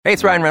Hey,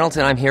 it's Ryan Reynolds,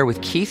 and I'm here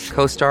with Keith,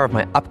 co-star of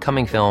my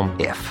upcoming film,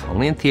 If,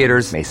 only in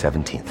theaters May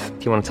 17th.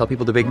 Do you want to tell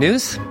people the big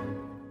news?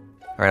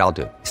 All right, I'll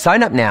do it.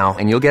 Sign up now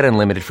and you'll get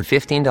unlimited for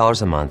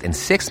 $15 a month and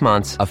 6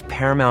 months of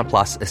Paramount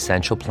Plus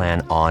Essential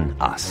Plan on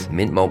us.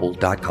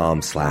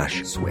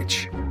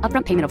 MintMobile.com/switch.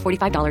 Upfront payment of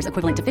 $45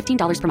 equivalent to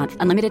 $15 per month.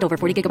 Unlimited over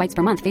 40 gigabytes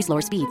per month. Face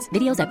lower speeds.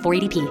 Videos at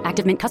 480p.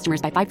 Active Mint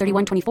customers by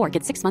 531.24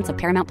 get 6 months of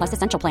Paramount Plus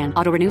Essential Plan.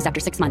 Auto renews after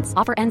 6 months.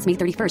 Offer ends May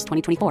 31st,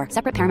 2024.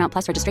 Separate Paramount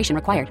Plus registration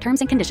required. Terms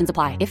and conditions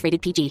apply if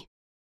rated PG.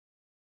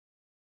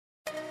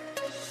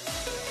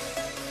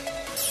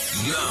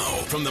 Now,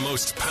 from the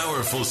most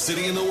powerful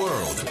city in the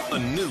world, a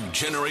new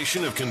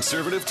generation of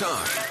conservative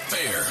talk.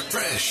 Fair,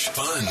 fresh,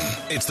 fun.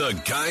 It's the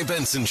Guy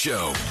Benson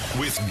Show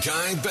with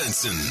Guy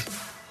Benson.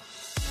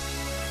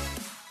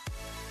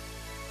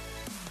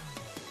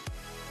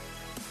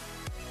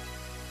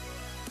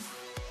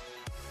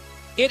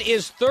 It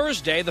is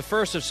Thursday, the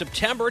 1st of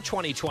September,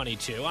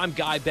 2022. I'm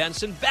Guy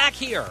Benson, back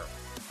here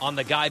on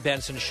the Guy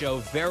Benson Show.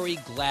 Very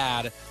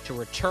glad to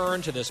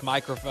return to this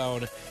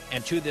microphone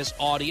and to this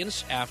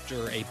audience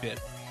after a bit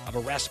of a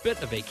respite,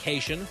 a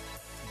vacation.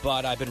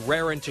 But I've been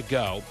raring to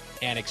go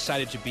and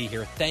excited to be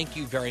here. Thank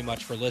you very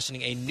much for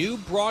listening. A new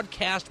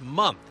broadcast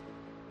month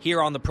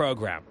here on the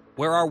program,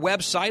 where our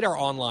website, our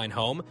online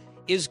home,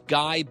 is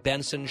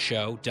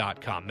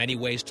GuyBensonShow.com. Many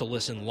ways to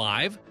listen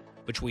live,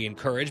 which we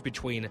encourage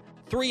between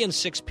 3 and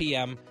 6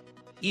 p.m.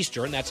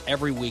 Eastern. That's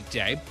every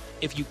weekday.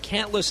 If you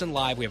can't listen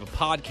live, we have a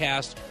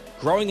podcast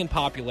growing in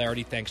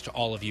popularity thanks to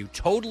all of you.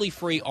 Totally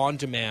free on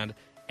demand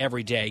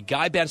every day.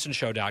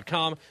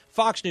 GuyBensonShow.com,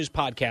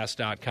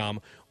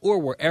 FoxNewsPodcast.com, or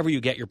wherever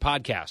you get your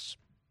podcasts.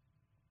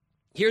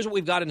 Here's what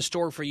we've got in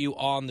store for you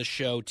on the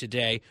show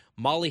today.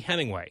 Mollie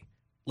Hemingway,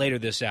 later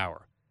this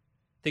hour.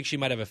 I think she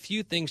might have a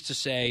few things to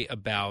say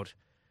about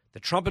the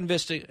Trump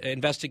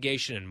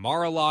investigation in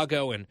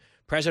Mar-a-Lago, and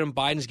President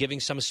Biden's giving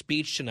some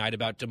speech tonight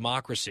about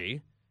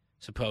democracy,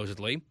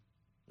 supposedly.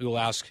 We will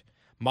ask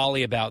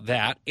Mollie about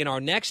that. In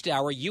our next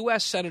hour,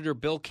 U.S. Senator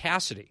Bill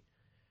Cassidy,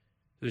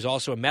 who's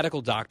also a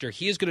medical doctor,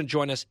 he is going to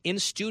join us in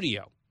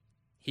studio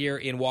here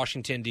in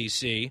Washington,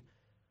 D.C.,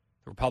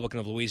 the Republican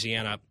of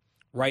Louisiana,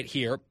 right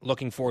here.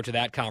 Looking forward to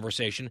that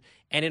conversation.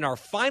 And in our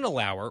final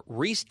hour,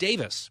 Rece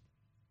Davis,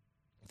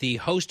 the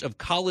host of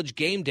College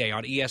Game Day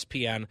on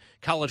ESPN,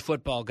 college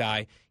football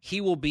guy, he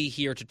will be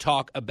here to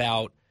talk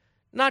about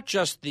not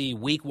just the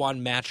Week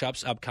 1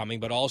 matchups upcoming,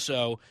 but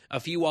also a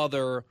few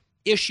other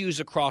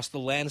issues across the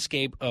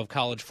landscape of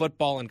college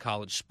football and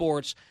college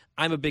sports.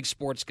 I'm a big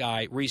sports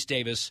guy. Rece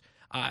Davis,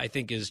 I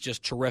think, is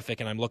just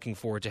terrific, and I'm looking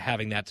forward to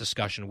having that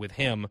discussion with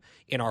him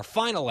in our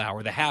final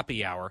hour, the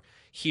happy hour,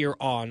 here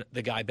on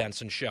The Guy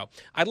Benson Show.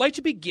 I'd like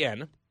to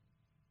begin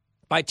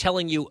by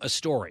telling you a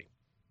story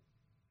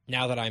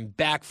now that I'm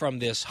back from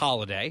this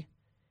holiday,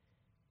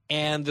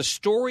 and the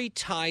story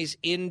ties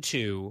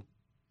into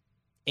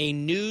a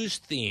news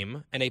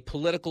theme and a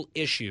political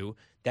issue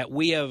that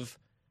we have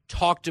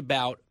talked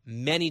about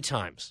many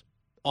times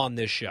on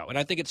this show. And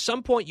I think at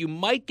some point you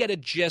might get a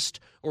gist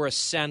or a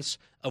sense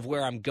of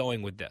where I'm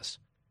going with this.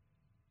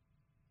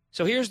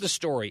 So here's the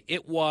story.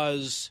 It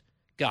was,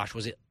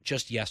 was it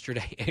just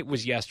yesterday? It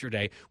was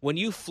yesterday. When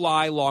you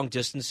fly long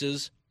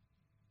distances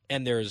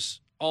and there's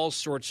all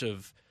sorts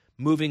of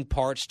moving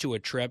parts to a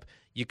trip,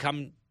 you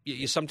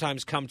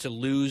sometimes come to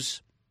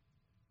lose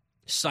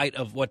sight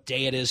of what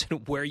day it is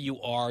and where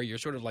you are. You're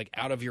sort of like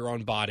out of your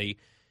own body.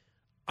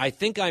 I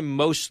think I'm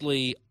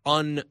mostly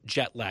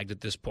un-jet lagged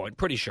at this point,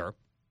 pretty sure.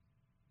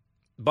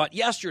 But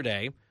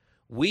yesterday,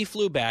 we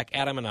flew back,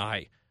 Adam and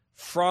I,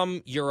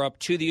 from Europe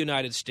to the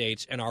United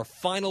States, and our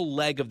final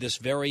leg of this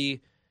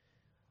very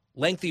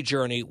lengthy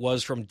journey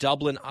was from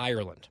Dublin,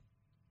 Ireland.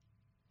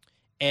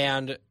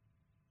 And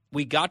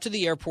we got to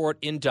the airport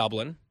in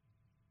Dublin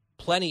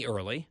plenty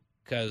early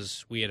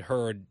because we had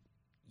heard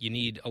you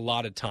need a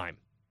lot of time.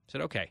 I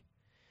said, okay.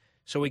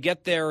 So we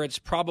get there, it's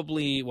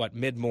probably,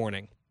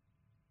 mid-morning.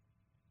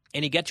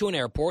 And you get to an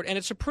airport, and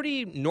it's a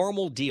pretty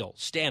normal deal,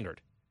 standard.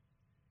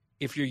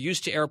 If you're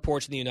used to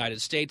airports in the United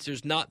States,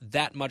 there's not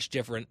that much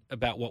different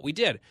about what we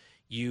did.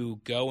 You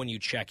go and you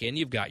check in,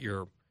 you've got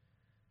your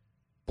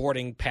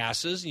boarding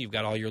passes, and you've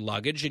got all your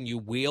luggage, and you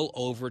wheel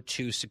over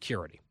to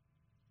security.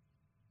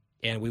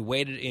 And we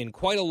waited in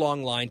quite a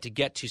long line to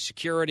get to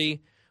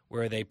security,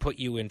 where they put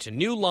you into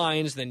new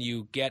lines. Then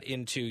you get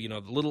into,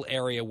 the little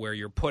area where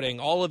you're putting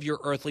all of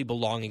your earthly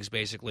belongings,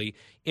 basically,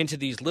 into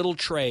these little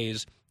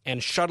trays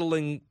and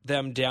shuttling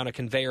them down a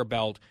conveyor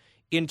belt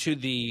into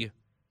the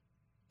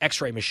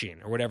X-ray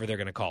machine, or whatever they're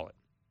going to call it.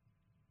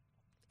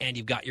 And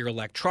you've got your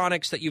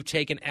electronics that you've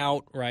taken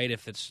out, right?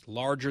 If it's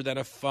larger than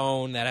a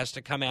phone, that has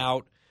to come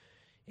out.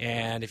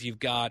 And if you've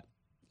got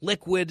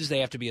liquids, they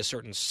have to be a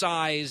certain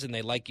size, and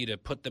they like you to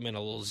put them in a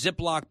little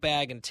Ziploc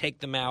bag and take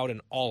them out,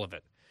 and all of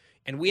it.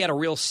 And we had a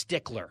real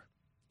stickler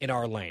in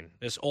our lane.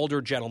 This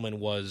older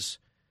gentleman was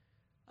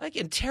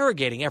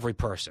interrogating every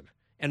person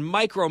and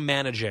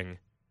micromanaging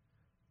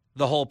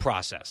the whole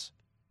process.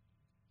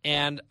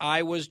 And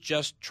I was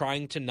just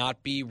trying to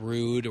not be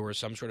rude or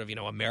some sort of,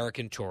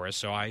 American tourist.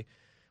 So I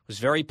was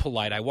very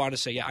polite. I wanted to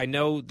say, yeah, I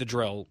know the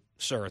drill,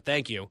 sir.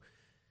 Thank you.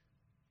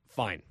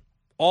 Fine.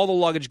 All the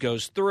luggage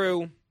goes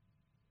through.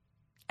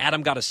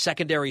 Adam got a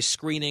secondary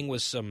screening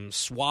with some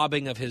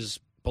swabbing of his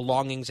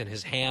belongings and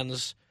his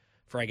hands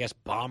for, I guess,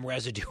 bomb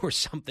residue or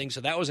something.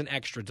 So that was an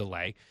extra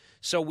delay.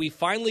 So we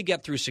finally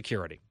get through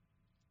security.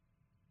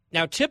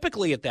 Now,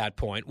 typically at that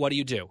point, what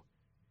do?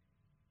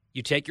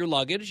 You take your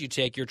luggage, you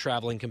take your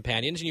traveling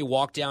companions, and you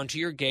walk down to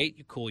your gate.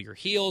 You cool your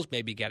heels,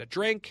 maybe get a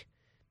drink,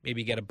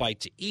 maybe get a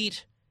bite to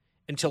eat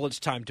until it's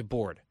time to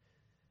board.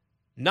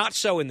 Not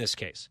so in this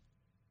case.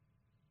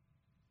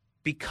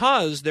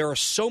 Because there are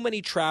so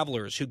many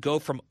travelers who go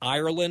from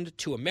Ireland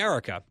to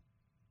America,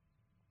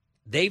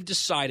 they've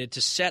decided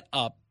to set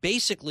up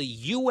basically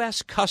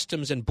U.S.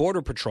 Customs and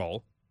Border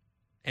Patrol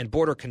and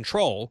Border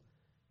Control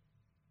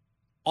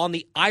on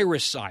the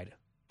Irish side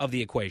of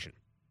the equation.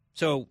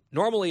 So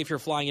normally if you're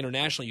flying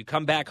internationally, you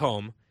come back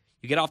home,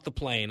 you get off the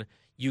plane,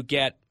 you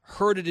get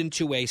herded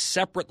into a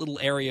separate little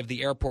area of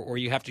the airport where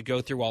you have to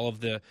go through all of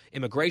the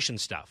immigration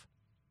stuff,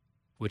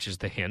 which is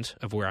the hint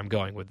of where I'm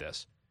going with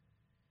this.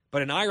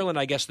 But in Ireland,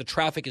 I guess the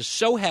traffic is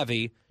so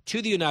heavy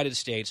to the United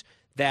States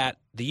that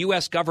the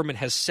U.S. government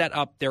has set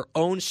up their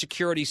own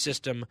security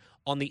system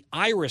on the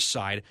Irish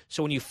side.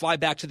 So when you fly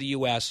back to the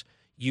U.S.,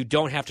 you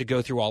don't have to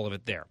go through all of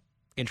it there.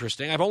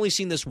 Interesting. I've only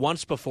seen this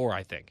once before,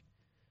 I think.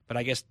 But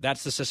I guess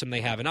that's the system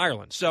they have in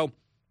Ireland. So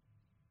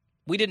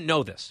we didn't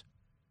know this.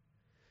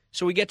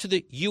 So we get to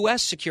the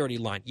U.S. security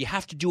line. You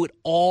have to do it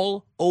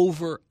all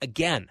over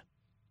again.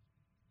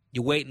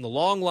 You wait in the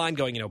long line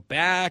going,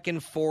 back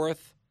and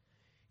forth.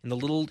 And the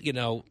little,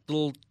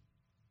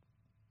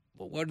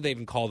 what do they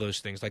even call those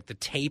things? Like the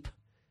tape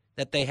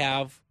that they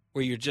have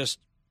where you're just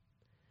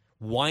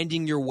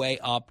winding your way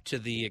up to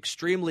the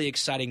extremely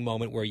exciting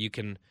moment where you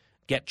can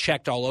get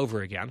checked all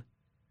over again.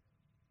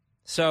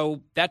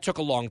 So that took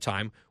a long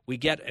time. We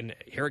get, and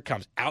here it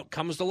comes. Out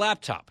comes the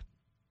laptop.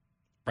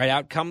 Right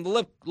out come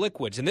the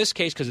liquids. In this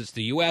case, because it's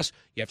the U.S.,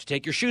 you have to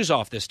take your shoes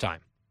off this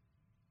time.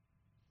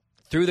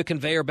 Through the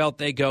conveyor belt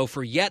they go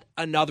for yet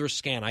another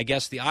scan. I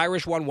guess the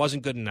Irish one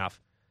wasn't good enough.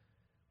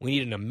 We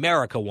need an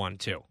America one,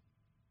 too.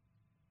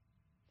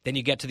 Then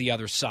you get to the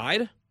other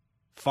side.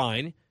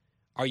 Fine.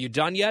 Are you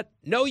done yet?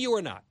 No, you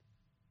are not.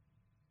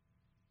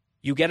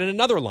 You get in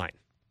another line.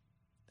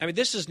 I mean,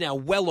 this is now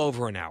well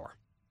over an hour.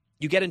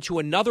 You get into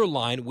another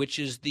line, which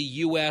is the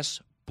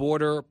U.S.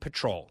 Border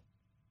Patrol,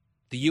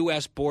 the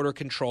U.S. Border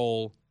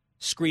Control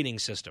screening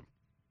system.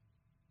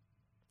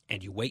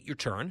 And you wait your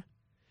turn,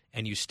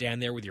 and you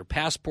stand there with your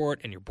passport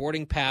and your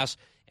boarding pass,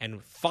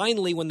 and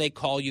finally, when they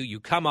call you, you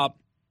come up,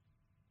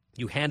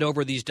 you hand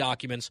over these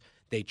documents.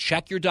 They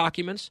check your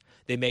documents.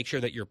 They make sure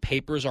that your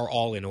papers are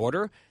all in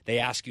order. They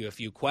ask you a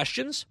few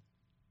questions.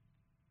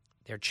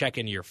 They're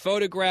checking your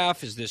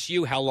photograph. Is this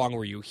you? How long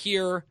were you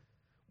here?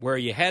 Where are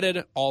you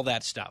headed? All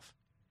that stuff.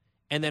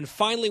 And then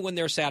finally, when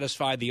they're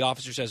satisfied, the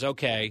officer says,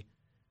 okay,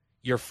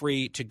 you're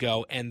free to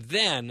go. And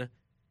then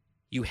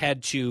you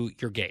head to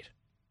your gate.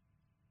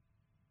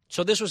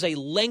 So this was a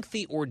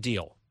lengthy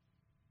ordeal.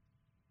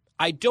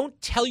 I don't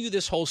tell you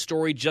this whole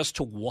story just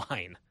to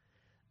whine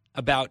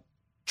about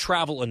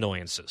travel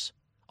annoyances.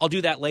 I'll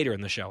do that later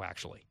in the show,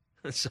 actually.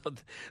 So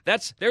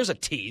there's a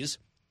tease.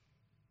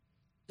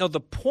 Now, the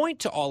point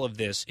to all of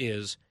this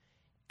is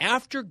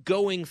after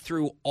going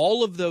through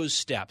all of those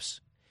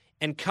steps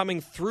and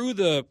coming through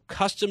the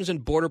Customs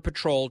and Border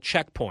Patrol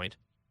checkpoint,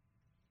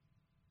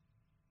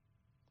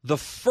 the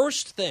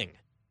first thing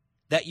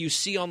that you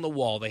see on the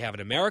wall, they have an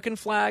American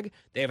flag,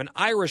 they have an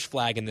Irish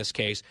flag in this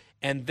case,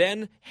 and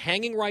then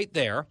hanging right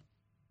there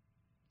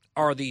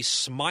are the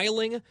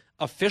smiling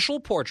official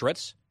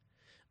portraits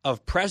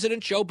of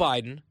President Joe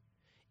Biden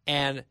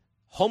and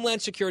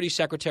Homeland Security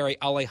Secretary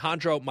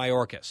Alejandro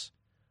Mayorkas.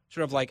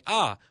 Sort of like,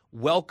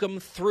 welcome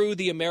through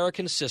the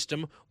American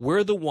system.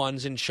 We're the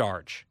ones in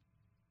charge.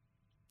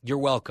 You're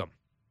welcome.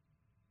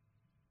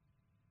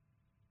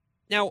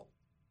 Now,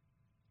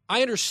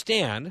 I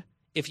understand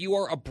if you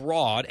are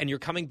abroad and you're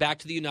coming back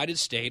to the United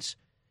States,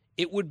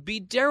 it would be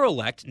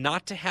derelict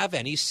not to have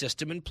any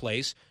system in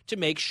place to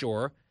make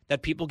sure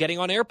that people getting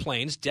on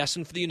airplanes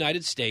destined for the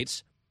United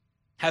States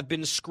have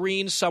been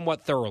screened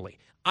somewhat thoroughly.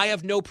 I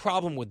have no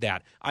problem with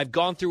that. I've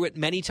gone through it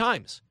many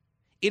times.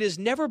 It has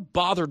never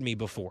bothered me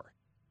before.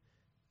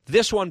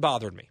 This one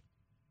bothered me.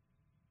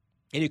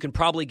 And you can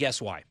probably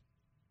guess why.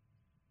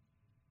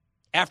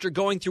 After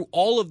going through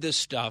all of this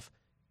stuff,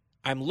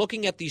 I'm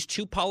looking at these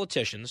two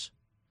politicians,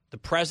 the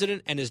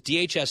president and his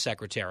DHS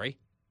secretary,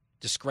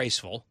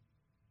 disgraceful.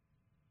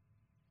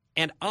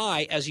 And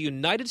I, as a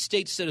United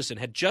States citizen,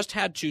 had just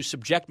had to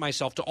subject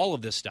myself to all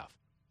of this stuff,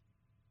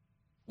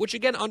 which,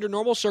 again, under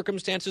normal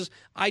circumstances,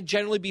 I'd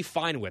generally be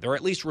fine with, or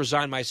at least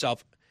resign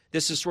myself.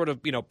 This is sort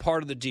of,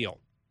 part of the deal.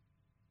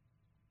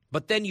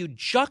 But then you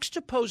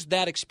juxtapose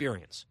that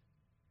experience,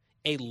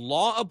 a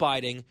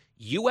law-abiding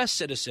U.S.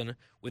 citizen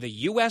with a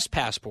U.S.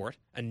 passport,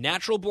 a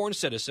natural-born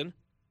citizen,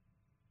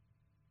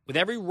 with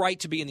every right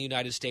to be in the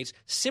United States,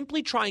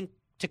 simply trying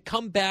to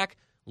come back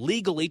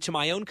legally to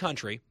my own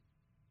country.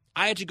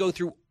 I had to go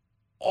through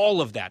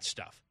all of that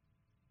stuff.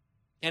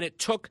 And it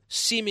took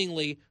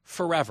seemingly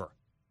forever.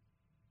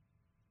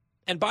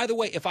 And by the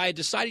way, if I had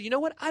decided, you know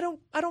what, I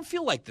don't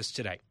feel like this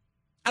today.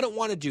 I don't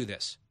want to do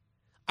this.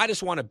 I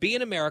just want to be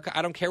in America.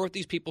 I don't care what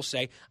these people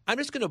say. I'm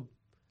just going to,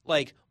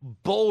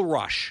 bull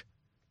rush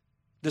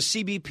the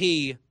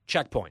CBP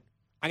checkpoint.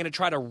 I'm going to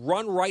try to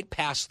run right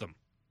past them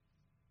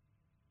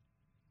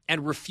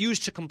and refuse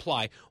to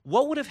comply.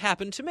 What would have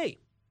happened to me?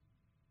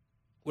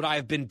 Would I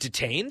have been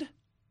detained?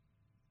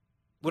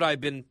 Would I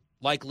have been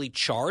likely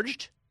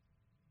charged?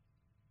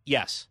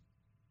 Yes.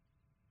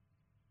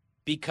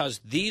 Because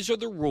these are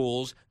the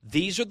rules,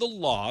 these are the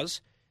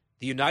laws.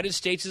 The United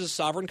States is a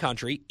sovereign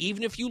country.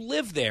 Even if you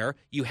live there,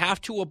 you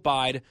have to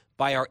abide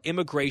by our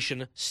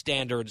immigration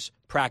standards,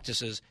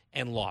 practices,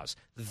 and laws.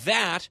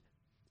 That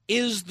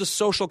is the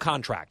social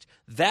contract.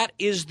 That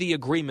is the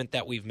agreement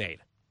that we've made.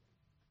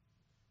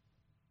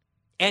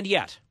 And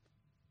yet,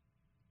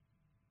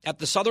 at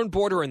the southern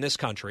border in this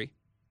country,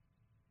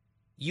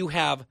 you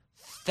have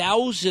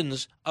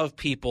thousands of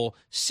people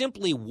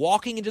simply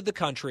walking into the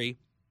country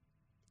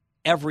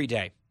every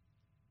day.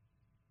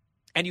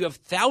 And you have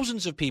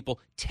thousands of people,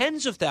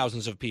 tens of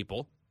thousands of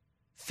people,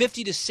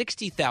 50 to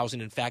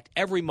 60,000, in fact,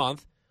 every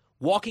month,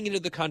 walking into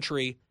the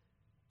country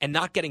and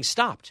not getting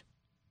stopped.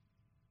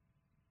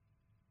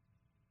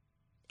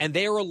 And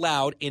they are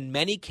allowed, in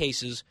many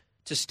cases,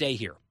 to stay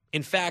here.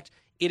 In fact,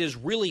 it is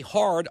really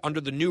hard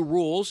under the new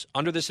rules,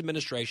 under this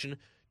administration,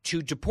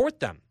 to deport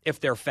them if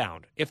they're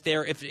found, if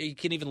you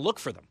can even look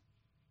for them.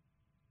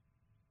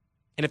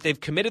 And if they've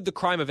committed the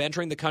crime of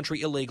entering the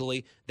country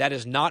illegally, that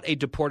is not a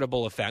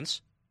deportable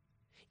offense.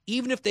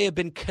 Even if they have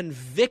been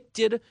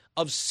convicted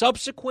of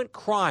subsequent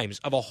crimes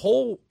of a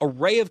whole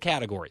array of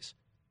categories,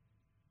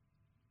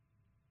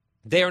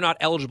 they are not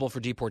eligible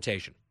for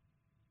deportation.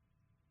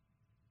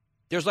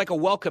 There's like a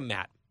welcome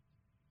mat.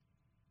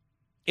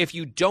 If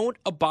you don't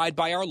abide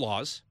by our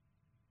laws,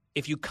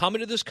 if you come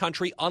into this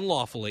country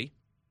unlawfully,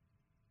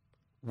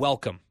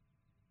 welcome.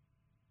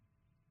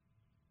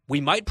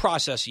 We might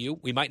process you.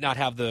 We might not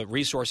have the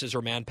resources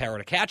or manpower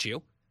to catch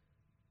you.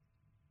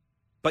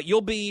 But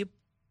you'll be,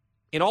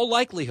 in all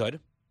likelihood,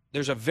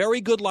 there's a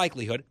very good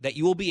likelihood that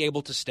you will be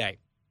able to stay.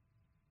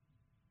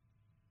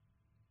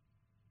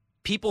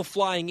 People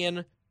flying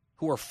in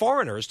who are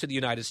foreigners to the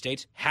United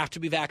States have to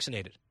be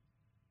vaccinated.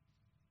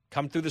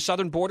 Come through the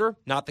southern border,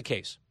 not the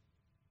case.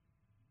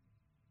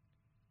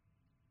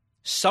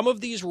 Some of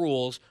these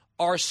rules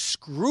are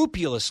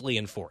scrupulously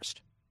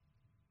enforced.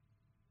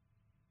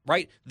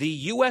 Right? The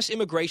U.S.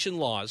 immigration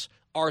laws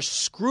are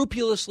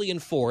scrupulously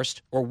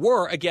enforced, or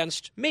were,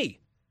 against me,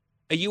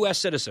 a U.S.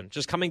 citizen,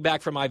 just coming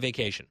back from my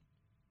vacation.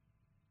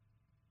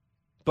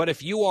 But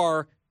if you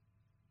are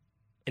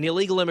an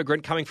illegal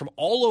immigrant coming from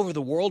all over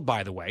the world,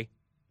 by the way,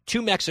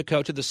 to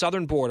Mexico, to the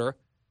southern border,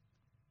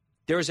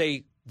 there's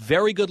a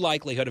very good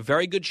likelihood, a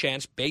very good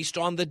chance, based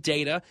on the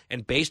data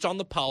and based on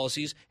the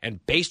policies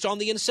and based on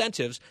the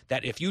incentives,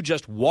 that if you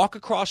just walk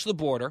across the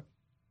border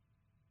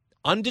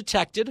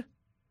undetected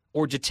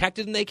or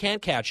detected and they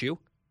can't catch you,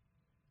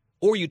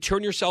 or you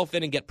turn yourself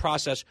in and get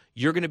processed,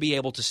 you're going to be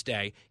able to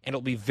stay, and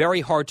it'll be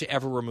very hard to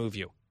ever remove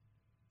you.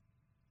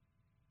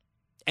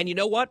 And you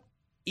know what?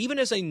 Even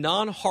as a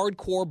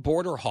non-hardcore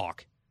border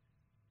hawk,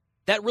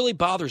 that really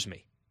bothers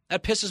me.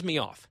 That pisses me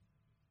off.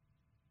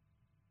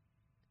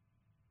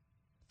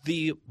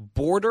 The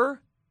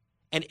border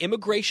and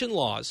immigration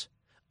laws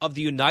of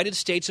the United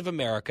States of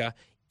America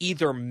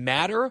either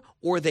matter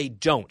or they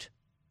don't.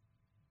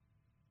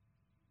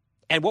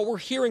 And what we're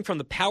hearing from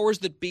the powers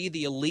that be,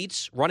 the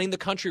elites running the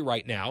country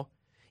right now,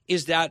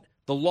 is that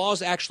the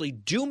laws actually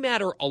do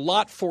matter a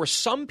lot for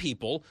some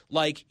people,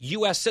 like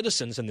U.S.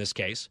 citizens in this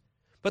case,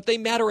 but they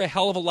matter a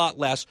hell of a lot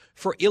less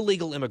for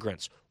illegal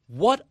immigrants.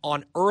 What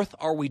on earth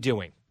are we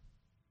doing?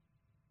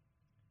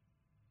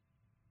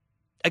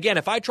 Again,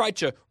 if I tried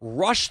to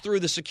rush through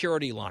the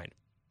security line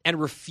and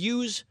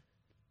refuse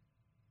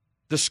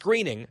the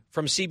screening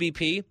from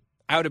CBP,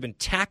 I would have been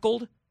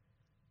tackled,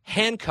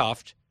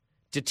 handcuffed,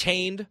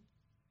 detained,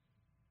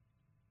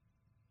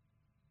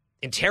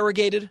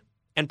 interrogated,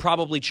 and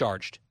probably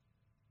charged.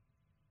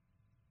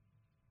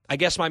 I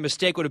guess my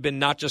mistake would have been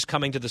not just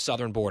coming to the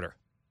southern border.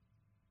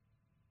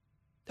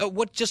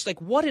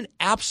 What an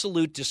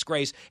absolute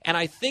disgrace. And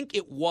I think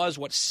it was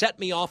what set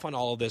me off on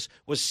all of this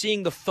was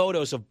seeing the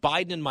photos of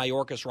Biden and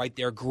Mayorkas right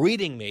there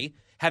greeting me,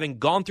 having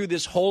gone through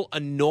this whole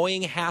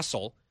annoying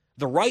hassle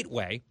the right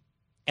way.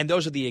 And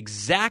those are the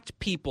exact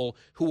people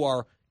who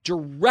are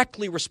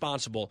directly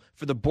responsible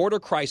for the border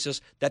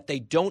crisis that they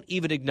don't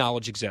even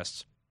acknowledge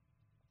exists.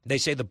 They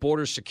say the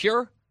border is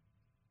secure.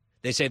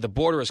 They say the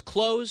border is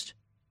closed.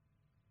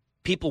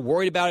 People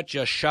worried about it,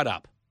 just shut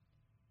up.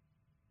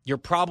 You're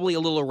probably a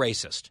little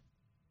racist.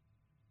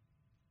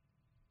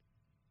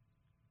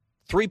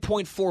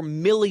 3.4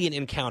 million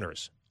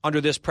encounters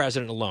under this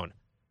president alone.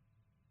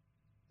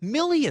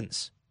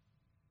 Millions.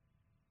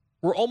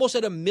 We're almost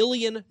at 1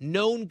 million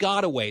known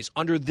gotaways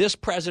under this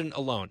president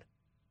alone.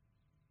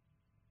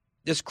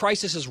 This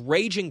crisis is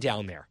raging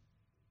down there.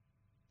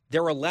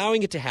 They're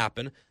allowing it to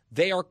happen.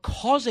 They are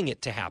causing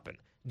it to happen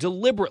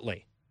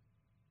deliberately.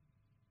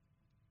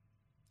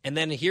 And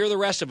then here are the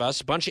rest of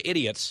us, a bunch of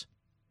idiots,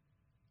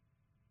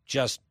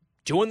 just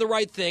doing the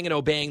right thing and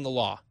obeying the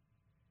law.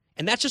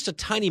 And that's just a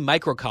tiny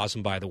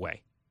microcosm, by the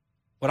way.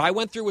 What I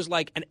went through was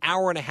like an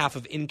hour and a half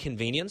of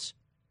inconvenience.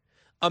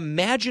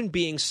 Imagine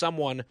being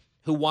someone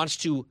who wants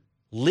to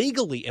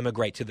legally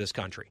immigrate to this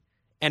country,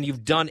 and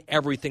you've done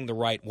everything the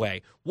right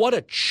way. What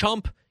a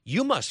chump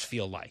you must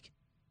feel like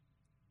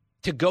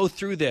to go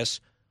through this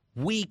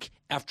week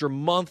after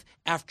month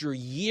after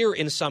year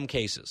in some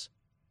cases,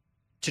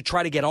 to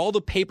try to get all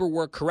the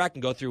paperwork correct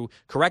and go through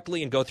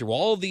correctly and go through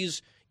all of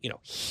these,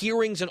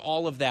 hearings and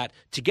all of that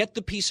to get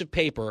the piece of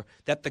paper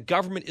that the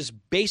government is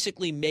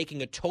basically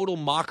making a total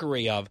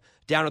mockery of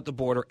down at the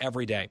border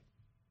every day.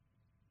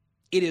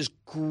 It is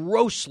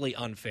grossly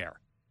unfair.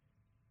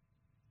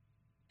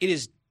 It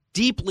is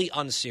deeply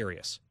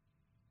unserious.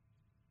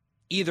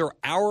 Either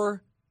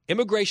our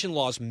immigration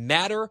laws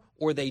matter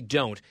or they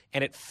don't,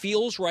 and it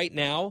feels right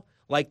now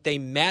like they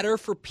matter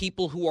for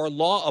people who are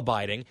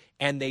law-abiding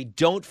and they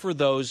don't for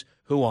those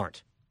who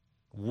aren't.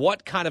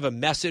 What kind of a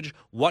message,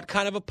 what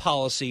kind of a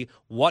policy,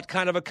 what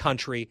kind of a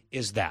country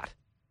is that?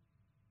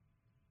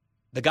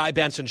 The Guy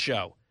Benson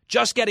Show.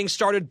 Just getting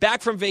started,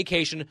 back from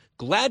vacation,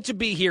 glad to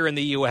be here in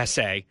the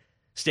USA.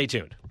 Stay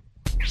tuned.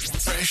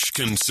 Fresh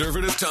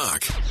conservative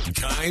talk.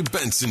 Guy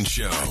Benson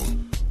Show.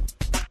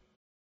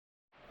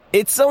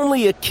 It's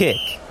only a kick,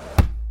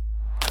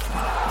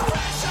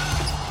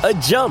 a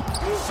jump,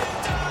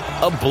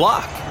 a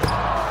block.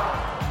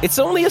 It's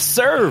only a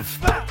serve.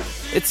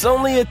 It's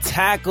only a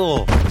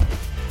tackle,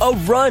 a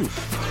run.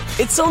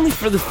 It's only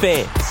for the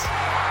fans.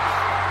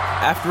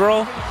 After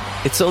all,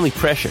 it's only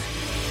pressure.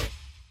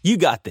 You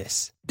got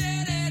this.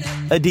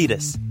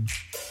 Adidas.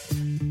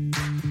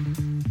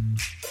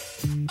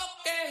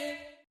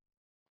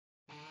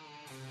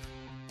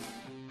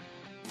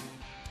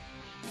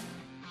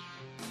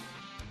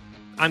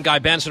 I'm Guy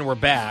Benson. We're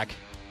back.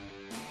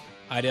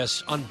 I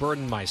just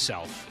unburdened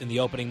myself in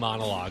the opening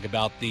monologue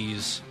about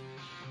these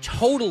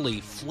totally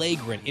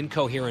flagrant,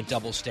 incoherent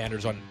double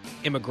standards on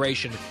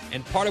immigration.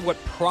 And part of what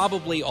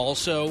probably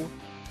also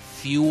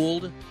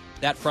fueled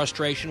that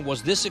frustration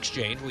was this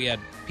exchange. We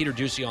had Peter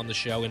Doocy on the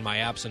show in my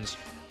absence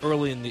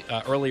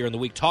earlier in the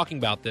week talking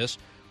about this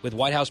with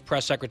White House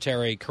Press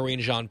Secretary Karine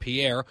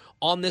Jean-Pierre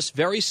on this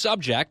very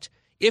subject.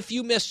 If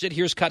you missed it,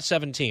 here's cut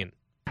 17.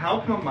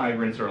 How come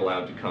migrants are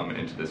allowed to come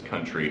into this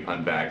country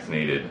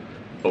unvaccinated,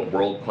 but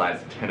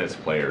world-class tennis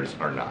players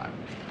are not?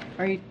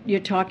 You're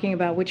talking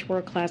about which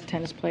world-class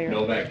tennis player?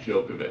 Novak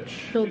Djokovic.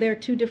 So they're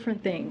two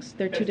different things.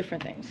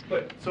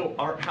 But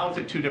how is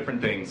it two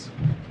different things?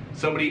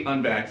 Somebody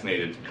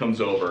unvaccinated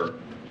comes over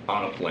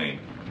on a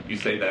plane. You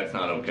say that's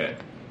not okay.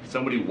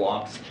 Somebody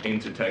walks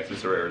into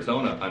Texas or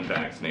Arizona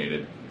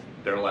unvaccinated.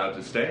 They're allowed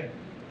to stay.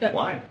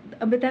 Why?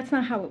 But that's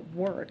not how it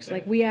works.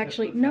 Like we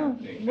actually no.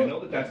 I know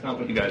that that's not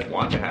what you guys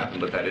want to happen,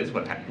 but that is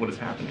what is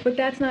happening. But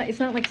that's not. It's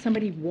not like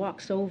somebody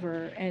walks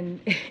over and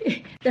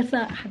that's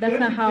not how. That's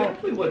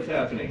exactly what's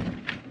happening.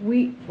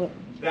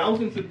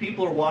 Thousands of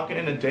people are walking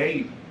in a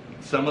day.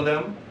 Some of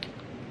them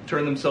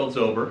turn themselves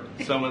over.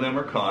 Some of them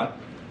are caught.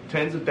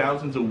 Tens of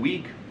thousands a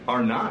week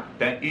are not.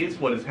 That is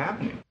what is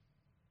happening.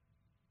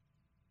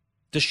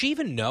 Does she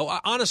even know?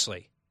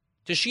 Honestly.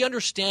 Does she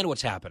understand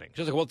what's happening?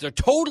 She's like, well, they're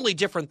totally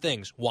different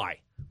things. Why?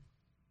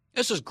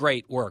 This is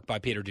great work by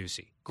Peter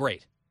Doocy.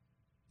 Great.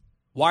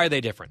 Why are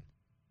they different?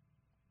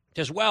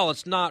 Just, well,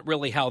 it's not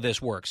really how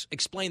this works.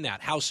 Explain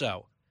that. How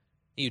so?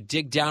 You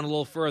dig down a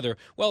little further.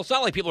 Well, it's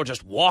not like people are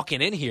just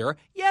walking in here.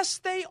 Yes,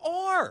 they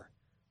are.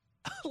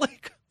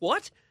 Like,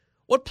 what?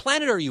 What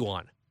planet are you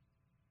on?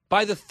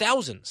 By the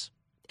thousands.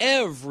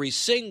 Every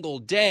single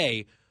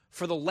day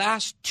for the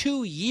last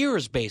 2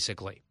 years,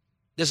 basically,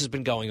 this has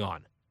been going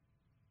on.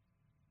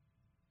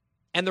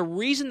 And the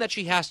reason that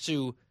she has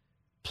to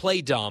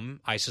play dumb,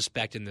 I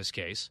suspect in this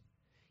case,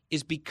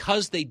 is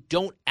because they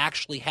don't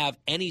actually have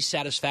any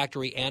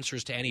satisfactory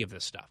answers to any of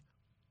this stuff.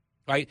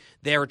 Right?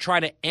 They're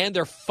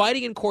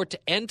fighting in court to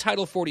end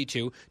Title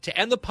 42, to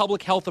end the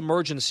public health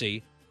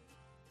emergency,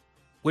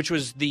 which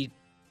was the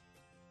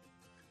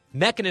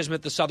mechanism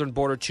at the southern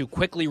border to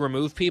quickly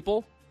remove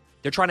people.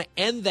 They're trying to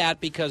end that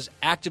because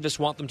activists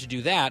want them to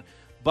do that,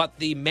 but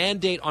the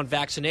mandate on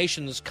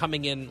vaccinations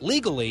coming in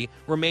legally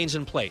remains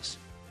in place.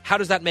 How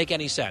does that make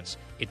any sense?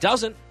 It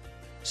doesn't.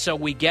 So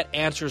we get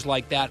answers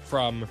like that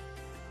from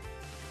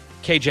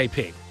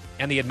KJP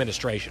and the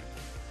administration.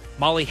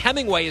 Molly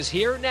Hemingway is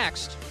here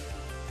next.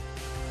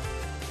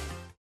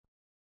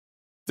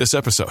 This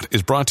episode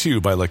is brought to you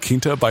by La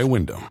Quinta by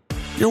Wyndham.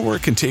 Your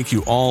work can take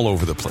you all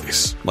over the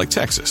place, like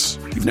Texas.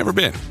 You've never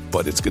been,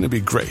 but it's going to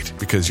be great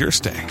because you're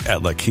staying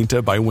at La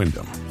Quinta by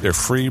Wyndham. Their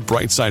free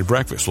Bright Side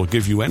breakfast will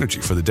give you energy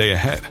for the day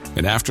ahead.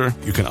 And after,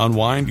 you can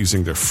unwind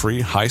using their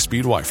free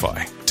high-speed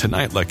Wi-Fi.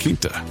 Tonight, La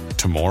Quinta.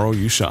 Tomorrow,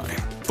 you shine.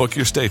 Book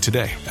your stay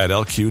today at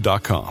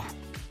LQ.com.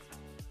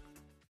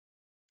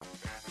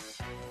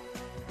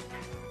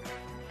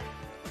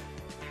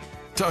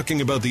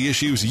 Talking about the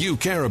issues you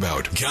care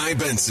about. Guy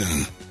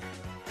Benson.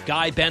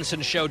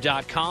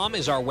 GuyBensonShow.com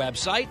is our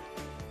website.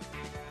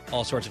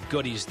 All sorts of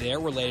goodies there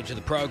related to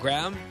the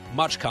program.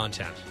 Much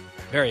content.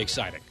 Very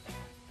exciting.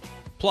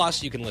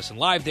 Plus, you can listen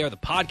live there. The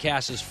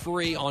podcast is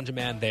free on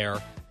demand there.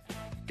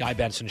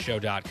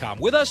 GuyBensonShow.com.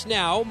 With us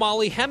now,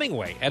 Mollie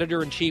Hemingway,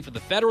 editor-in-chief of The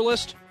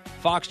Federalist,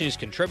 Fox News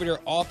contributor,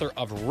 author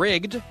of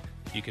Rigged.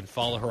 You can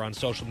follow her on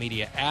social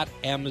media at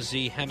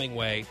MZ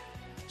Hemingway.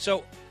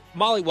 So,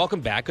 Mollie,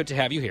 welcome back. Good to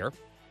have you here.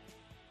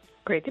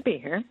 Great to be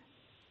here.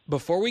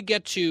 Before we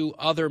get to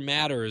other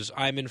matters,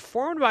 I'm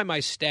informed by my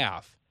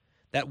staff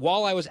that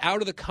while I was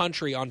out of the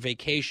country on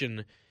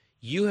vacation,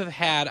 you have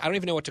had, I don't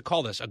even know what to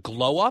call this, a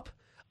glow-up,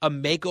 a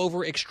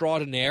makeover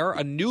extraordinaire,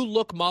 a new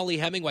look Mollie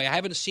Hemingway. I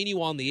haven't seen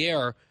you on the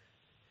air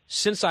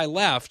since I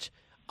left.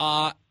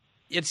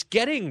 It's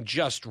getting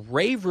just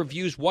rave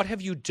reviews. What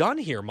have you done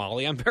here,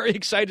 Mollie? I'm very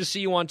excited to see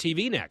you on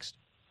TV next.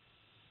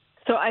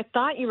 So I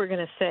thought you were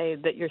going to say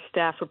that your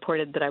staff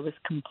reported that I was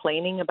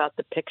complaining about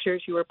the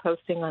pictures you were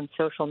posting on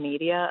social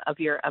media of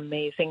your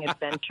amazing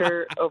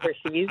adventure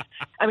overseas.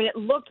 I mean, it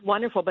looked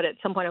wonderful, but at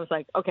some point I was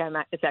like, okay,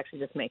 it's actually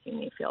just making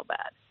me feel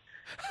bad.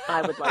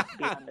 I would like to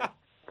be on this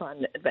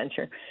fun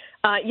adventure.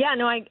 I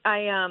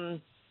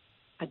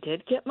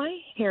did get my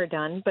hair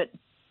done, but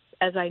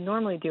as I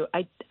normally do,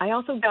 I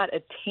also got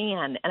a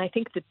tan, and I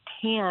think the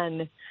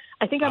tan,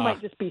 I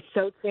might just be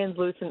so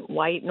translucent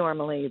white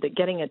normally that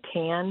getting a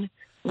tan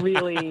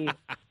really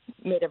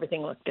made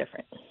everything look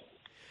different.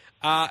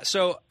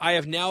 So I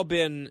have now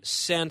been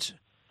sent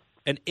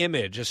an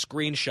image, a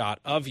screenshot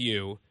of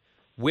you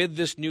with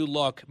this new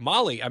look.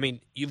 Mollie, I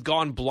mean, you've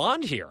gone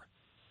blonde here.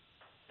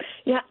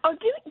 Yeah. Oh,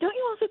 don't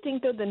you also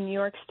think, though, the New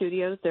York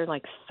studios, they're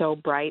like so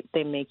bright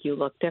they make you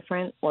look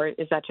different? Or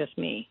is that just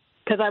me?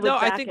 Because I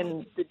was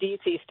in the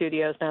D.C.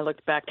 studios and I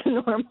looked back to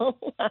normal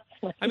last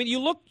night. I mean, you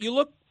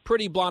look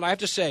pretty blonde. I have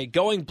to say,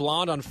 going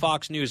blonde on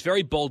Fox News,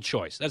 very bold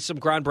choice. That's some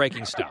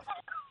groundbreaking stuff.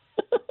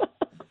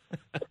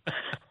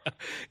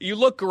 You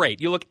look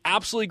great. You look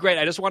absolutely great.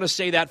 I just want to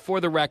say that for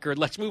the record.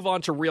 Let's move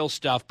on to real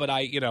stuff. But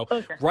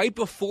okay. right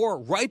before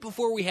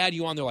we had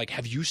you on, they're like,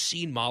 have you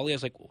seen Mollie? I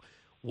was like,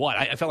 what?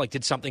 I felt like,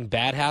 did something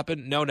bad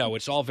happen? No,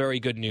 it's all very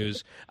good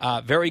news.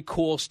 Very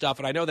cool stuff.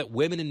 And I know that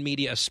women in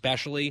media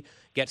especially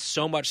get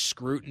so much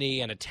scrutiny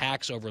and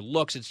attacks over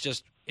looks.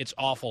 It's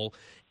awful.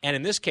 And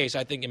in this case,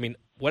 I think,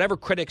 whatever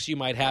critics you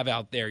might have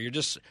out there, you're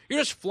just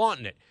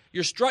flaunting it.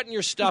 You're strutting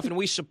your stuff, and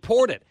we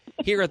support it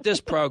here at this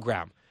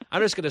program.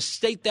 I'm just going to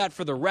state that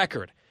for the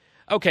record.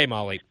 Okay,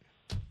 Mollie,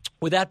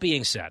 with that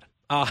being said,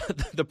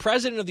 the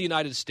President of the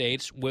United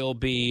States will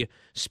be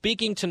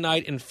speaking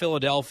tonight in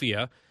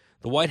Philadelphia.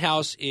 The White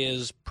House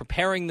is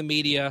preparing the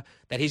media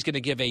that he's going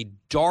to give a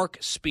dark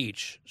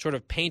speech, sort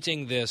of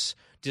painting this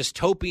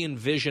dystopian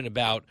vision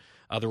about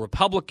the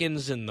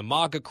Republicans and the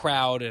MAGA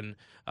crowd and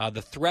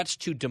the threats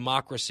to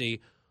democracy.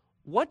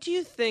 What do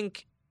you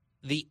think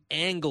the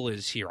angle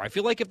is here? I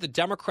feel like if the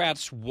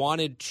Democrats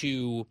wanted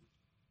to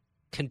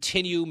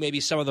continue maybe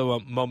some of the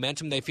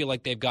momentum they feel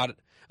like they've got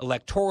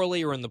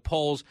electorally or in the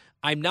polls,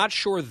 I'm not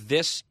sure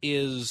this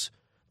is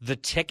the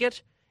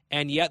ticket,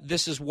 and yet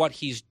this is what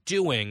he's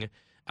doing.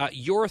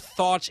 Your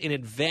thoughts in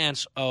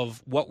advance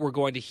of what we're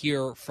going to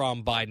hear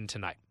from Biden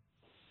tonight?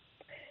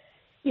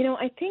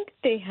 I think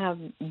they have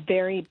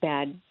very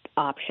bad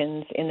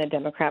options in the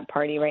Democrat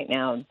Party right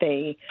now.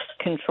 They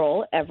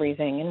control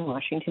everything in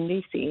Washington,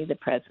 D.C., the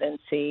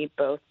presidency,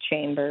 both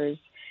chambers.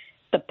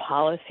 The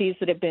policies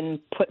that have been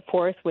put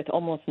forth with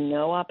almost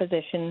no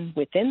opposition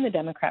within the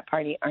Democrat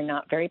Party are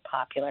not very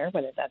popular,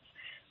 whether that's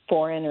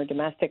foreign or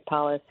domestic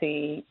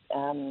policy,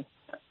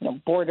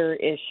 border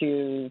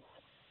issues,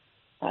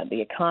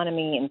 the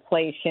economy,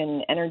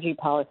 inflation, energy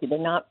policy. They're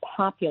not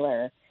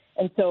popular.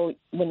 And so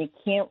when you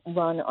can't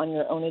run on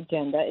your own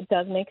agenda, it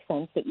does make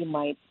sense that you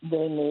might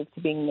really move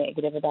to being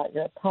negative about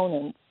your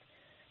opponents.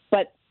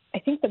 But I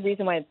think the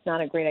reason why it's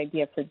not a great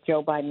idea for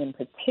Joe Biden in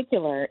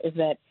particular is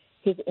that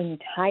his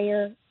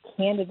entire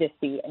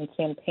candidacy and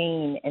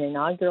campaign and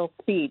inaugural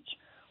speech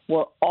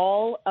were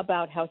all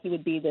about how he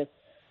would be this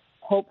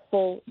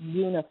hopeful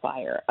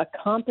unifier, a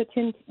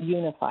competent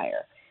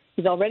unifier.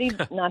 He's already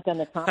not done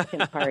the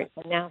competent part,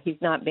 and now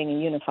he's not being a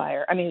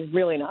unifier. He's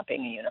really not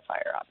being a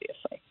unifier,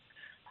 obviously.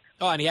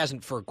 Oh, and he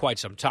hasn't for quite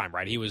some time,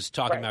 right? He was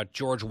talking about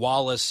George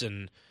Wallace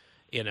and,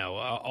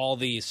 all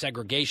the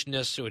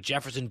segregationists. So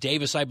Jefferson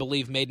Davis, I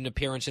believe, made an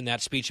appearance in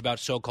that speech about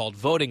so-called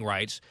voting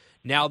rights.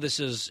 Now this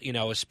is,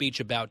 a speech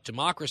about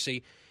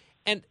democracy.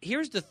 And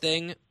here's the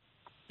thing,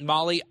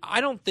 Mollie,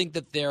 I don't think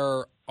that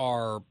there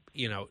are,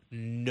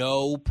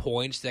 no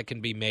points that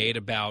can be made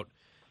about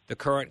the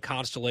current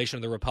constellation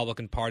of the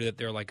Republican Party, that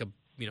they're like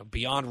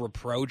beyond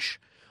reproach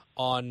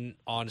on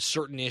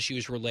certain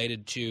issues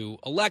related to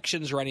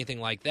elections or anything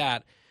like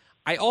that.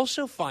 I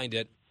also find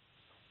it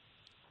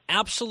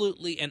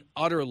absolutely and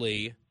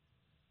utterly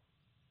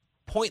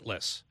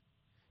pointless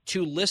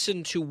to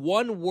listen to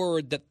one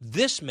word that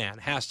this man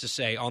has to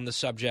say on the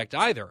subject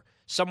either.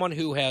 Someone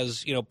who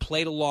has,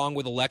 played along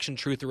with election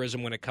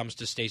trutherism when it comes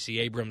to Stacey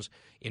Abrams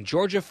in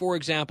Georgia, for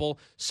example,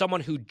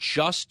 someone who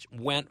just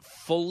went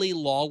fully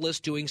lawless,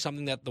 doing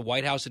something that the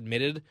White House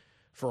admitted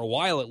for a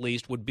while at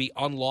least, would be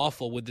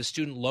unlawful with the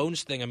student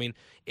loans thing. I mean,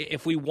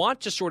 if we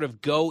want to sort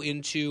of go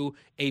into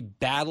a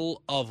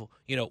battle of,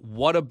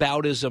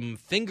 whataboutism,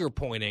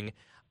 finger-pointing,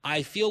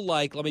 I feel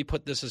like, let me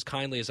put this as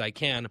kindly as I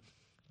can,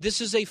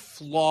 this is a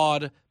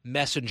flawed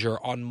messenger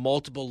on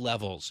multiple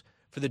levels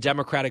for the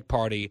Democratic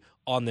Party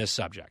on this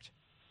subject.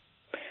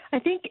 I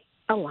think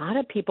a lot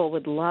of people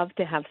would love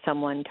to have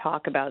someone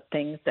talk about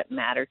things that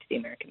matter to the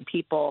American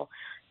people,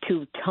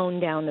 to tone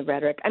down the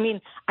rhetoric. I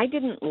mean, I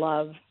didn't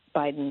love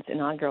Biden's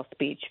inaugural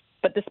speech,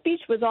 but the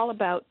speech was all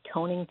about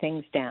toning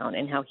things down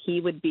and how he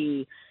was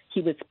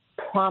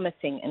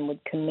promising and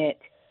would commit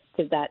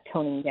to that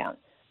toning down.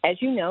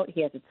 As you note,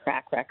 he has a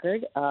track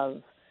record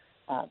of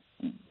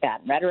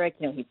bad rhetoric.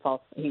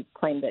 He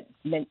claimed that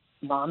Mitt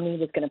Romney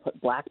was going to put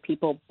black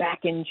people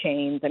back in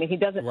chains. I mean, he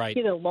doesn't. Right.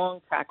 He has a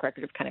long track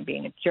record of kind of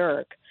being a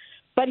jerk,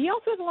 but he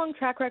also has a long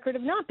track record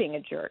of not being a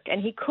jerk.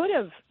 And he could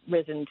have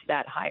risen to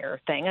that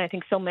higher thing. And I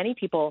think so many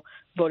people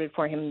voted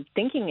for him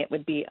thinking it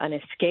would be an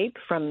escape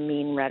from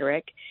mean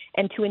rhetoric,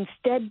 and to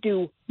instead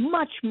do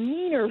much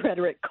meaner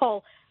rhetoric,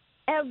 call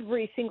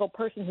every single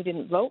person who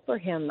didn't vote for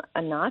him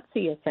a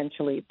Nazi,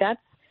 essentially. That's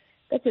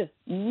just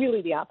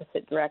really the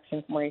opposite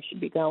direction from where he should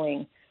be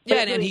going. Yeah,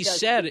 and he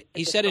said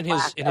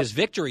in his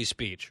victory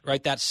speech,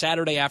 right, that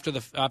Saturday after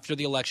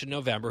the election in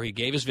November, he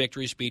gave his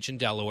victory speech in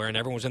Delaware, and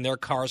everyone was in their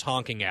cars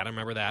honking at him.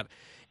 Remember that?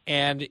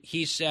 And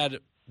he said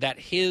that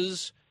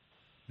his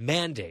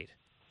mandate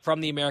from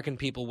the American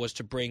people was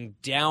to bring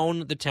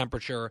down the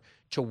temperature,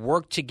 to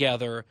work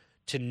together,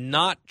 to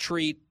not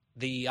treat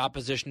the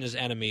opposition as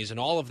enemies, and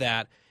all of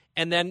that.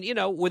 And then,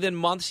 within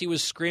months, he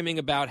was screaming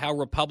about how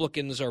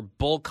Republicans are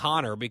Bull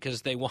Connor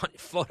because they want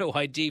photo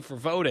ID for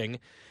voting.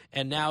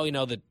 And now,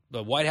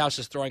 the White House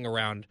is throwing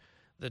around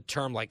the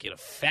term like,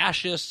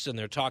 fascists, and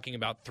they're talking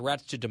about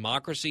threats to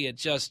democracy.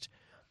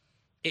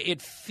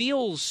 It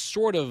feels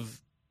sort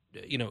of,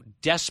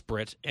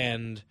 desperate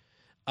and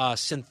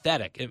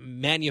synthetic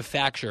and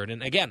manufactured.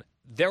 And again,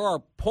 there are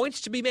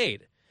points to be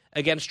made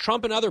against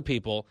Trump and other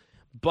people.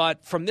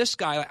 But from this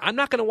guy, I'm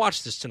not going to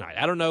watch this tonight.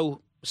 I don't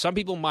know. Some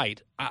people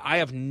might. I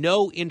have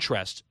no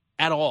interest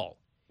at all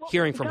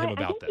hearing from him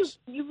about this.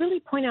 You really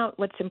point out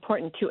what's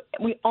important, too.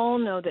 We all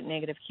know that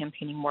negative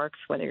campaigning works,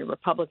 whether you're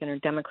Republican or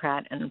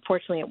Democrat, and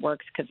unfortunately it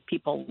works because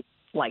people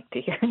like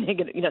to hear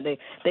negative.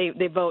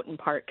 They vote in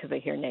part because they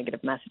hear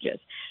negative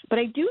messages. But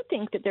I do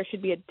think that there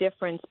should be a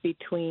difference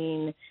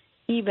between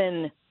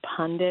even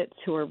pundits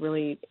who are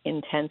really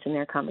intense in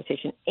their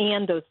conversation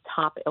and those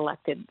top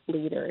elected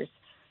leaders,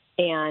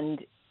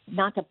 and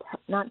not to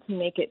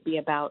make it be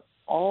about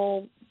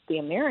all the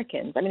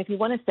Americans. I mean, if you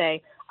want to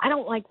say, I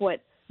don't like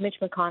what Mitch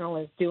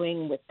McConnell is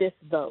doing with this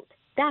vote,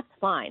 that's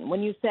fine.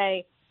 When you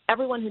say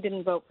everyone who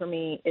didn't vote for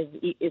me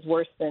is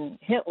worse than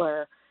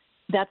Hitler,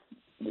 that's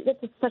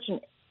such an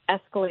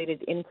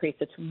escalated increase.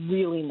 It's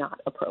really not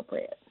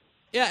appropriate.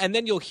 Yeah, and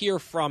then you'll hear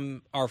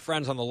from our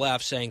friends on the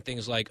left saying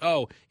things like,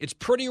 oh, it's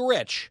pretty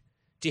rich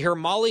to hear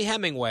Molly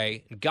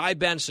Hemingway and Guy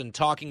Benson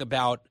talking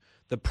about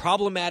the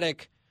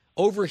problematic,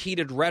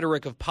 overheated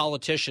rhetoric of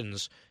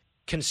politicians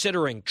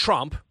considering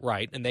Trump,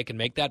 right, and they can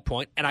make that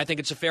point, and I think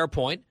it's a fair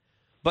point,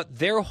 but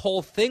their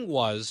whole thing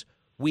was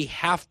we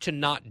have to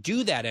not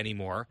do that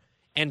anymore,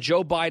 and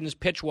Joe Biden's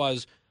pitch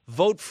was,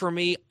 vote for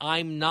me,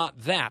 I'm not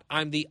that.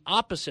 I'm the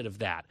opposite of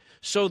that.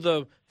 So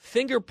the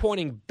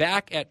finger-pointing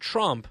back at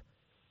Trump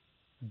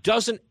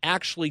doesn't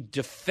actually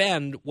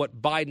defend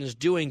what Biden's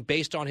doing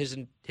based on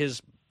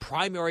his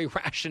primary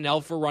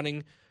rationale for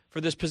running for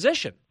this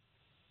position.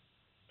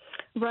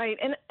 Right.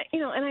 And,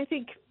 and I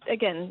think,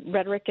 again,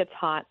 rhetoric gets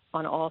hot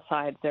on all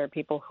sides. There are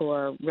people who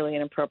are really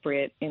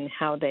inappropriate in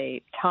how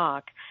they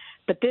talk.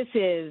 But this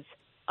is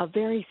a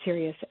very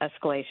serious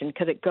escalation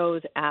because it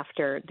goes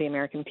after the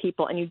American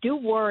people. And you do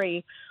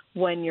worry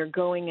when you're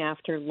going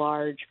after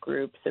large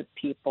groups of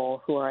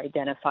people who are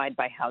identified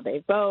by how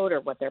they vote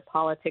or what their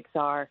politics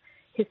are.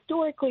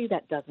 Historically,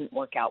 that doesn't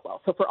work out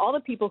well. So for all the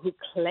people who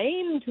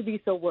claim to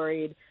be so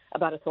worried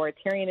about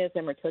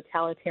authoritarianism or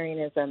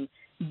totalitarianism,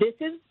 this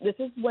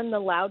is when the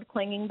loud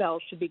clanging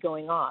bells should be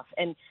going off.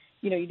 And,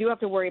 you do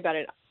have to worry about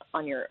it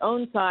on your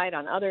own side,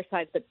 on other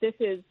sides, but this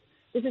is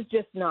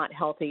just not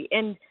healthy.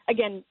 And,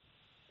 again,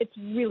 it's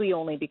really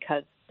only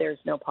because there's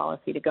no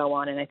policy to go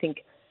on. And I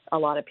think a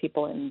lot of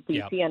people in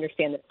D.C.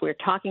 understand that if we're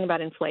talking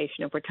about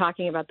inflation, if we're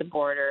talking about the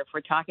border, if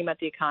we're talking about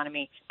the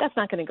economy, that's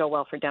not going to go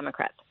well for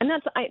Democrats. And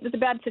that's a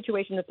bad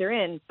situation that they're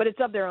in, but it's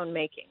of their own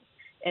making.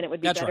 And it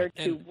would be better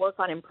to work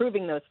on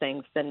improving those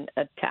things than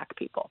attack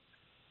people.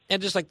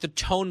 And just like the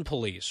tone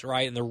police,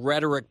 right, and the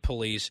rhetoric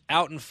police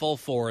out in full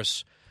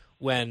force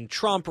when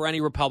Trump or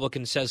any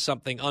Republican says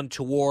something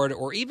untoward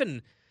or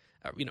even,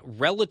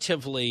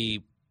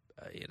 relatively,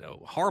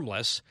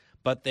 harmless,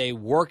 but they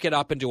work it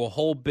up into a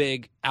whole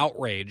big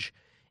outrage.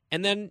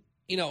 And then,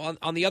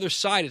 on the other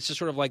side, it's just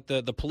sort of like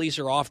the police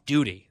are off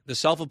duty. The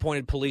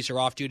self-appointed police are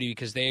off duty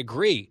because they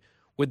agree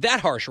with that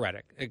harsh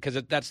rhetoric because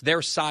that's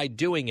their side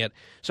doing it.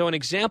 So an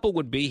example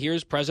would be,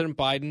 here's President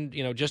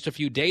Biden, just a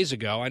few days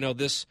ago. I know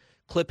this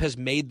clip has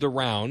made the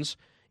rounds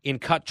in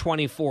Cut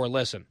 24.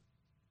 Listen.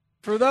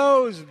 For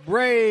those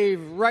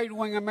brave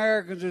right-wing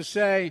Americans who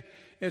say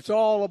it's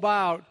all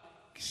about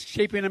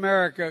keeping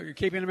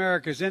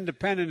America's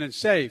independent and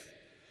safe,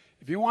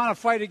 if you want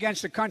to fight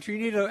against the country, you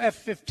need an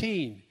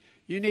F-15.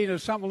 You need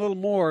something a little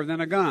more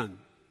than a gun.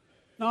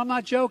 No, I'm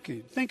not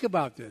joking. Think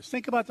about this.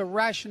 Think about the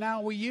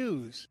rationale we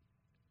use.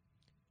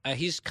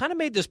 He's kind of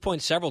made this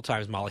point several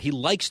times, Molly. He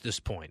likes this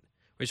point.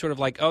 He's sort of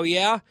like, oh,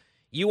 yeah,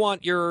 you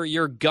want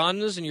your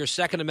guns and your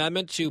Second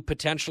Amendment to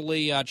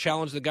potentially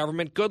challenge the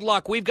government? Good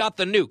luck. We've got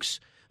the nukes.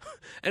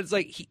 And it's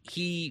like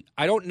he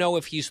I don't know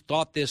if he's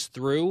thought this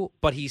through,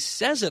 but he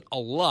says it a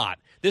lot.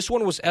 This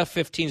one was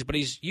F-15s, but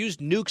he's used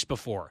nukes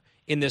before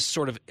in this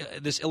sort of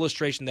this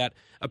illustration that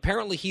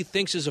apparently he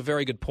thinks is a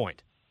very good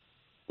point.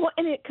 Well,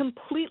 and it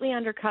completely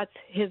undercuts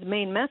his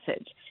main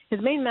message.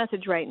 His main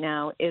message right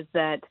now is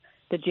that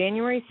the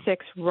January 6th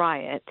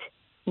riot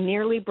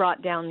nearly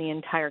brought down the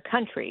entire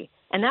country.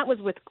 And that was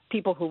with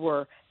people who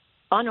were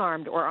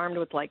unarmed or armed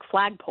with, like,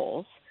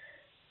 flagpoles.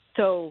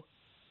 So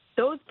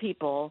those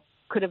people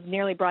could have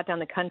nearly brought down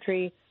the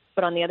country,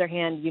 but on the other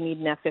hand, you need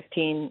an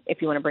F-15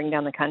 if you want to bring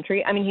down the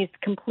country. I mean, he's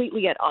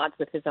completely at odds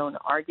with his own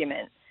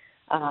argument.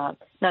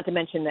 Not to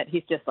mention that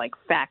he's just, like,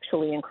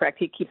 factually incorrect.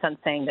 He keeps on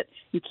saying that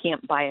you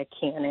can't buy a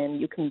cannon.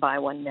 You can buy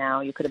one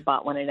now. You could have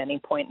bought one at any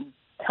point in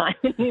time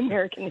in the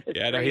American history.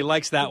 Yeah, no, he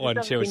likes that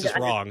one, too. It's just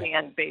wrong.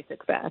 Understand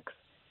basic facts.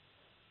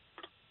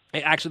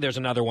 Hey, actually, there's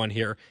another one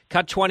here.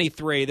 Cut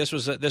 23. This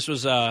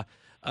was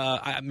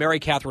Mary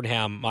Catherine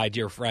Ham, my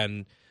dear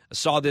friend,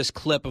 saw this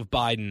clip of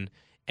Biden,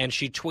 and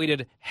she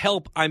tweeted,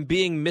 "Help, I'm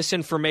being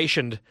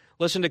misinformationed."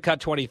 Listen to Cut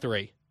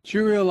 23. Do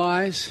you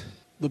realize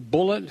the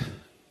bullet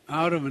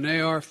out of an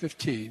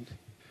AR-15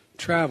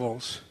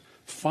 travels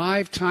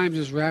 5 times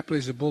as rapidly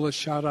as a bullet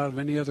shot out of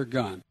any other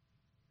gun?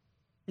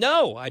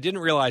 No, I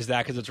didn't realize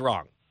that because it's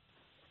wrong.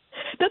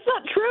 That's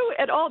not true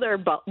at all. There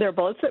are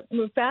bullets that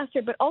move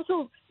faster, but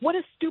also what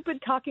a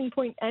stupid talking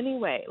point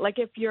anyway. Like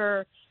if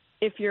you're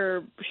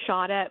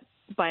shot at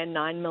by a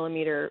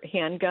 9mm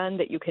handgun,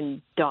 that you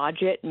can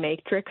dodge it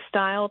Matrix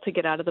style to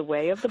get out of the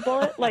way of the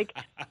bullet. Like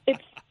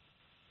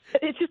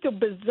it's just a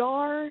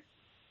bizarre,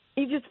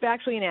 it's just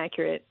factually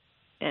inaccurate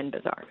and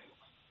bizarre.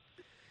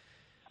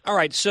 All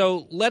right,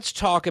 so let's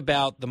talk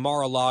about the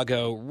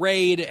Mar-a-Lago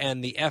raid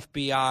and the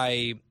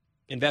FBI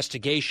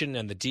investigation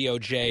and the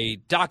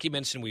DOJ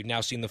documents, and we've now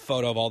seen the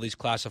photo of all these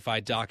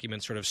classified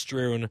documents sort of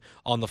strewn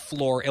on the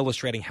floor,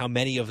 illustrating how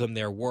many of them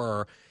there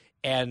were.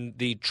 And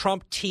the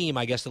Trump team,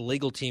 I guess the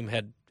legal team,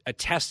 had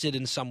attested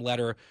in some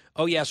letter,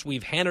 oh, yes,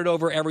 we've handed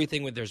over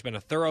everything. There's been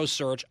a thorough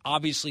search.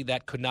 Obviously,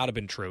 that could not have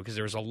been true because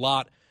there was a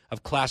lot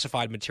of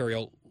classified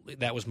material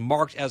that was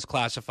marked as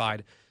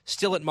classified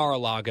still at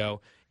Mar-a-Lago,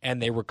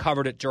 and they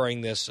recovered it during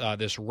this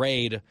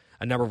raid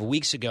a number of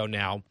weeks ago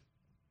now.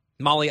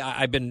 Molly,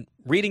 I've been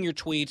reading your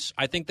tweets.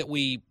 I think that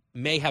we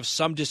may have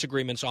some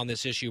disagreements on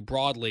this issue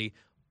broadly,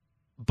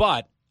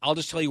 but I'll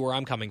just tell you where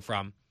I'm coming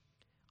from.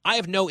 I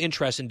have no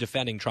interest in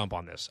defending Trump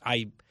on this.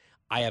 I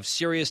have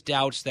serious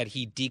doubts that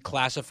he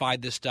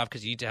declassified this stuff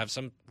because you need to have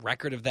some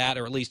record of that,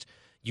 or at least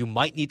you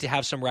might need to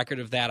have some record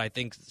of that. I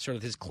think sort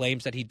of his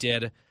claims that he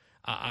did,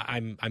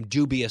 I'm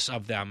dubious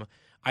of them.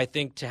 I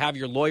think to have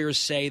your lawyers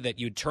say that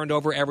you turned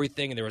over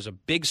everything and there was a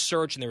big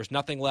search and there was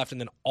nothing left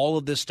and then all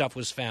of this stuff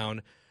was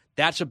found,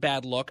 that's a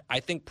bad look.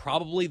 I think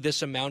probably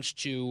this amounts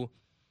to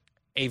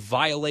a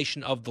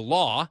violation of the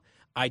law.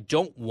 I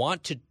don't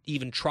want to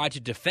even try to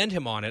defend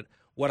him on it.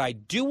 What I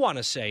do want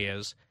to say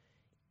is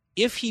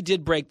if he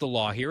did break the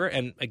law here,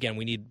 and again,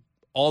 we need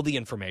all the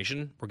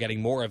information. We're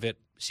getting more of it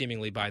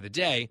seemingly by the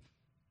day.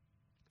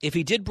 If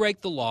he did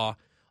break the law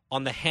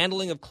on the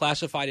handling of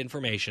classified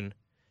information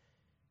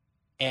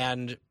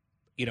and,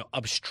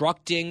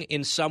 obstructing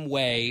in some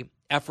way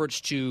efforts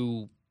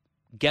to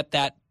get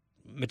that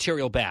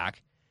material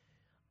back,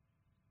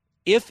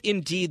 if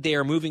indeed they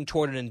are moving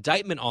toward an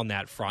indictment on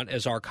that front,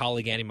 as our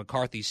colleague Andy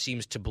McCarthy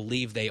seems to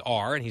believe they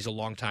are, and he's a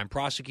longtime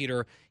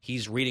prosecutor,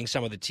 he's reading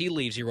some of the tea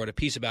leaves, he wrote a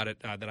piece about it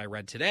that I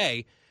read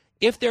today.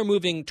 If they're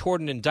moving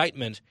toward an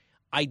indictment,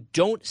 I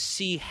don't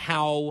see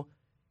how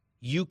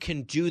you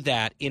can do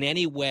that in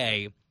any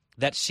way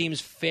that seems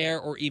fair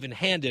or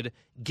even-handed,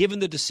 given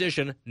the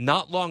decision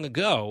not long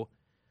ago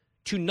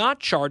to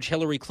not charge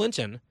Hillary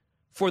Clinton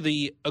for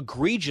the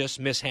egregious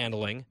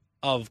mishandling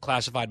of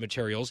classified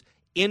materials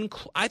in,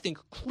 I think,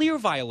 clear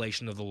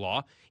violation of the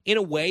law in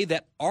a way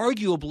that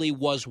arguably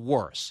was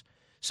worse.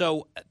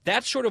 So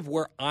that's sort of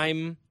where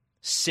I'm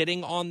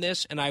sitting on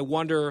this, and I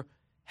wonder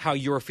how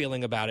you're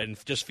feeling about it,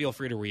 and just feel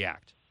free to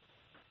react.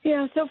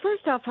 Yeah, so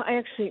first off,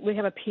 we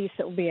have a piece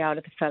that will be out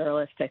at the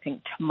Federalist, I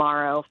think,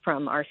 tomorrow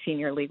from our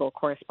senior legal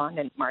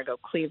correspondent, Margot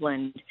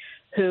Cleveland,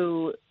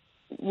 who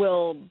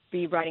will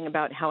be writing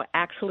about how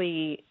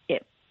actually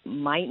it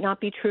might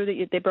not be true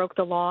that they broke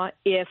the law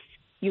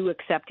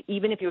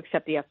even if you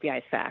accept the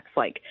FBI's facts,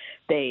 like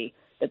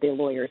that the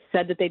lawyers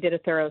said that they did a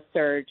thorough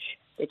search,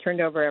 they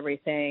turned over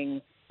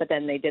everything, but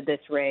then they did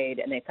this raid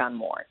and they found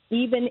more.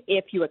 Even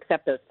if you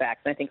accept those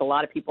facts, and I think a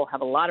lot of people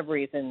have a lot of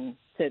reason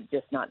to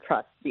just not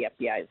trust the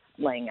FBI's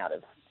laying out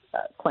of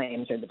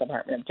claims or the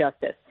Department of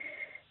Justice,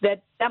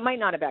 that that might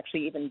not have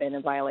actually even been a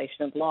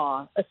violation of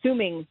law,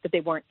 assuming that they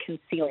weren't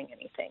concealing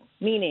anything,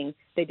 meaning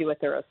they do a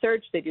thorough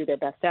search, they do their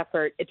best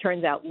effort. It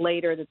turns out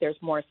later that there's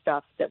more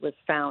stuff that was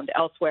found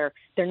elsewhere.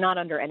 They're not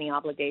under any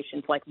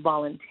obligation to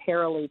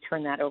voluntarily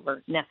turn that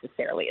over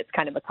necessarily. It's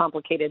kind of a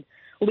complicated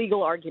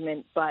legal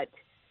argument, but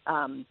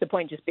the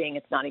point just being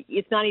it's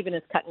not even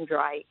as cut and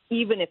dry,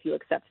 even if you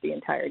accept the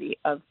entirety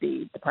of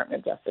the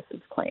Department of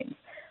Justice's claims.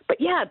 But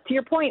yeah, to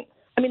your point,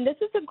 this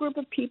is a group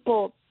of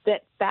people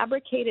that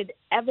fabricated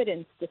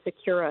evidence to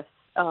secure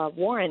a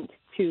warrant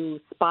to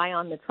spy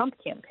on the Trump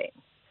campaign.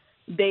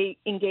 They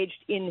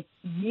engaged in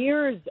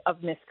years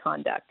of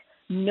misconduct,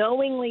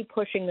 knowingly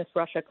pushing this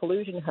Russia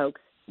collusion hoax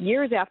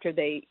years after at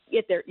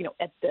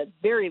the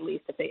very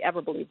least, if they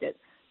ever believed it,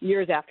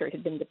 years after it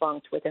had been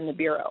debunked within the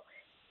Bureau.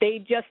 They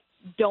just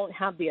don't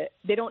have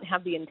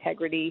the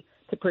integrity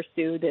to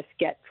pursue this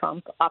Get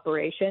Trump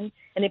operation,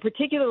 and they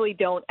particularly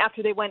don't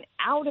after they went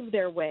out of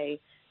their way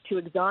to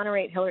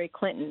exonerate Hillary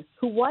Clinton,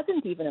 who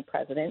wasn't even a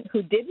president,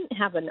 who didn't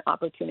have an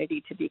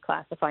opportunity to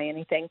declassify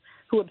anything,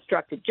 who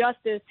obstructed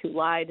justice, who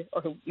lied or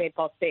who made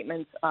false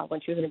statements when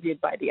she was interviewed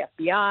by the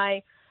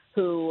FBI,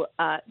 who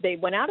they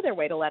went out of their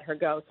way to let her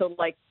go. So,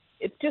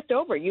 it's just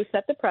over. You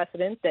set the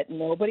precedent that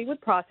nobody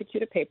would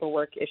prosecute a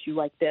paperwork issue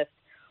like this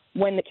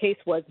when the case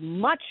was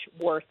much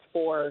worse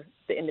for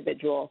the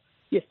individual.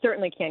 You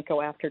certainly can't go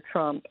after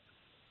Trump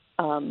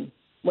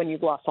when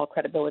you've lost all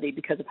credibility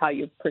because of how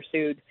you've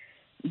pursued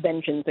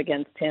vengeance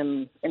against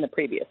him in the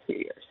previous few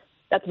years.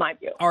 That's my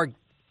view.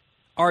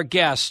 Our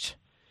guest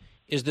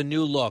is the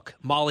new look,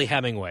 Mollie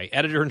Hemingway,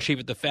 editor-in-chief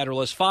at The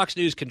Federalist, Fox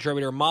News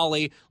contributor.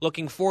 Mollie,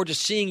 looking forward to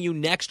seeing you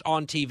next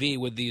on TV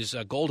with these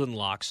golden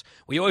locks.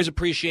 We always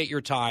appreciate your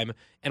time,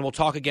 and we'll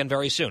talk again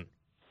very soon.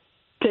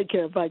 Take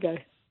care. Bye,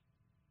 Guy.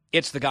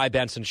 It's The Guy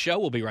Benson Show.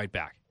 We'll be right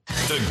back.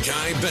 The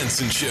Guy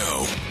Benson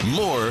Show.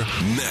 More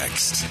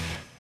next.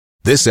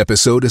 This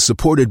episode is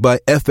supported by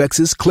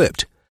FX's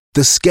Clipped,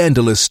 the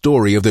scandalous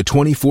story of the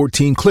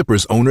 2014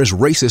 Clippers owner's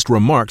racist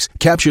remarks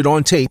captured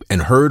on tape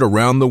and heard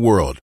around the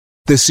world.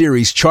 The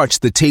series charts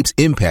the tape's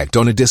impact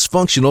on a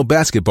dysfunctional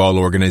basketball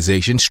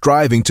organization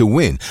striving to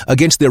win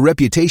against their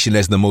reputation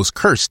as the most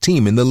cursed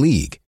team in the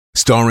league.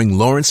 Starring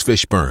Lawrence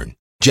Fishburne,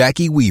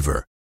 Jackie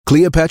Weaver,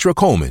 Cleopatra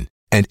Coleman,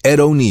 and Ed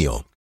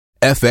O'Neill.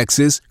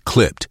 FX's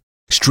Clipped,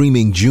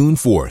 streaming June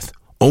 4th,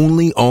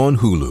 only on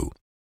Hulu.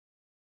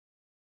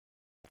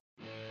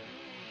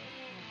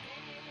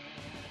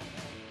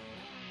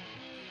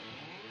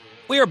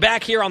 We are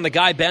back here on The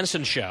Guy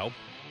Benson Show.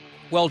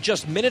 Well,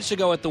 just minutes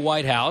ago at the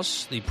White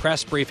House, the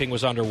press briefing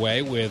was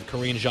underway with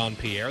Karine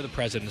Jean-Pierre, the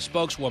president's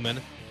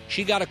spokeswoman.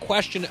 She got a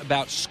question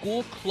about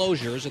school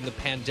closures and the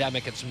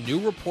pandemic and some new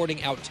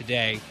reporting out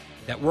today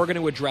that we're going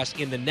to address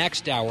in the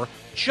next hour.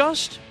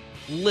 Just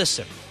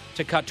listen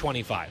to Cut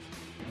 25.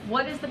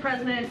 What is the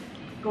president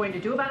going to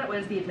do about it? What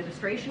is the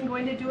administration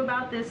going to do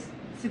about this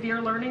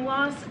severe learning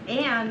loss?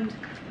 And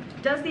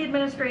does the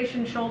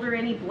administration shoulder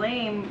any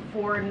blame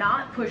for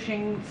not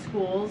pushing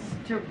schools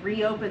to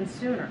reopen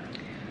sooner?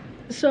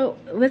 So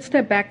let's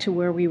step back to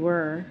where we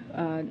were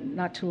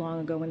not too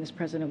long ago when this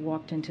president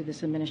walked into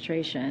this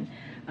administration,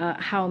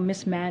 how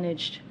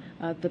mismanaged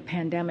the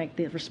pandemic,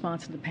 the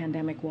response to the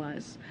pandemic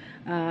was,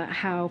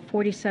 how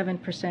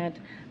 47%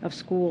 of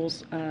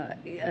schools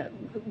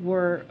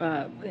were,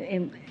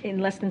 in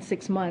less than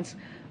 6 months,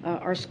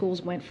 our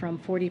schools went from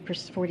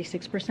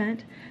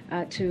 46%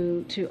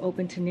 to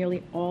open to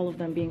nearly all of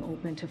them being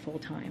open to full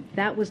time.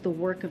 That was the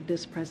work of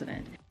this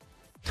president.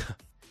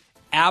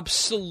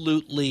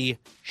 Absolutely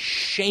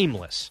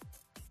shameless.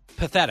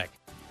 Pathetic.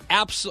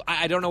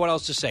 I don't know what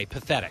else to say.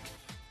 Pathetic.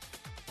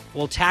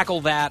 We'll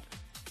tackle that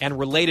and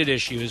related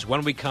issues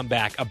when we come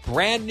back. A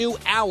brand new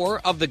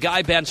hour of The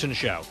Guy Benson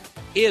Show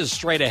is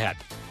straight ahead.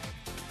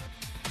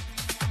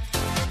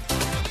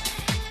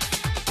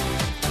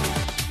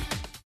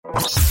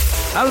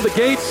 Out of the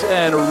gates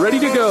and ready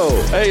to go.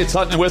 Hey, it's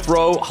Hutton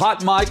Withrow.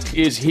 Hot Mike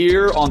is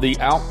here on the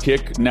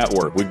Outkick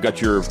Network. We've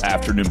got your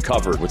afternoon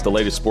covered with the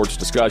latest sports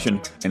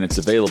discussion, and it's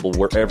available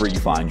wherever you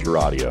find your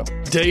audio.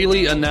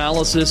 Daily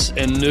analysis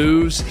and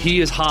news.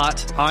 He is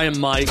hot. I am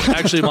Mike.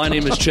 Actually, my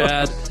name is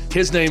Chad.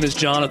 His name is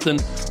Jonathan,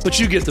 but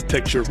you get the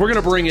picture. We're going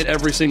to bring it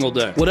every single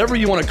day. Whatever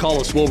you want to call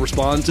us, we'll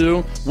respond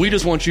to. We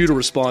just want you to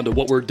respond to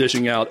what we're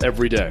dishing out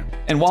every day.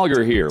 And while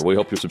you're here, we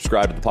hope you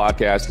subscribe to the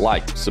podcast,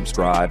 like,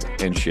 subscribe,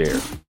 and share.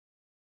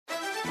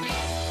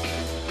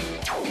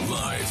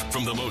 Live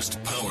from the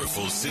most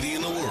powerful city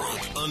in the world,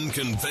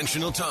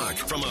 unconventional talk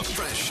from a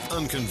fresh,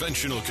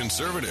 unconventional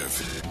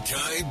conservative.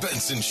 Guy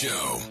Benson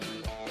Show.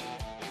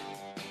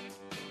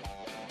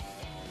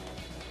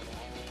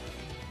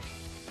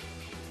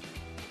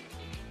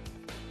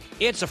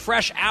 It's a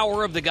fresh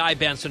hour of The Guy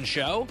Benson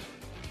Show.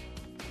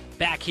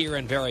 Back here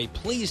and very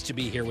pleased to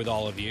be here with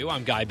all of you.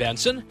 I'm Guy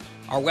Benson.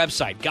 Our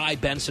website,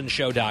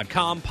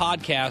 GuyBensonShow.com.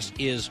 Podcast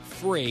is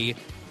free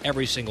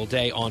every single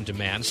day on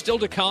demand. Still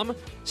to come,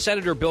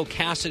 Senator Bill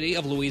Cassidy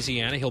of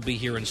Louisiana. He'll be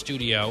here in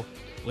studio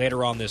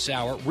later on this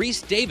hour.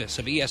 Reese Davis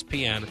of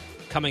ESPN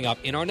coming up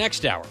in our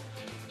next hour.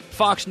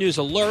 Fox News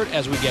alert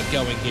as we get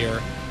going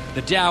here.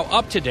 The Dow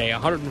up today,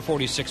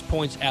 146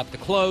 points at the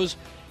close,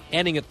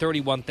 ending at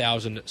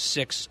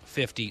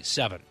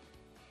 31,657.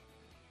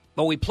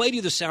 But we played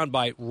you the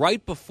soundbite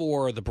right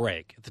before the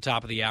break, at the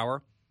top of the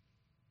hour,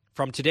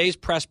 from today's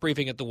press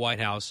briefing at the White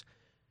House.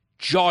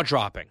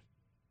 Jaw-dropping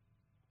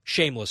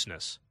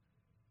shamelessness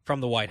from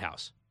the White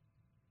House.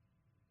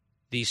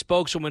 The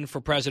spokeswoman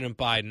for President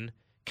Biden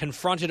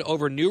confronted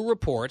over new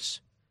reports,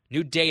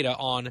 new data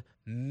on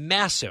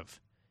massive,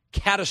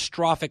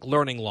 catastrophic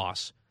learning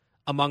loss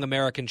among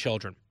American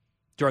children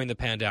during the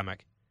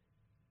pandemic.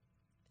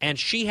 And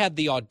she had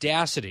the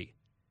audacity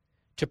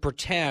to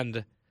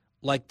pretend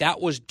like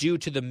that was due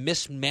to the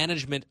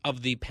mismanagement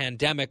of the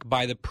pandemic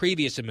by the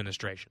previous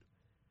administration,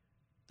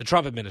 the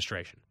Trump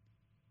administration.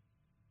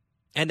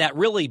 And that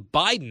really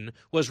Biden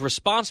was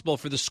responsible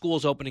for the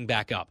schools opening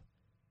back up.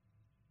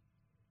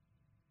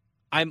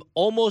 I'm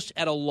almost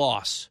at a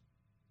loss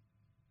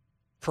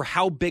for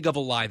how big of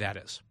a lie that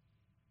is,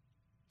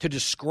 to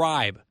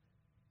describe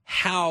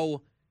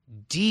how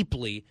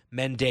deeply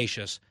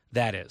mendacious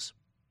that is.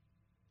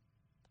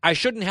 I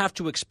shouldn't have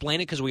to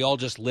explain it because we all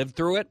just lived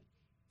through it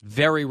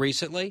very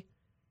recently.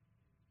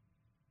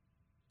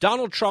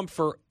 Donald Trump,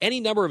 for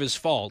any number of his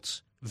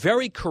faults,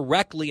 very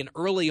correctly and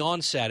early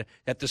on said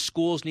that the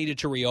schools needed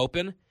to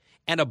reopen,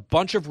 and a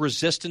bunch of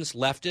resistance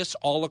leftists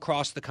all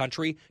across the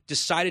country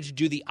decided to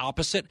do the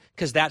opposite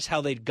because that's how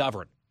they'd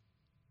govern,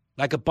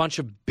 like a bunch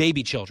of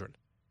baby children.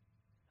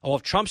 Oh,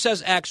 if Trump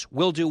says X,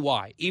 we'll do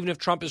Y. Even if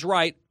Trump is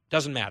right,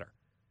 doesn't matter.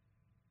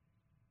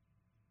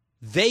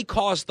 They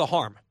caused the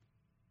harm.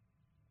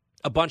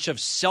 A bunch of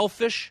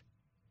selfish,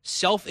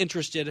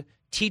 self-interested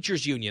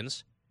teachers'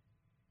 unions,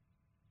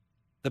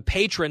 the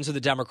patrons of the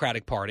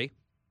Democratic Party,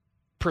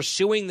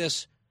 pursuing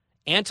this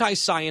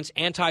anti-science,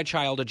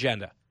 anti-child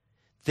agenda.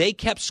 They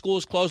kept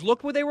schools closed.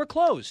 Look where they were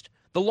closed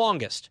the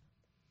longest.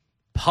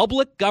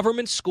 Public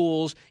government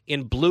schools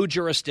in blue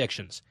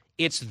jurisdictions.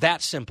 It's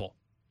that simple.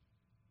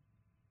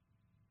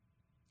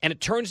 And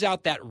it turns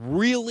out that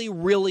really,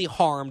 really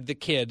harmed the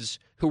kids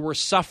who were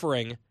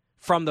suffering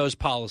from those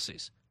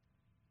policies.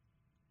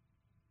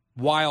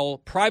 While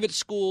private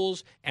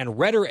schools and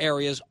redder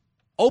areas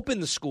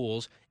opened the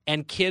schools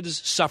and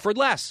kids suffered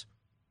less.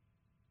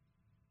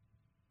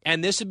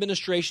 And this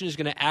administration is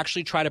going to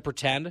actually try to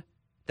pretend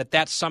that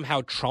that's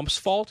somehow Trump's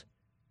fault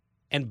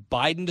and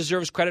Biden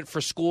deserves credit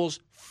for schools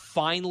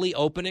finally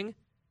opening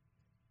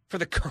for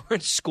the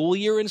current school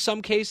year in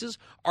some cases?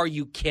 Are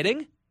you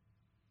kidding?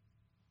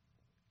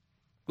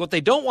 What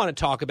they don't want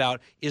to talk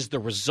about is the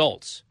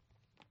results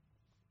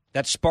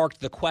that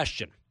sparked the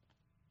question.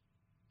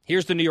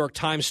 Here's the New York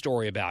Times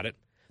story about it.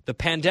 The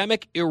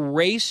pandemic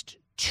erased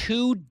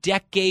 2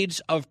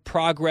 decades of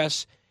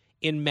progress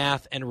in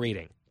math and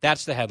reading.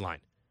 That's the headline.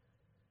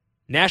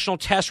 National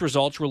test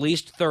results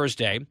released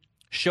Thursday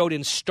showed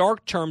in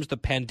stark terms the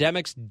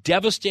pandemic's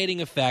devastating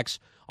effects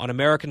on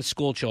American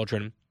school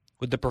children,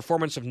 with the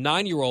performance of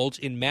 9-year-olds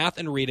in math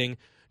and reading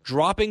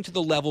dropping to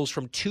the levels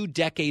from 2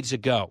 decades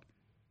ago.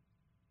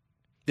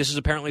 This is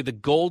apparently the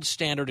gold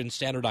standard in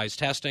standardized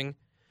testing.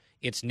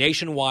 It's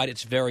nationwide.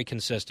 It's very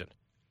consistent.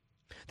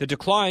 The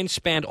decline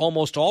spanned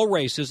almost all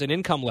races and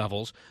income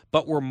levels,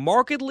 but were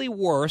markedly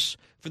worse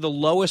for the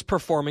lowest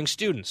performing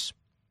students.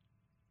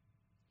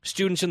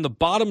 Students in the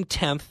bottom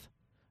 10th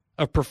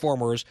of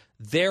performers,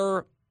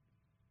 their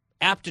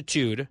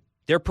aptitude,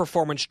 their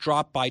performance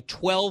dropped by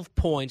 12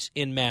 points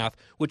in math,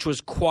 which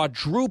was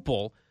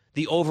quadruple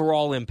the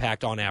overall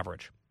impact on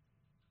average.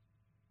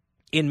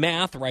 In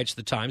math, writes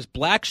the Times,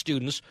 black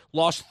students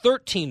lost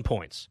 13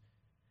 points,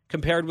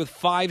 compared with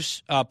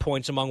 5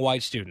 points among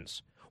white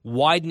students,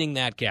 widening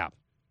that gap.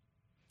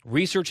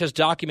 Research has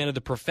documented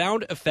the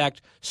profound effect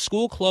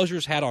school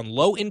closures had on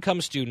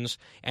low-income students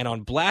and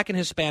on black and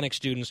Hispanic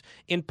students,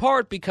 in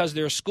part because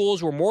their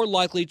schools were more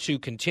likely to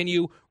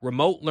continue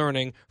remote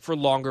learning for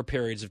longer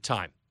periods of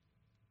time.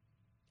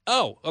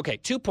 Oh, okay,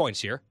 2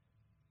 points here.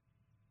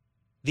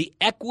 The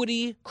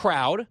equity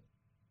crowd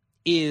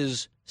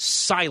is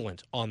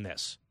silent on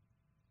this.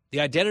 The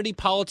identity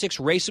politics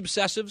race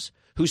obsessives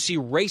who see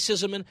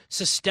racism and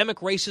systemic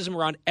racism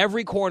around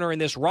every corner in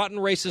this rotten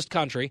racist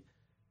country,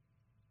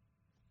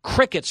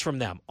 crickets from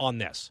them on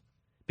this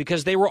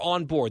because they were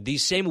on board.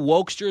 These same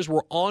wokesters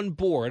were on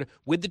board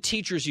with the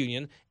teachers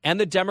union and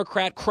the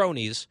Democrat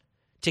cronies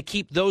to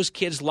keep those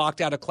kids locked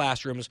out of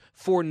classrooms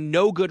for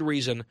no good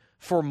reason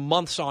for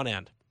months on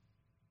end.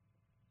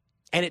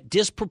 And it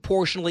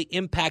disproportionately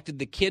impacted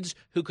the kids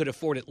who could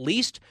afford it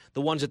least,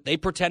 the ones that they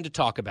pretend to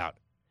talk about.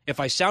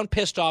 If I sound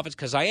pissed off, it's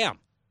because I am.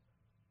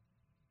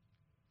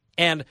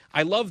 And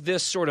I love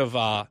this sort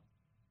of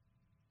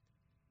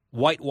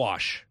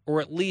whitewash,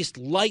 or at least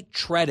light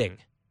treading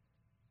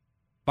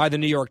by the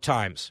New York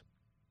Times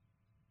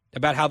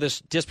about how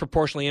this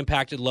disproportionately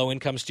impacted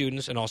low-income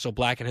students and also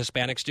black and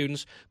Hispanic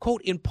students, quote,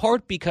 in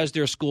part because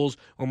their schools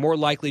were more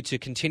likely to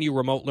continue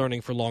remote learning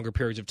for longer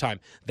periods of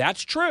time.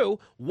 That's true.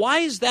 Why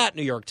is that,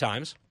 New York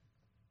Times?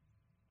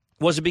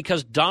 Was it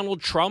because Donald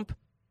Trump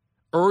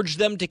urged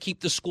them to keep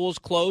the schools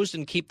closed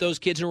and keep those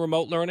kids in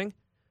remote learning?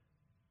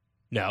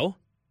 No.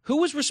 Who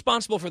was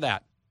responsible for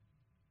that?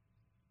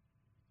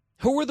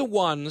 Who are the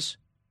ones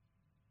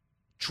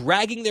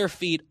dragging their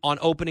feet on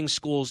opening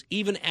schools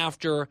even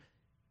after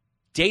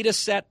data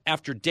set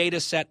after data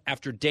set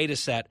after data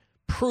set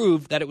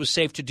proved that it was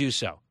safe to do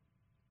so?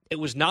 It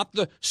was not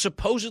the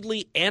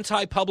supposedly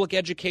anti-public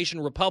education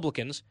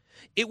Republicans.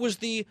 It was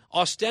the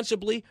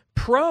ostensibly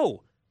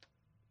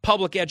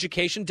pro-public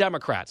education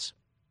Democrats.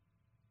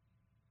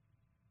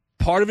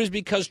 Part of it is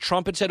because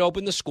Trump had said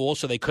open the school,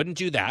 so they couldn't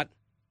do that.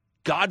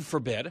 God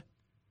forbid.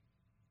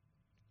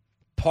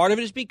 Part of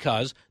it is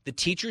because the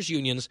teachers'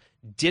 unions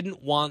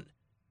didn't want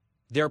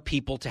their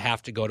people to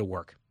have to go to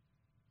work.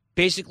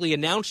 Basically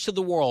announced to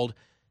the world,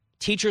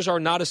 teachers are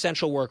not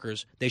essential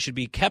workers. They should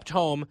be kept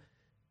home,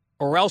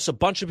 or else a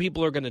bunch of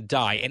people are going to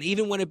die. And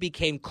even when it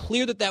became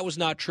clear that that was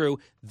not true,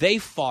 they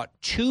fought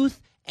tooth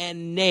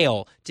and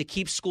nail to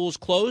keep schools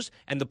closed,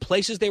 and the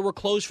places they were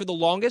closed for the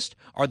longest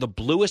are the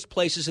bluest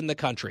places in the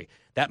country.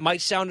 That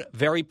might sound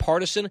very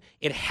partisan.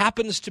 It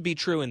happens to be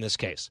true in this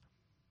case.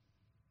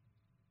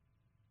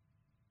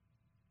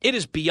 It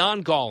is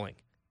beyond galling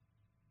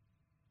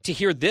to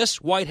hear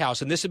this White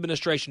House and this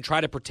administration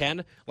try to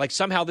pretend like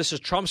somehow this is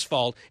Trump's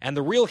fault and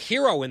the real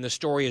hero in the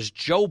story is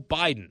Joe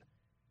Biden.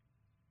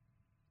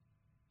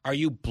 Are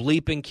you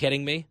bleeping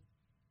kidding me?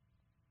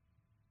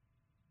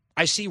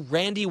 I see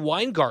Randi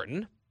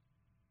Weingarten,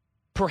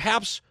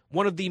 perhaps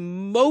one of the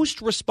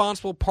most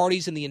responsible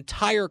parties in the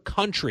entire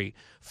country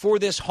for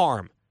this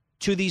harm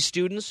to these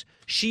students.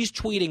 She's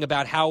tweeting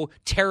about how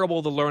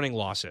terrible the learning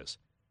loss is.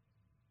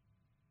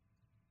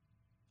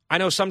 I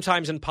know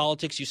sometimes in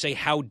politics you say,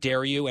 how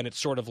dare you, and it's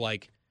sort of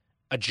like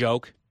a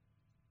joke.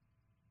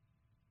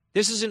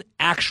 This is an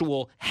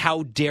actual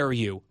how dare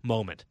you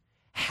moment.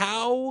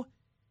 How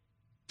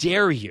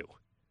dare you,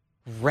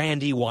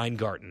 Randi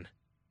Weingarten,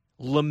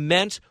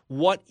 lament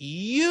what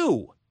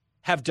you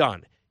have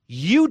done.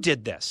 You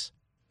did this.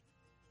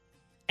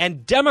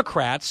 And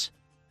Democrats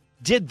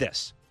did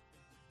this.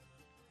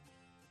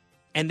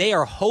 And they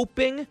are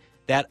hoping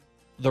that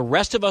the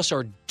rest of us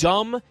are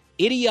dumb,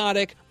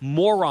 idiotic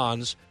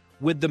morons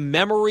with the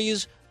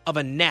memories of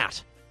a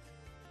gnat.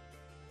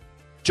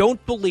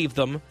 Don't believe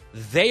them.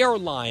 They are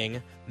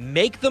lying.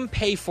 Make them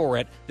pay for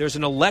it. There's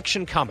an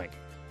election coming.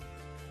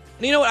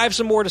 And you know what? I have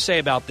some more to say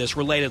about this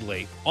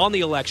relatedly on the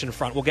election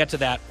front. We'll get to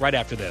that right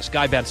after this.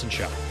 Guy Benson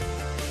Show.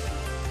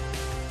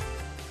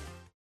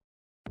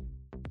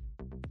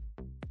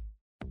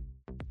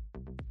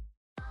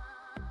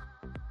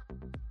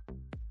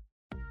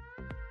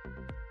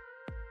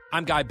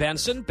 I'm Guy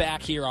Benson,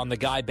 back here on the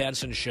Guy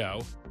Benson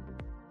Show.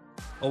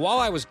 Well, while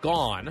I was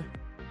gone,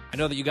 I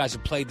know that you guys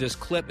have played this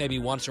clip maybe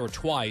once or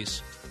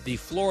twice. The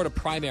Florida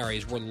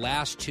primaries were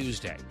last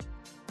Tuesday,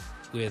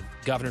 with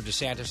Governor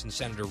DeSantis and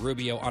Senator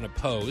Rubio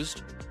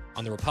unopposed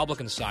on the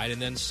Republican side,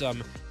 and then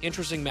some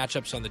interesting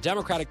matchups on the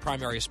Democratic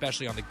primary,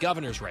 especially on the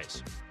governor's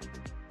race.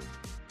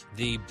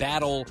 The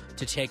battle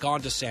to take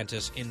on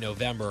DeSantis in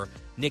November.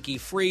 Nikki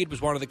Fried was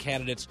one of the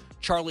candidates.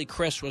 Charlie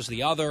Crist was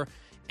the other.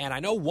 And I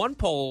know one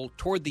poll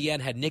toward the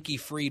end had Nikki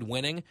Fried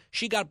winning.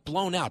 She got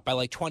blown out by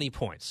like 20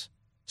 points.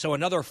 So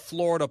another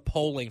Florida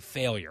polling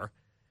failure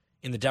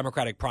in the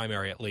Democratic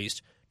primary, at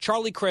least.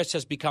 Charlie Crist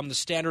has become the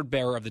standard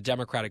bearer of the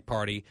Democratic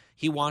Party.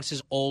 He wants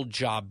his old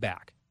job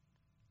back.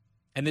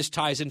 And this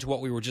ties into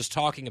what we were just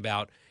talking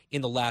about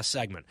in the last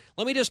segment.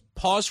 Let me just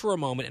pause for a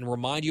moment and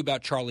remind you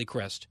about Charlie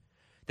Crist,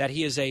 that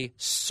he is a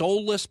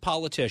soulless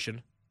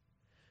politician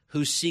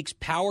who seeks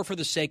power for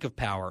the sake of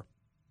power.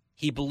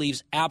 He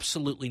believes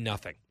absolutely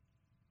nothing.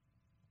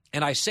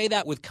 And I say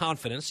that with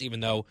confidence, even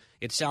though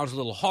it sounds a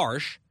little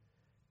harsh,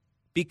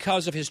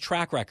 because of his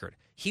track record.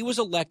 He was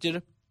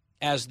elected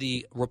as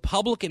the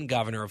Republican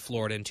governor of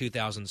Florida in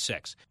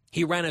 2006.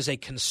 He ran as a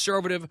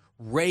conservative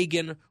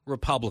Reagan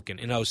Republican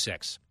in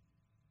 2006.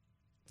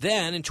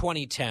 Then in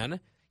 2010,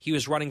 he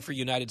was running for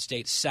United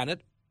States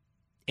Senate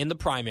in the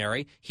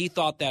primary. He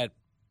thought that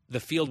the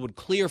field would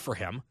clear for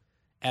him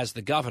as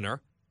the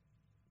governor.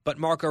 But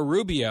Marco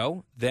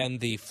Rubio, then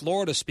the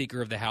Florida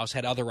Speaker of the House,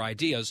 had other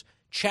ideas,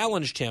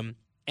 challenged him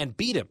and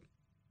beat him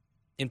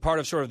in part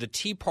of sort of the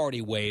Tea Party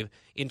wave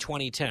in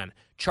 2010.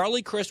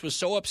 Charlie Crist was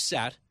so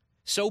upset,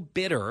 so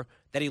bitter,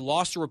 that he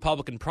lost the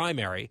Republican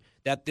primary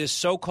that this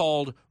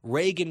so-called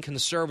Reagan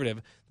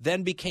conservative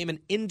then became an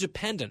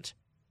independent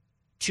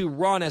to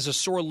run as a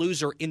sore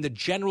loser in the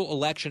general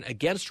election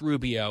against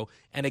Rubio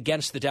and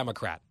against the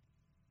Democrat.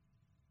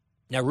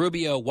 Now,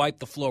 Rubio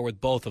wiped the floor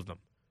with both of them.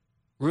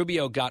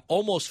 Rubio got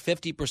almost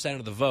 50%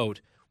 of the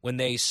vote when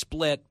they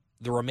split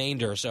the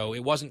remainder, so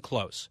it wasn't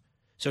close.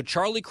 So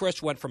Charlie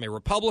Crist went from a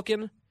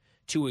Republican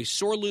to a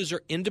sore loser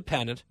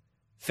independent,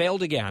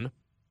 failed again,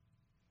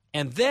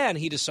 and then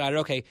he decided,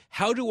 okay,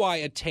 how do I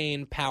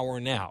attain power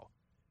now?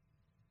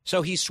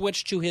 So he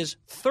switched to his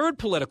third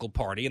political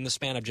party in the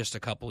span of just a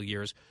couple of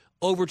years,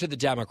 over to the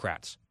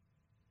Democrats,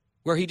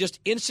 where he just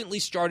instantly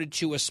started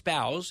to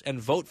espouse and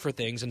vote for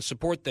things and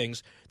support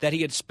things that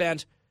he had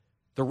spent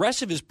the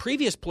rest of his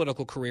previous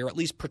political career at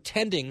least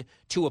pretending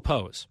to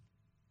oppose.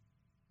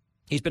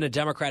 He's been a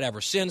Democrat ever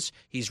since.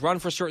 He's run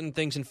for certain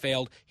things and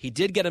failed. He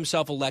did get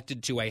himself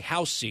elected to a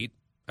House seat,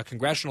 a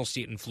congressional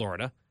seat in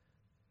Florida.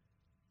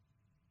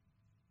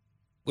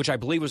 which I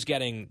believe was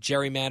getting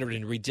gerrymandered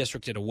and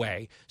redistricted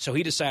away. So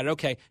he decided,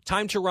 okay,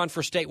 time to run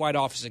for statewide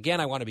office again.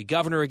 I want to be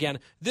governor again,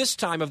 this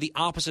time of the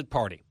opposite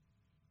party.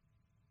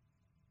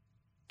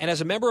 And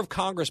as a member of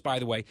Congress, by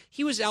the way,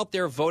 he was out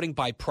there voting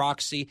by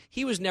proxy.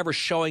 He was never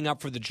showing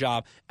up for the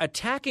job,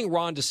 attacking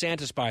Ron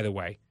DeSantis, by the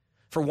way,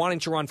 for wanting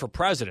to run for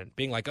president,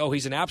 being like, oh,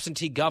 he's an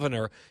absentee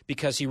governor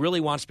because he really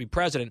wants to be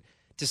president.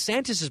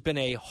 DeSantis has been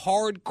a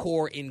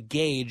hardcore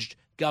engaged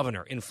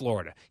governor in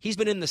Florida. He's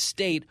been in the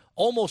state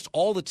almost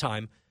all the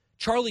time.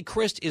 Charlie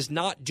Crist is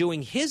not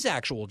doing his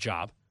actual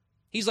job.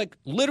 He's like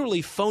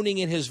literally phoning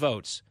in his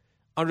votes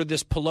under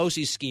this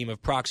Pelosi scheme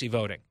of proxy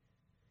voting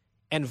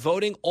and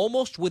voting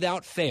almost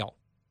without fail,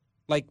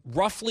 like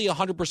roughly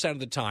 100% of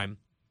the time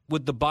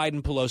with the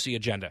Biden-Pelosi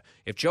agenda.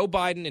 If Joe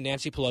Biden and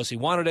Nancy Pelosi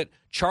wanted it,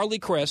 Charlie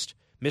Crist,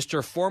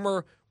 Mr.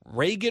 former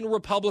Reagan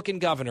Republican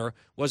governor,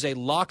 was a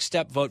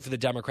lockstep vote for the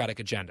Democratic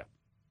agenda.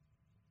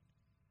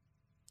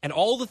 And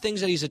all the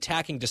things that he's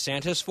attacking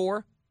DeSantis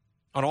for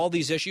on all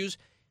these issues,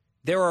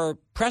 there are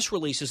press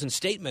releases and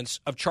statements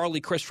of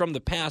Charlie Crist from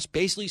the past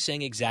basically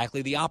saying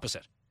exactly the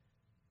opposite.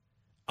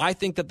 I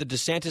think that the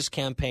DeSantis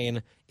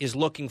campaign is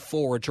looking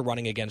forward to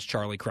running against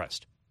Charlie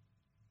Crist.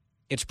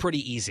 It's pretty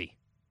easy,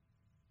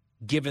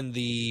 given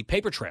the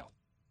paper trail.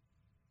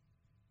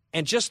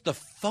 And just the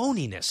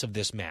phoniness of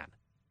this man,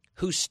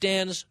 who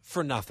stands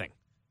for nothing.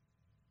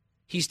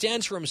 He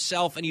stands for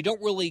himself, and you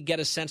don't really get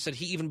a sense that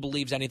he even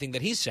believes anything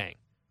that he's saying.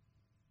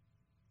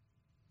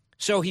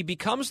 So he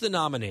becomes the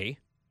nominee.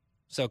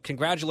 So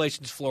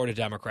congratulations, Florida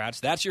Democrats.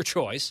 That's your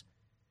choice.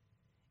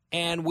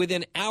 And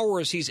within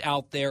hours, he's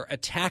out there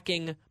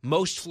attacking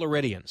most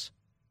Floridians.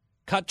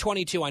 Cut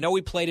 22. I know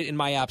we played it in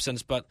my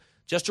absence, but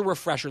just a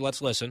refresher,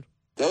 let's listen.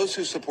 Those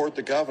who support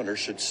the governor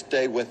should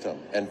stay with him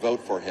and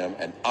vote for him,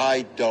 and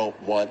I don't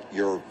want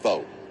your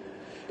vote.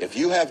 If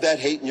you have that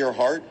hate in your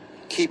heart,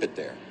 keep it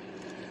there.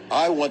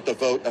 I want the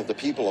vote of the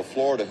people of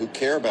Florida who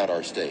care about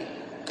our state.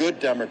 Good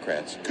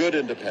Democrats, good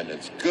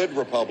independents, good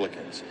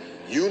Republicans.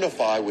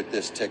 Unify with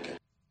this ticket.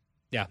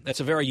 Yeah, that's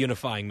a very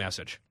unifying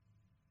message.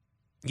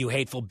 You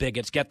hateful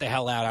bigots, get the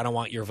hell out. I don't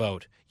want your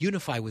vote.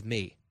 Unify with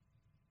me.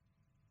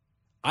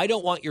 I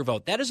don't want your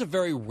vote. That is a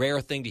very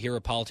rare thing to hear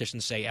a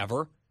politician say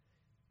ever.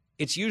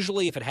 It's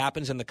usually, if it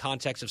happens in the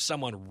context of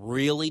someone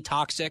really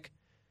toxic,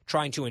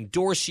 trying to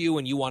endorse you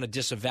and you want to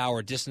disavow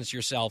or distance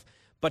yourself.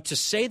 But to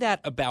say that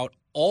about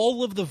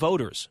all of the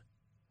voters,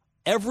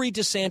 every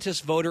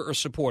DeSantis voter or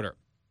supporter,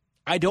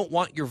 I don't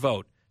want your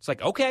vote. It's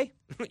like, okay,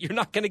 you're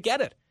not going to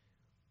get it.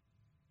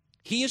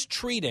 He is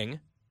treating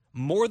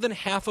more than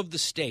half of the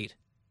state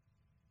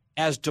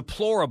as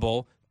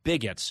deplorable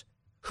bigots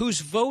whose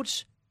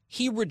votes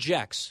he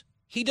rejects.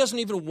 He doesn't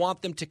even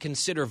want them to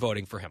consider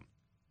voting for him.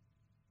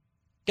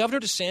 Governor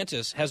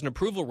DeSantis has an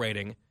approval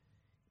rating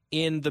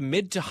in the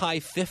mid to high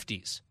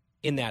 50s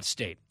in that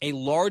state. A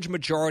large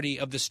majority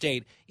of the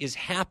state is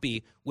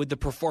happy with the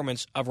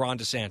performance of Ron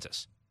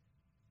DeSantis.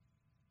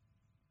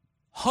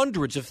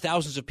 Hundreds of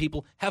thousands of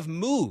people have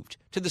moved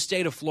to the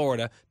state of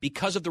Florida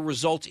because of the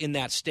results in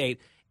that state.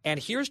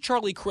 And here's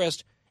Charlie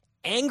Crist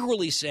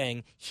angrily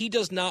saying he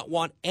does not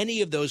want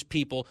any of those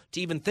people to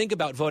even think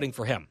about voting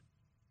for him.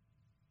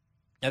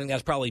 I think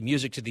that's probably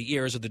music to the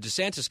ears of the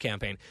DeSantis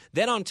campaign.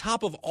 Then on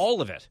top of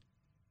all of it,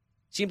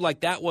 seemed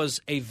like that was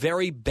a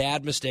very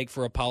bad mistake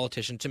for a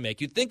politician to make.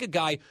 You'd think a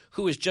guy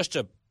who is just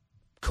a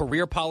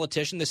career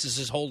politician, this is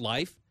his whole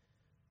life,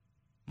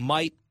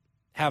 might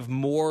have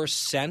more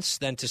sense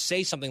than to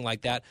say something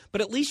like that,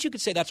 but at least you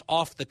could say that's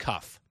off the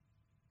cuff.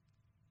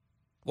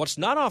 What's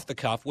not off the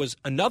cuff was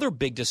another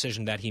big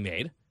decision that he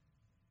made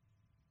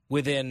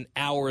within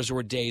hours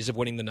or days of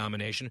winning the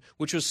nomination,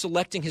 which was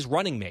selecting his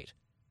running mate.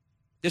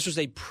 This was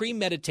a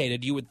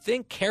premeditated, you would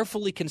think,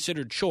 carefully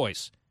considered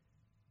choice.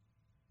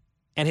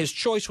 And his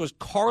choice was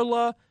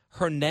Carla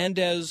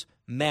Hernandez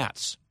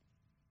Matz,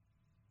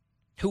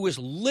 who is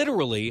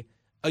literally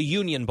a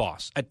union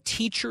boss, a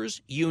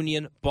teachers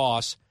union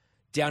boss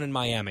down in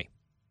Miami.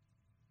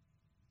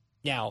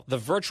 Now, the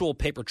virtual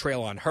paper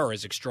trail on her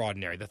is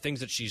extraordinary. The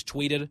things that she's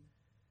tweeted,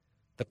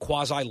 the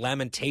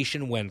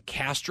quasi-lamentation when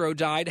Castro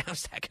died,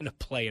 how's that going to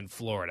play in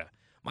Florida?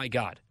 My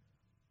God.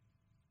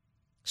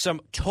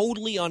 Some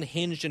totally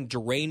unhinged and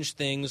deranged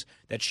things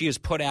that she has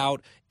put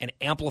out and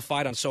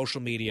amplified on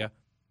social media.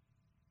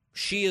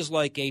 She is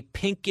like a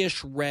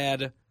pinkish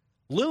red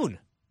loon.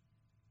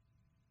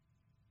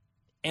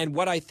 And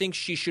what I think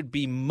she should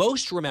be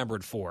most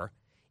remembered for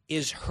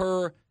is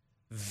her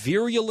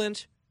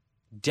virulent,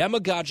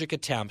 demagogic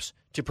attempts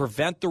to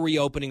prevent the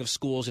reopening of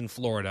schools in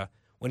Florida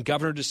when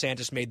Governor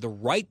DeSantis made the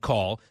right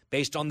call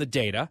based on the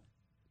data,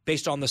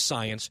 based on the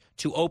science,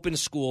 to open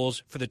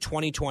schools for the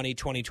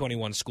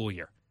 2020-2021 school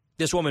year.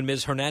 This woman,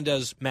 Ms.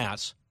 Hernandez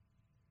Matz,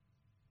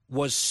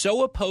 was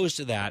so opposed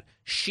to that,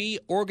 she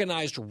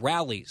organized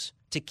rallies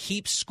to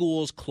keep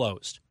schools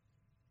closed,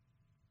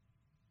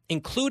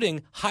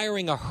 including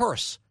hiring a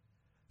hearse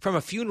from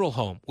a funeral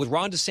home with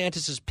Ron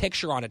DeSantis'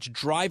 picture on it to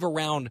drive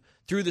around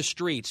through the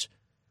streets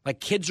like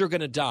kids are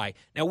going to die.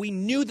 Now, we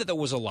knew that that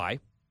was a lie.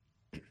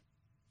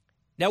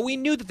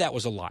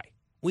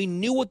 We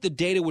knew what the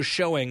data was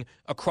showing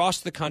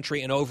across the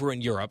country and over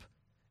in Europe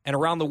and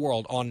around the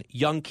world on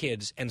young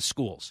kids and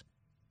schools.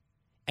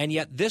 And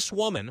yet this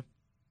woman,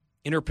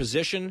 in her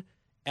position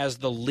as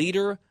the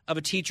leader of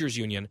a teachers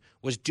union,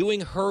 was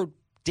doing her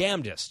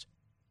damnedest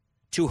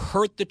to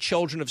hurt the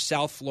children of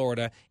South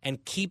Florida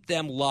and keep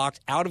them locked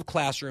out of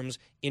classrooms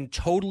in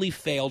totally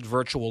failed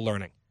virtual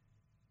learning,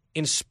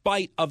 in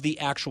spite of the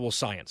actual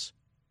science,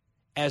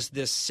 as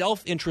this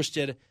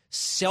self-interested,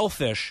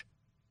 selfish,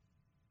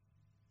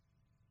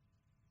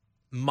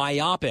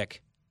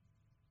 myopic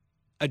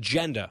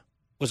agenda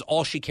was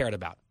all she cared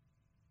about.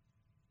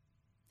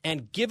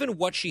 And given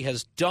what she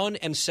has done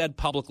and said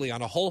publicly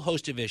on a whole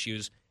host of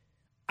issues,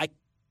 I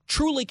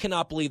truly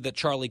cannot believe that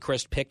Charlie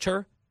Crist picked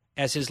her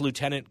as his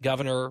lieutenant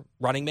governor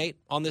running mate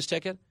on this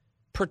ticket,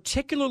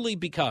 particularly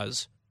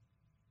because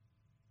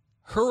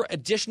her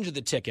addition to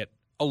the ticket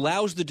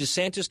allows the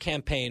DeSantis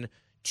campaign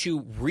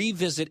to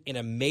revisit in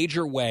a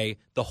major way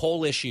the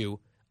whole issue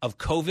of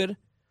COVID,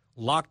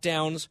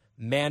 lockdowns,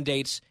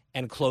 mandates,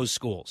 and closed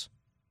schools.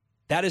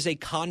 That is a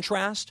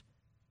contrast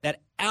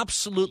that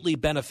absolutely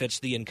benefits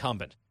the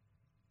incumbent.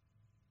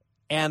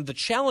 And the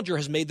challenger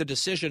has made the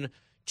decision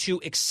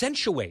to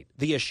accentuate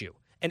the issue,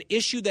 an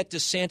issue that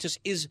DeSantis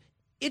is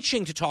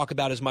itching to talk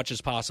about as much as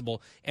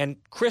possible. And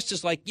Crist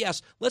is like,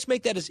 yes, let's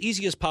make that as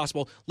easy as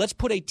possible. Let's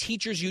put a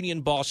teachers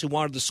union boss who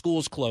wanted the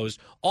schools closed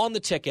on the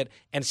ticket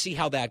and see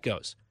how that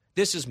goes.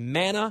 This is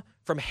manna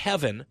from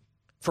heaven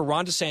for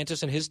Ron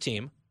DeSantis and his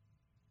team.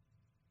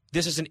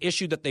 This is an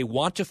issue that they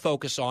want to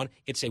focus on.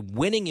 It's a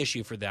winning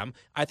issue for them.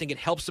 I think it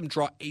helps them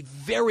draw a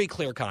very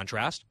clear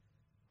contrast,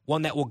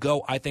 one that will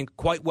go, I think,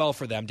 quite well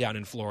for them down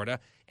in Florida.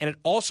 And it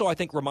also, I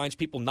think, reminds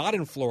people not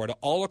in Florida,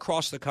 all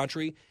across the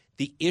country,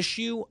 the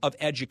issue of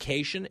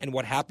education and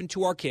what happened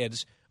to our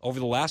kids over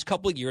the last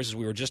couple of years, as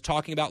we were just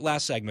talking about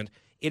last segment,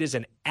 it is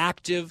an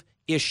active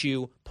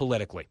issue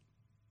politically,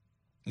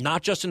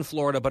 not just in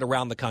Florida, but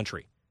around the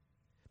country.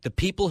 The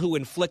people who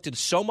inflicted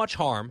so much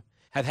harm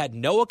have had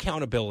no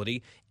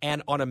accountability,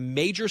 and on a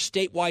major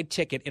statewide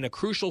ticket in a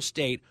crucial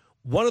state,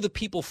 one of the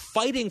people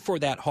fighting for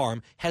that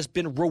harm has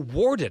been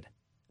rewarded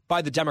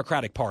by the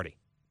Democratic Party.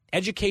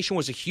 Education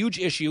was a huge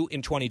issue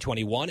in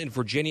 2021 in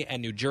Virginia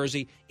and New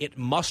Jersey. It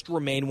must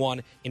remain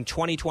one in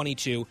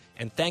 2022.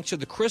 And thanks to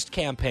the Crist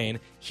campaign,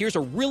 here's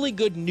a really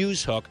good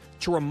news hook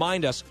to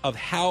remind us of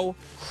how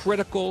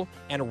critical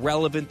and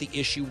relevant the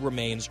issue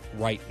remains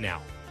right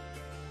now.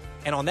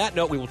 And on that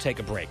note, we will take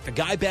a break. The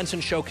Guy Benson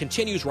Show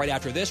continues right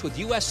after this with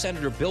U.S.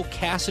 Senator Bill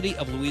Cassidy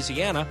of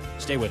Louisiana.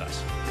 Stay with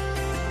us.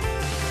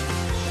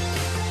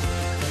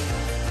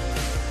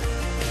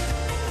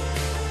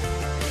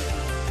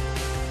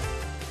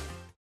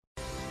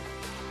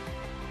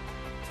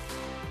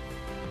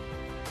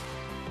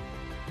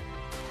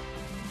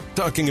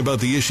 Talking about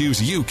the issues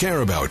you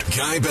care about.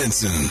 Guy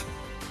Benson.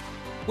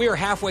 We are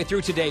halfway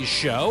through today's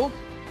show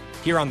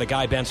here on The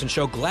Guy Benson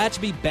Show. Glad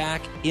to be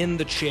back in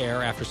the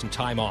chair after some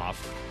time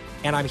off.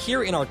 And I'm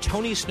here in our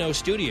Tony Snow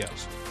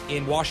studios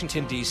in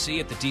Washington, D.C.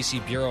 at the D.C.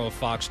 Bureau of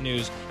Fox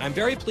News. I'm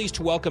very pleased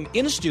to welcome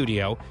in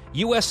studio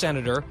U.S.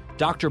 Senator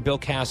Dr. Bill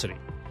Cassidy.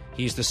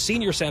 He's the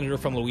senior senator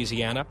from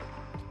Louisiana,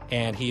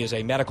 and he is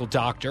a medical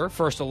doctor,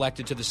 first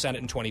elected to the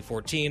Senate in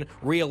 2014,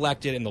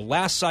 re-elected in the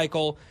last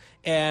cycle.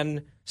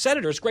 And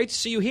Senator, it's great to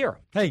see you here.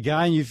 Hey,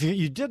 Guy, and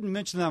you didn't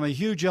mention that I'm a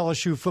huge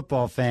LSU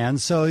football fan.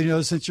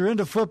 So, since you're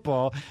into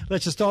football,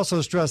 let's just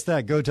also stress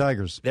that. Go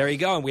Tigers. There you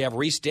go. And we have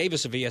Reese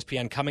Davis of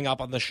ESPN coming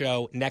up on the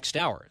show next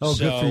hour. Oh,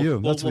 so good for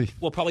you.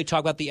 We'll probably talk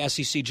about the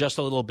SEC just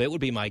a little bit,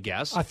 would be my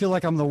guess. I feel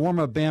like I'm the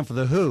warm-up band for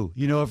The Who.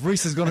 If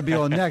Reese is going to be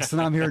on next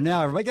and I'm here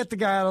now, everybody get the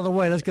guy out of the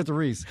way. Let's get to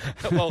Reese.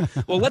 well,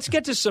 let's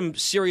get to some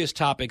serious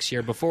topics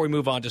here before we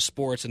move on to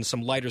sports and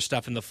some lighter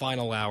stuff in the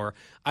final hour.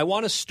 I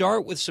want to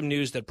start with some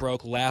news that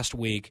broke last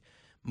week.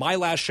 My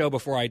last show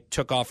before I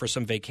took off for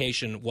some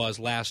vacation was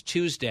last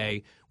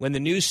Tuesday when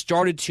the news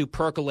started to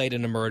percolate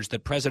and emerge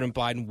that President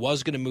Biden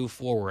was going to move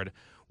forward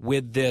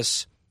with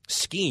this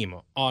scheme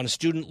on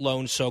student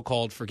loan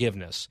so-called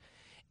forgiveness.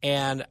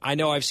 And I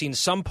know I've seen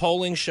some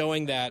polling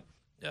showing that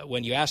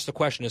when you ask the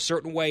question a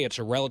certain way, it's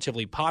a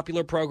relatively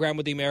popular program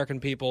with the American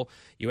people.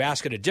 You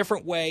ask it a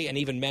different way and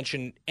even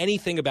mention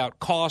anything about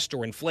cost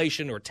or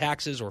inflation or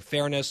taxes or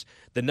fairness,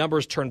 the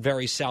numbers turn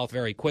very south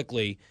very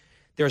quickly.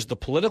 There's the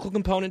political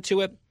component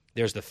to it.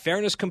 There's the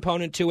fairness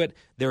component to it.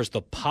 There's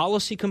the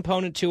policy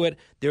component to it.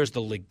 There's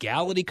the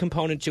legality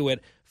component to it.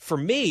 For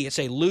me, it's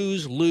a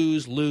lose,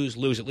 lose, lose,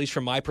 lose, at least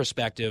from my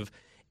perspective.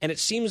 And it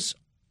seems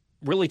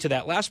really to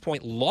that last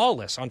point,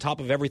 lawless on top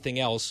of everything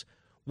else.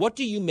 What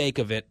do you make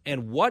of it?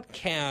 And what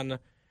can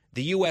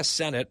the U.S.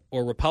 Senate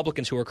or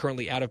Republicans who are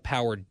currently out of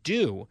power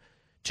do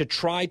to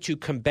try to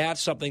combat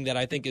something that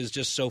I think is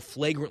just so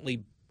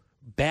flagrantly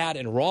bad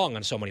and wrong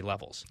on so many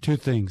levels? Two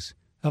things.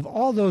 Of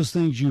all those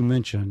things you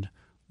mentioned,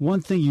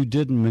 one thing you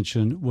didn't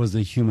mention was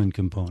the human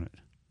component.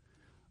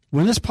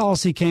 When this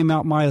policy came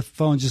out, my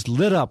phone just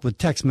lit up with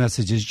text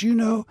messages.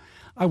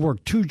 I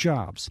worked 2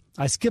 jobs.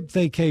 I skipped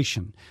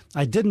vacation.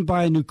 I didn't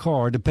buy a new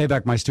car to pay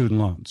back my student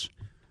loans.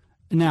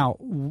 Now,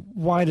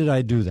 why did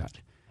I do that?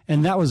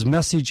 And that was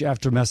message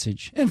after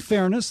message. In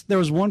fairness, there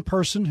was one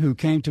person who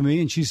came to me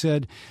and she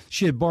said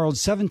she had borrowed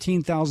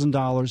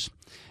 $17,000.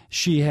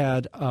 She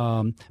had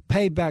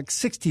paid back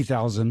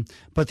 $60,000,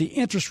 but the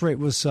interest rate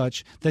was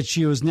such that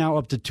she was now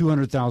up to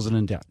 $200,000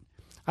 in debt.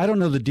 I don't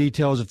know the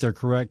details if they're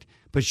correct,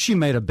 but she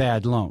made a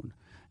bad loan.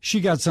 She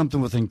got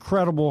something with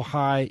incredible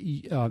high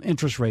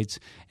interest rates.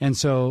 And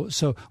so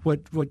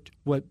what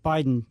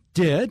Biden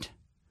did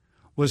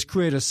was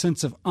create a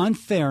sense of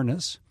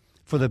unfairness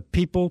for the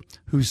people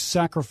who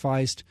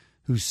sacrificed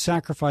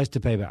to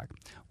pay back.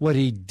 What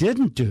he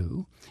didn't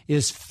do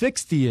is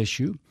fix the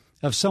issue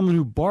of someone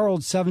who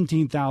borrowed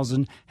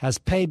 $17,000, has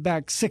paid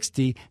back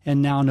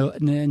 $60,000,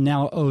 and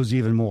now owes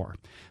even more.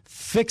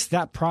 Fix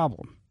that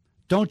problem.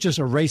 Don't just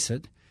erase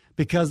it,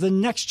 because the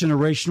next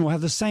generation will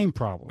have the same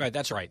problem. Right,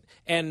 that's right.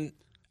 And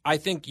I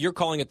think you're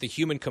calling it the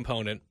human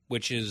component,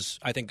 which is,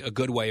 I think, a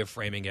good way of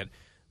framing it.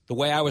 The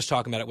way I was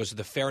talking about it was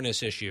the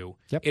fairness issue.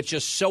 Yep. It's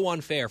just so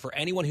unfair for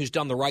anyone who's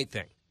done the right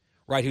thing,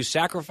 right, who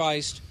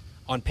sacrificed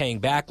on paying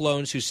back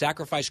loans, who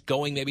sacrificed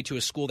going maybe to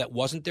a school that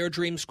wasn't their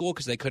dream school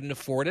because they couldn't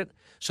afford it,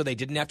 so they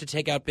didn't have to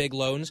take out big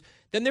loans.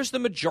 Then there's the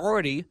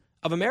majority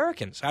of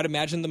Americans. I'd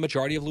imagine the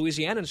majority of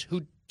Louisianans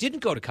who didn't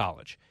go to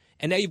college.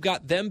 And now you've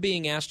got them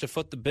being asked to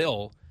foot the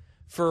bill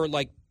for,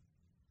 like,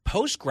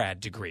 post-grad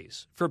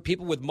degrees for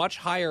people with much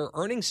higher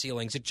earning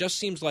ceilings. It just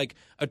seems like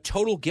a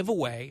total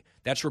giveaway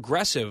that's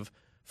regressive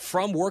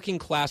from working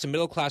class and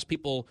middle class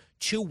people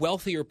to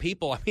wealthier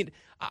people. I mean,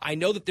 I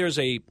know that there's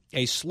a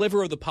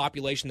sliver of the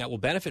population that will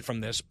benefit from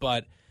this,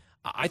 but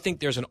I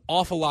think there's an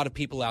awful lot of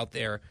people out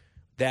there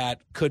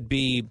that could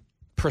be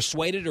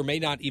persuaded or may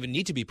not even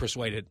need to be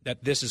persuaded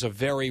that this is a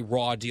very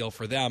raw deal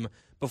for them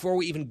before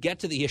we even get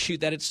to the issue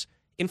that it's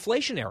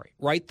inflationary,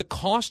 right? The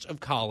cost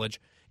of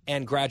college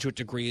and graduate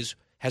degrees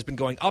has been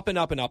going up and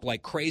up and up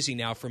like crazy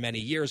now for many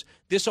years.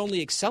 This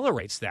only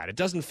accelerates that. It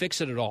doesn't fix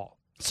it at all.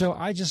 So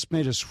I just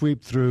made a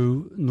sweep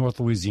through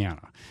North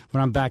Louisiana.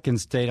 When I'm back in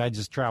state, I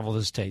just travel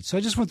the state. So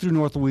I just went through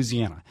North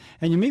Louisiana.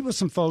 And you meet with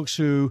some folks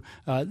who,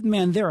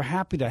 they're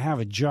happy to have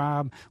a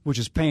job which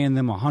is paying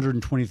them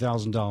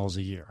 $120,000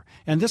 a year.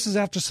 And this is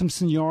after some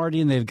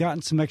seniority and they've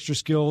gotten some extra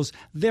skills.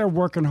 They're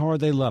working hard.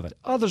 They love it.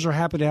 Others are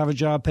happy to have a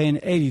job paying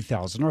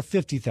 $80,000 or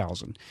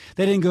 $50,000.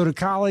 They didn't go to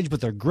college,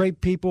 but they're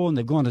great people and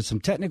they've gone to some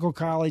technical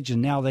college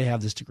and now they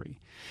have this degree.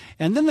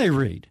 And then they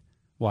read,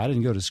 well, I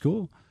didn't go to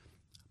school.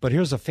 But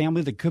here's a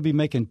family that could be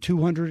making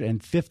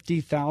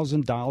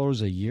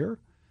 $250,000 a year,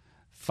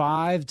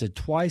 5 to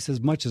twice as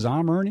much as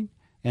I'm earning,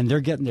 and they're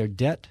getting their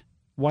debt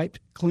wiped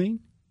clean.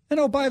 And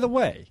oh, by the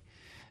way,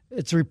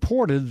 it's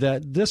reported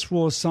that this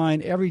will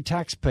assign every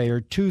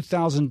taxpayer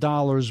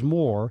 $2,000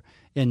 more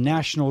in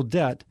national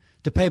debt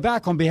to pay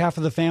back on behalf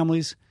of the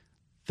families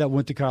that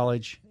went to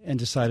college and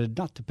decided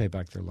not to pay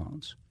back their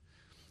loans.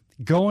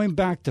 Going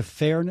back to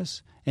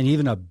fairness and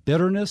even a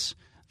bitterness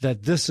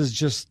that this is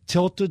just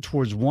tilted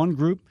towards one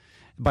group.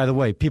 By the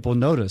way, people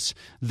notice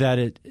that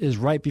it is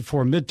right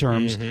before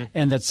midterms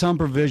and that some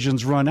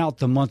provisions run out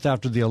the month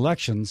after the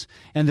elections.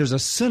 And there's a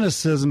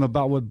cynicism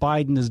about what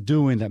Biden is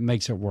doing that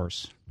makes it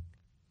worse.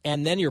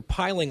 And then you're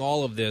piling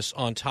all of this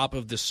on top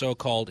of the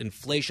so-called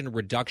Inflation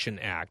Reduction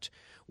Act,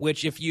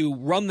 which if you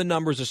run the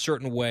numbers a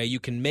certain way, you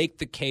can make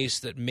the case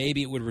that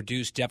maybe it would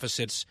reduce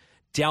deficits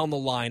down the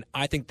line.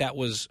 I think that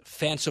was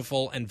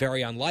fanciful and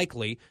very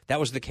unlikely. That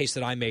was the case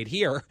that I made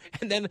here.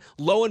 And then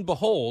lo and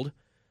behold,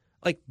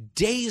 like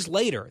days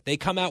later, they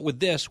come out with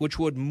this, which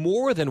would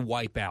more than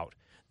wipe out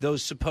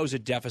those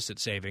supposed deficit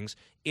savings.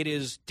 It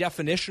is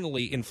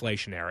definitionally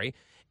inflationary.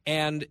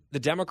 And the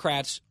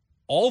Democrats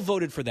all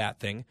voted for that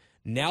thing.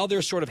 Now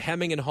they're sort of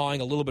hemming and hawing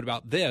a little bit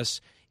about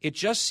this. It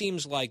just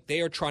seems like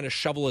they are trying to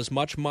shovel as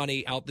much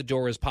money out the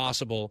door as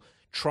possible,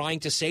 trying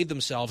to save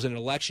themselves in an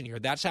election year.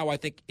 That's how I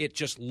think it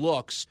just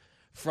looks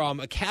from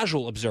a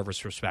casual observer's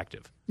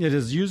perspective. It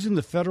is using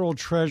the federal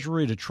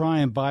treasury to try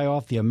and buy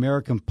off the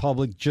American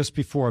public just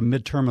before a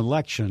midterm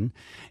election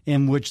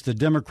in which the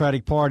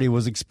Democratic Party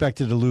was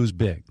expected to lose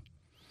big.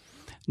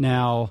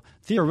 Now,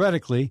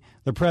 theoretically,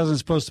 the president's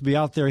supposed to be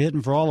out there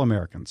hitting for all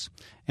Americans,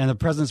 and the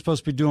president's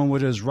supposed to be doing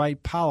what is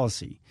right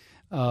policy.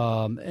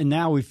 And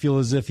now we feel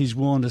as if he's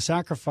willing to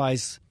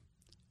sacrifice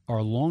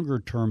our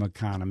longer-term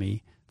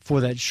economy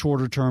for that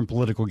shorter-term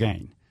political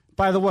gain.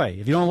 By the way,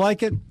 if you don't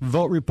like it,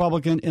 vote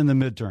Republican in the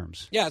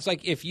midterms. Yeah, it's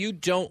like if you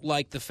don't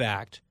like the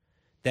fact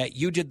that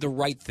you did the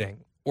right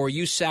thing or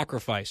you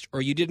sacrificed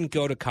or you didn't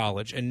go to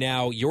college and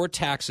now your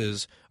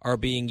taxes are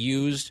being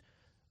used,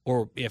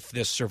 or if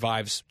this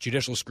survives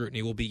judicial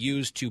scrutiny, will be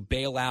used to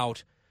bail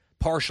out,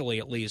 partially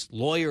at least,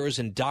 lawyers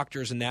and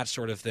doctors and that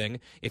sort of thing.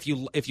 If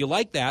you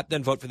like that,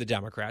 then vote for the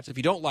Democrats. If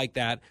you don't like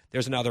that,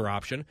 there's another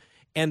option.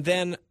 And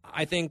then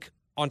I think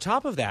on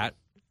top of that,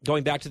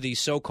 going back to the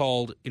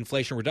so-called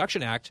Inflation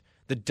Reduction Act,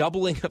 the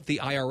doubling of the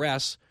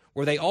IRS,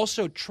 where they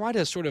also try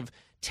to sort of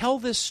tell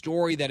this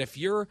story that if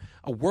you're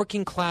a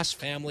working-class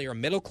family or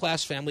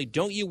middle-class family,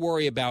 don't you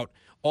worry about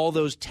all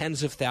those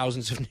tens of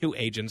thousands of new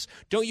agents.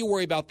 Don't you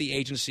worry about the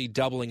agency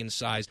doubling in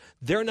size.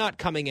 They're not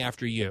coming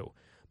after you.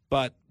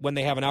 But when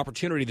they have an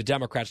opportunity, the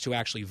Democrats, to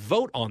actually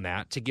vote on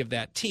that, to give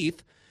that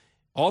teeth,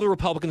 all the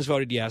Republicans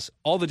voted yes,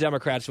 all the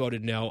Democrats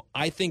voted no.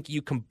 I think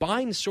you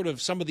combine sort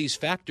of some of these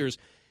factors,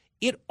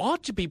 it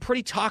ought to be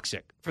pretty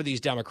toxic for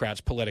these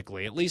Democrats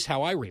politically, at least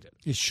how I read it.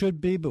 It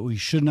should be, but we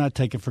should not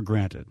take it for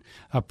granted.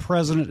 A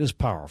president is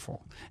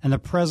powerful, and the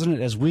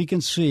president, as we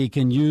can see,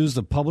 can use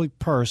the public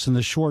purse in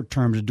the short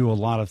term to do a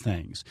lot of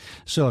things.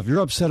 So if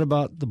you're upset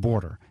about the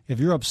border, if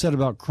you're upset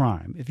about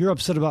crime, if you're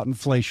upset about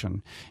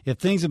inflation, if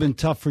things have been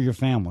tough for your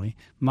family,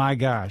 my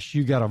gosh,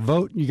 you got to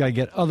vote, you got to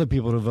get other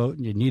people to vote,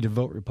 and you need to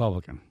vote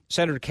Republican.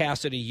 Senator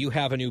Cassidy, you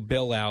have a new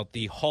bill out,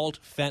 the Halt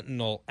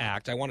Fentanyl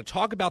Act. I want to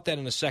talk about that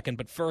in a second,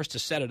 but first, to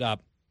set it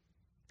up,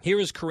 here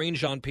is Karine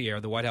Jean-Pierre,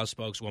 the White House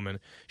spokeswoman.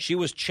 She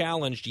was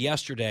challenged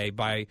yesterday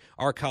by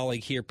our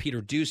colleague here,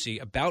 Peter Doocy,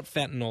 about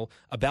fentanyl,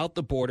 about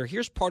the border.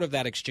 Here's part of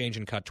that exchange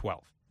in Cut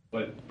 12.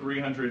 But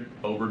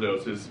 300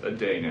 overdoses a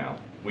day now.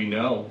 We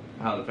know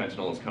how the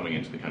fentanyl is coming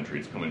into the country.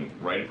 It's coming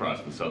right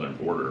across the southern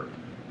border.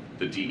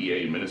 The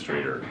DEA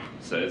administrator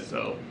says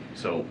so.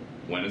 So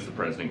when is the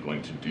president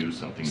going to do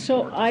something?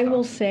 So I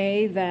will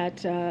say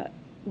that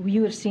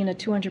you have seen a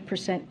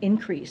 200%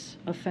 increase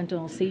of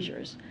fentanyl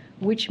seizures,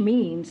 which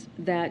means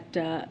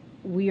that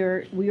we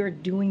are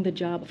doing the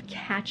job of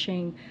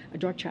catching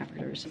drug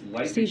traffickers.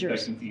 Life seizures.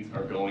 expectancies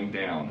are going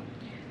down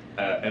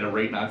at a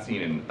rate not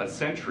seen in a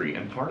century,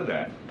 and part of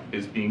that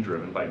is being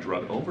driven by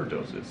drug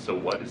overdoses. So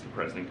what is the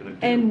president going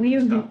to do? And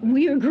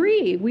we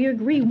agree.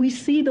 We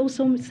see those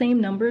same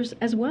numbers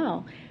as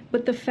well.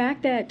 But the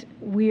fact that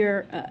we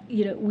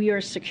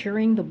are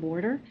securing the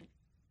border.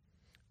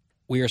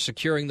 We are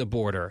securing the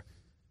border.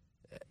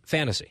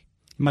 Fantasy.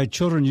 My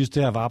children used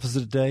to have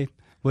opposite day.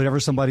 Whatever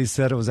somebody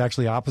said, it was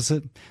actually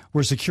opposite.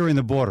 We're securing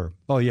the border.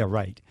 Oh, yeah,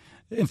 right.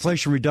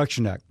 Inflation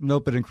Reduction Act.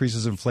 Nope, it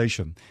increases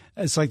inflation.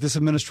 It's like this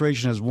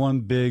administration has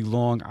one big,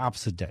 long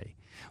opposite day.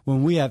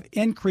 When we have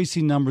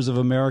increasing numbers of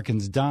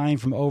Americans dying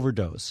from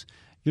overdose,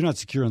 you're not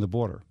securing the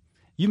border.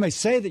 You may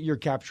say that you're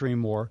capturing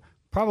more.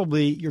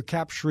 Probably you're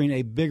capturing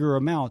a bigger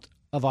amount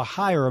of a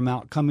higher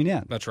amount coming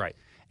in. That's right.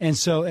 And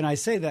I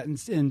say that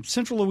in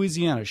central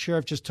Louisiana,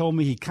 sheriff just told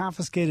me he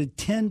confiscated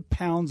 10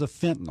 pounds of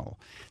fentanyl.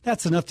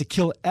 That's enough to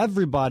kill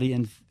everybody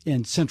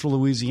in central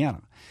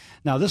Louisiana.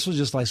 Now, this was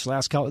just like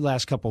last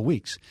couple of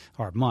weeks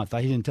or month.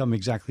 He didn't tell me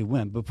exactly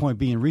when, but point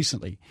being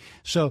recently.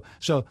 So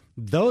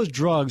those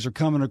drugs are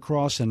coming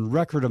across in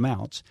record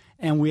amounts,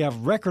 and we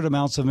have record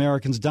amounts of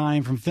Americans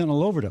dying from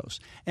fentanyl overdose.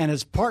 And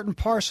it's part and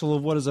parcel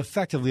of what is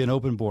effectively an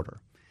open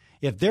border.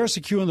 If they're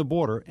securing the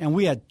border, and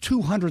we had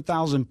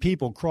 200,000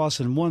 people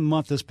cross in 1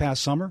 month this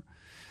past summer,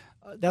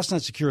 that's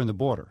not securing the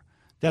border.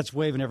 That's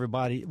waving at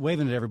everybody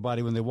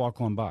when they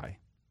walk on by.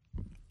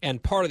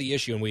 And part of the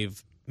issue, and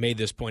we've made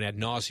this point ad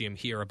nauseum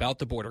here about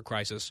the border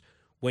crisis,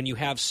 when you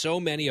have so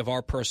many of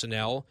our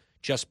personnel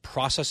just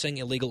processing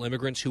illegal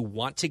immigrants who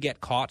want to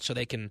get caught so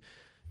they can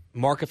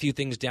mark a few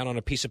things down on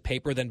a piece of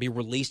paper, then be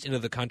released into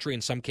the country, in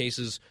some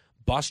cases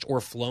bused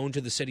or flown to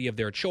the city of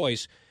their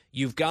choice,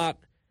 you've got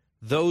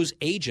those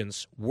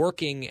agents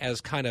working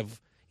as kind of,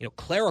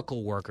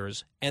 clerical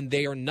workers, and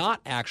they are not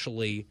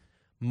actually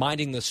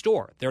minding the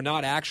store. They're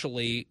not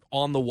actually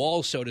on the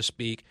wall, so to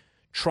speak,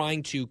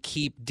 trying to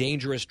keep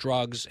dangerous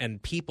drugs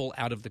and people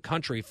out of the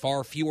country.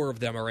 Far fewer of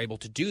them are able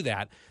to do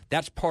that.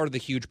 That's part of the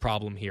huge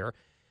problem here.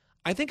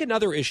 I think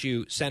another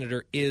issue,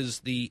 Senator, is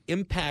the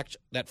impact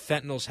that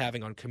fentanyl's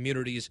having on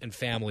communities and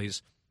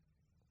families.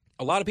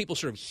 A lot of people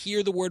sort of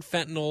hear the word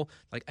fentanyl,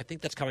 like, I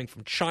think that's coming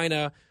from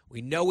China.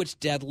 We know it's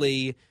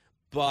deadly,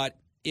 but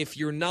if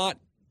you're not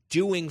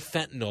doing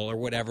fentanyl or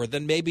whatever,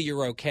 then maybe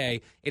you're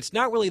okay. It's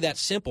not really that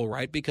simple,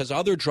 right? Because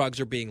other drugs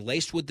are being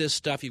laced with this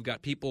stuff. You've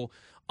got people,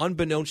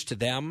 unbeknownst to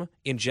them,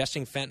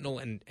 ingesting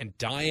fentanyl and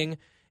dying,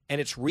 and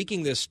it's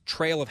wreaking this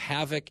trail of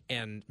havoc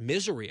and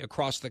misery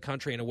across the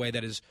country in a way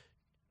that is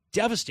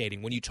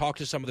devastating when you talk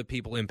to some of the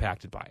people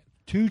impacted by it.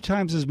 2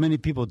 times as many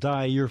people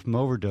die a year from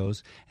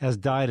overdose as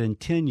died in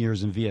 10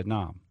 years in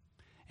Vietnam.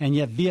 And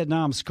yet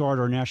Vietnam scarred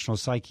our national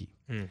psyche.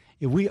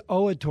 If we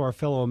owe it to our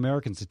fellow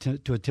Americans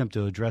to attempt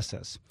to address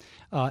this.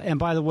 And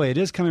by the way, it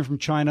is coming from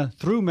China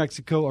through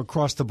Mexico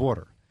across the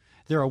border.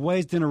 There are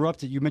ways to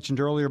interrupt it. You mentioned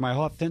earlier my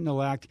Halt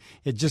Fentanyl Act.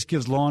 It just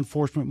gives law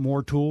enforcement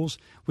more tools.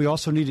 We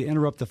also need to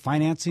interrupt the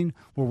financing.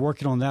 We're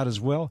working on that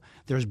as well.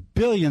 There's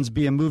billions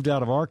being moved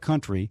out of our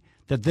country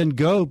that then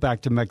go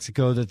back to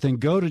Mexico, that then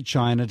go to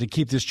China to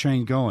keep this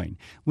chain going.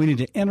 We need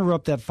to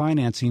interrupt that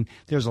financing.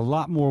 There's a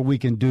lot more we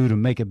can do to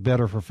make it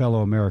better for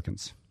fellow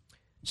Americans.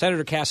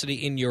 Senator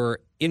Cassidy, in your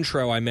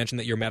intro, I mentioned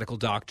that you're a medical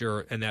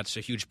doctor, and that's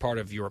a huge part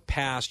of your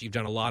past. You've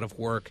done a lot of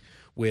work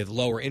with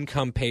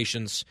lower-income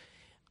patients.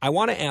 I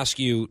want to ask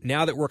you,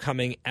 now that we're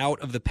coming out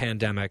of the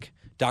pandemic,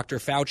 Dr.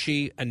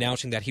 Fauci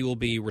announcing that he will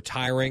be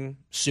retiring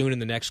soon in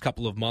the next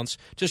couple of months,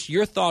 just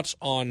your thoughts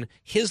on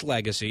his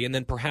legacy, and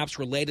then perhaps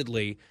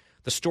relatedly,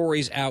 the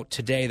stories out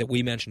today that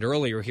we mentioned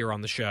earlier here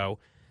on the show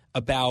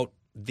about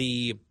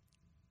the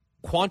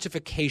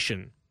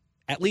quantification,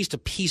 at least a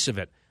piece of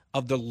it,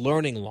 of the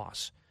learning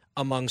loss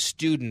among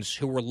students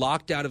who were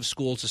locked out of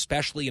schools,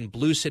 especially in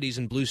blue cities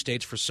and blue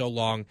states for so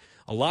long.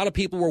 A lot of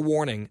people were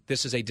warning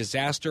this is a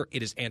disaster.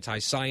 It is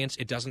anti-science.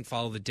 It doesn't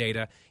follow the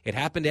data. It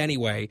happened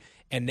anyway.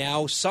 And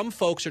now some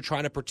folks are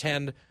trying to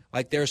pretend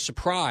like they're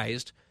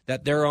surprised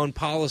that their own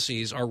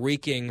policies are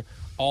wreaking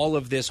all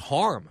of this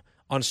harm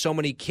on so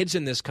many kids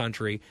in this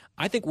country.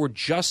 I think we're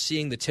just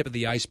seeing the tip of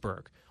the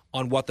iceberg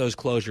on what those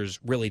closures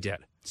really did.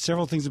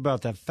 Several things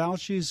about that.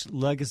 Fauci's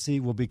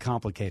legacy will be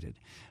complicated.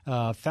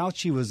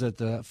 Fauci was at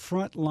the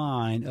front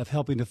line of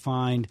helping to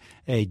find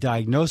a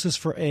diagnosis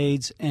for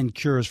AIDS and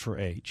cures for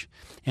AIDS.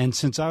 And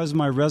since I was in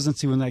my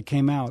residency when that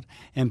came out,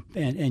 and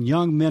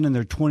young men in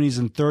their 20s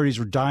and 30s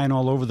were dying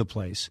all over the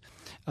place,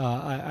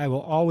 I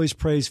will always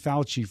praise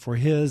Fauci for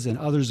his and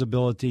others'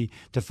 ability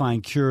to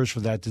find cures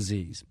for that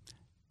disease.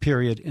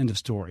 Period. End of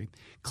story.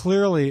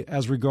 Clearly,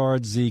 as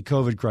regards the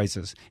COVID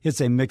crisis, it's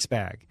a mixed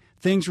bag.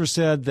 Things were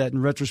said that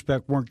in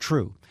retrospect weren't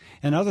true,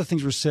 and other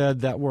things were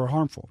said that were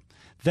harmful.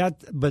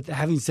 But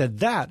having said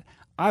that,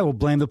 I will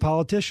blame the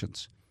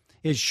politicians.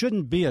 It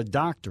shouldn't be a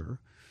doctor,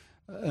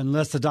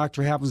 unless the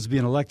doctor happens to be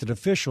an elected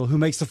official, who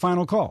makes the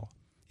final call.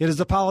 It is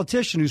the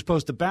politician who's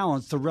supposed to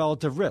balance the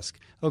relative risk.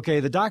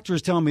 Okay, the doctor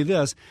is telling me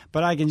this,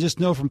 but I can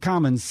just know from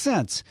common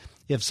sense,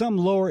 if some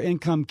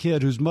lower-income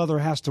kid whose mother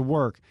has to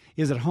work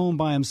is at home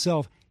by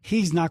himself,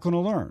 he's not going to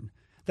learn.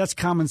 That's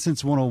common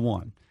sense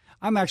 101.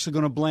 I'm actually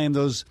going to blame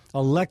those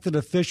elected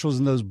officials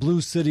in those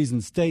blue cities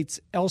and states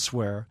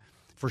elsewhere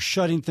for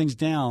shutting things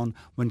down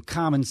when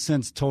common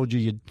sense told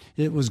you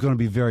it was going to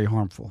be very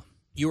harmful.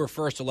 You were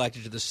first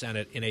elected to the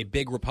Senate in a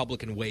big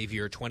Republican wave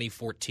year,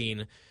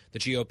 2014. The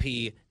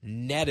GOP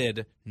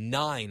netted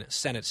 9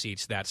 Senate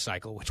seats that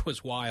cycle, which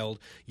was wild.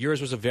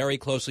 Yours was a very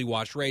closely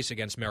watched race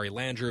against Mary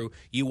Landrieu.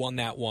 You won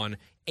that one.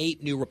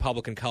 8 new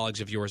Republican colleagues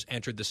of yours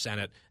entered the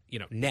Senate,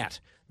 net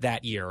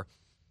that year.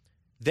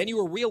 Then you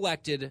were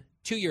reelected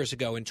 2 years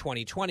ago in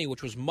 2020,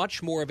 which was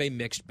much more of a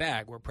mixed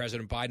bag, where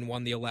President Biden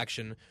won the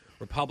election.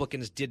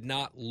 Republicans did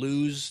not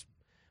lose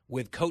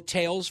with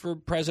coattails for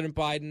President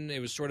Biden. It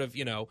was sort of,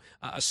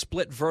 a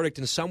split verdict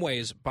in some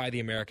ways by the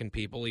American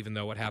people, even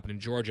though what happened in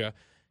Georgia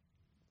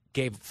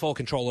gave full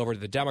control over to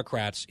the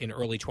Democrats in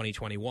early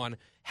 2021.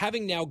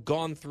 Having now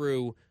gone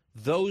through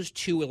those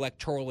 2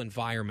 electoral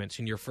environments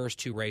in your first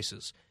 2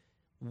 races,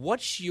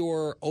 what's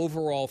your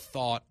overall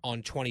thought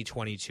on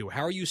 2022?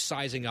 How are you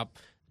sizing up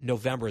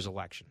November's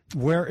election?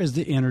 Where is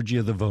the energy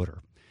of the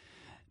voter?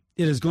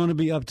 It is going to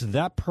be up to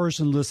that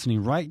person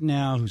listening right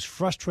now who's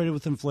frustrated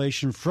with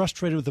inflation,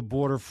 frustrated with the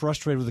border,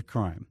 frustrated with the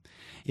crime.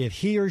 If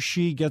he or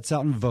she gets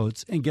out and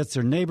votes and gets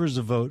their neighbors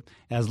to vote,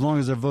 as long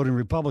as they're voting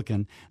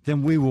Republican,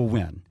 then we will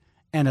win.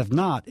 And if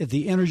not, if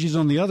the energy's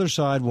on the other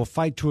side, we'll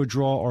fight to a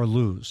draw or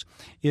lose.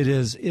 It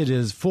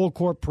is full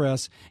court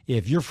press.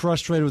 If you're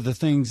frustrated with the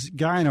things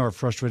Guy and I are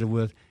frustrated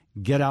with,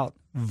 get out,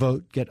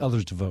 vote, get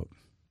others to vote.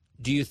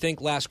 Do you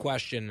think, last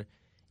question,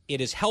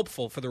 it is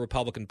helpful for the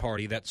Republican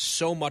Party that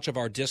so much of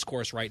our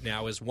discourse right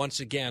now is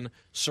once again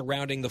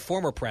surrounding the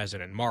former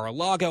president,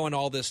 Mar-a-Lago and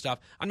all this stuff?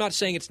 I'm not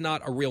saying it's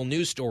not a real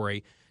news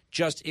story.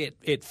 Just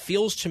it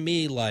feels to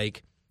me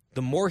like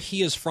the more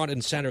he is front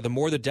and center, the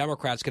more the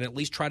Democrats can at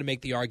least try to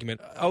make the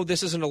argument,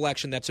 this is an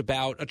election that's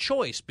about a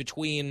choice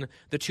between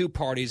the 2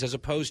 parties as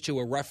opposed to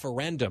a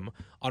referendum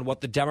on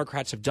what the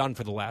Democrats have done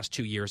for the last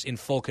 2 years in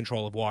full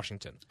control of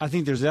Washington. I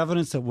think there's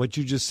evidence that what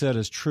you just said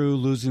is true,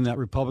 losing that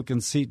Republican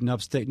seat in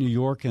upstate New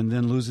York and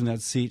then losing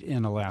that seat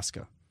in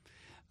Alaska.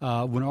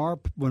 When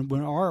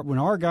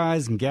our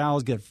guys and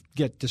gals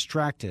get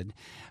distracted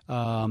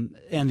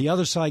and the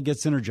other side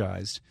gets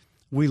energized,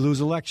 we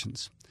lose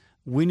elections.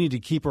 We need to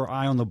keep our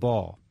eye on the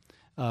ball.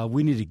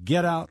 We need to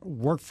get out,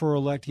 work for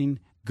electing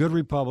good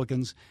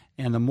Republicans,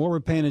 and the more we're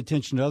paying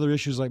attention to other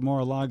issues like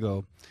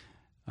Mar-a-Lago,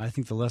 I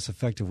think the less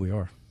effective we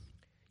are.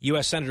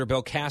 U.S. Senator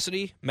Bill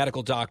Cassidy,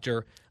 medical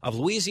doctor of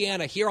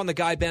Louisiana, here on the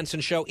Guy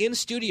Benson Show in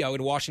studio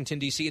in Washington,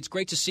 D.C. It's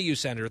great to see you,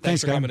 Senator.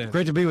 Thanks for Guy. coming in.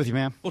 Great to be with you,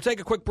 man. We'll take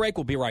a quick break.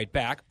 We'll be right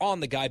back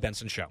on the Guy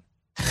Benson Show.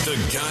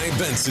 The Guy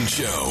Benson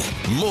Show.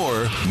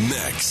 More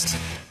next.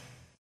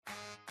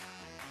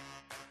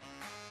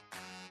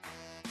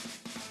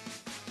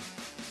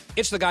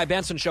 It's the Guy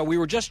Benson Show. We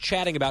were just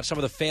chatting about some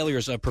of the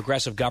failures of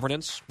progressive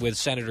governance with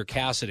Senator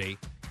Cassidy,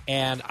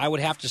 and I would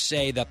have to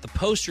say that the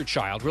poster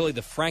child, really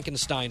the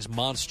Frankenstein's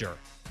monster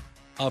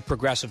of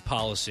progressive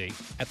policy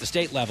at the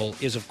state level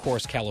is, of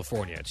course,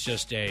 California. It's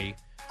just a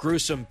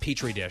gruesome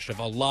petri dish of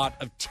a lot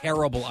of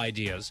terrible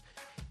ideas.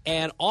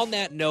 And on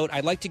that note,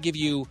 I'd like to give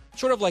you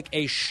sort of like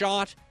a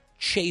shot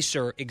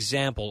chaser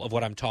example of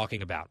what I'm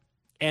talking about.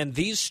 And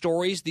these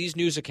stories, these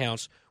news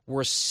accounts,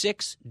 were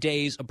 6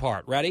 days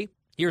apart. Ready?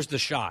 Here's the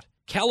shot.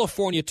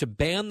 California to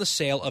ban the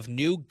sale of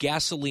new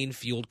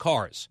gasoline-fueled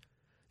cars.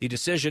 The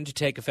decision, to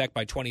take effect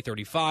by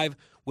 2035,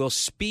 will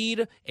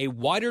speed a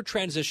wider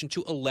transition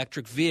to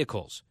electric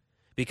vehicles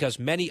because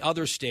many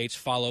other states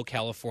follow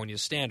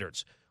California's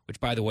standards, which,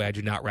 by the way, I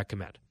do not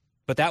recommend.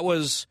 But that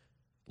was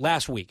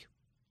last week.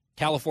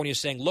 California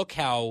saying, look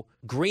how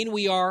green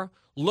we are.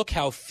 look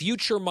how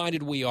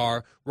future-minded we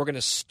are. We're going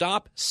to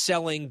stop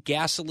selling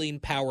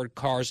gasoline-powered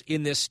cars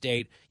in this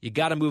state. You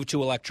got to move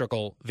to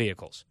electrical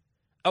vehicles.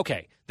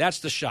 Okay, that's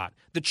the shot.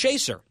 The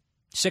chaser,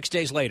 6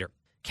 days later.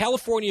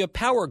 California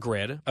Power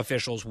Grid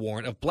officials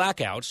warn of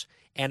blackouts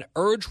and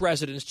urge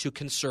residents to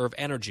conserve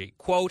energy.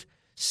 Quote,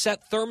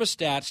 set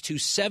thermostats to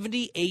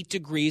 78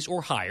 degrees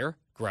or higher,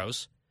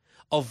 gross.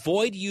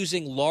 Avoid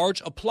using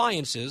large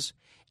appliances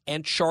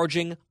and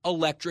charging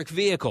electric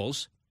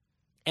vehicles,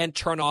 and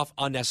turn off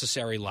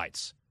unnecessary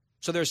lights.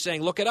 So they're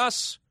saying, look at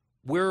us.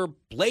 We're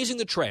blazing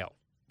the trail.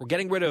 We're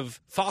getting rid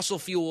of fossil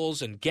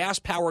fuels and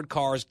gas-powered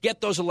cars.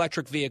 Get those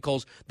electric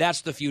vehicles.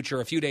 That's the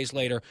future. A few days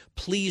later,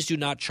 please do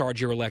not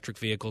charge your electric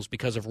vehicles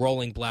because of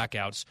rolling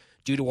blackouts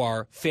due to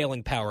our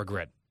failing power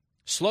grid.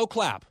 Slow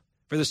clap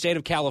for the state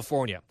of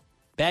California.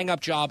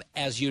 Bang-up job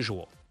as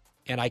usual.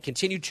 And I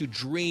continue to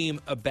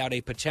dream about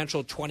a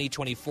potential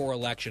 2024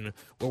 election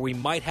where we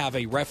might have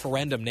a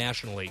referendum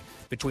nationally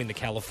between the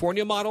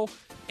California model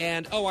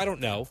and, I don't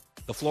know,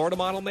 the Florida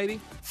model maybe?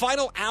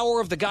 Final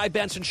hour of the Guy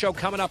Benson Show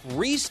coming up.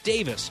 Reese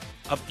Davis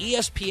of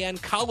ESPN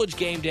College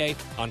Game Day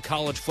on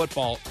college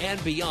football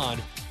and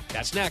beyond.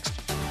 That's next.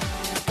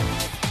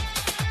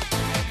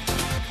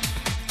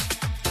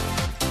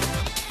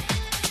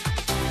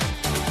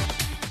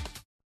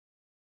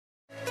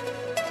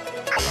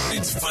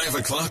 It's 5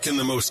 o'clock in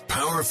the most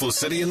powerful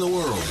city in the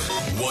world,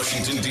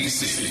 Washington,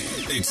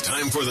 D.C. It's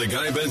time for the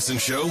Guy Benson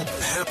Show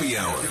Happy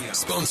Hour,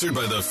 sponsored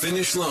by the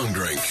Finnish Long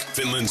Drink.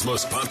 Finland's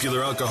most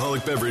popular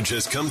alcoholic beverage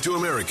has come to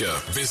America.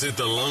 Visit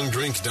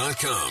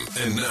thelongdrink.com.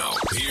 And now,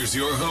 here's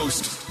your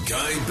host,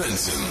 Guy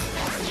Benson.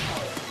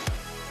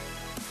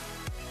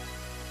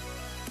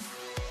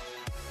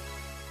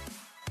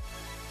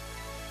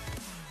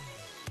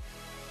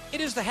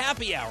 It is the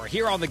Happy Hour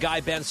here on the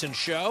Guy Benson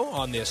Show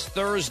on this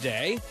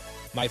Thursday.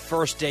 My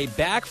first day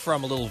back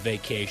from a little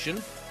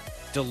vacation.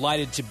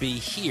 Delighted to be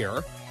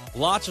here.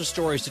 Lots of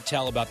stories to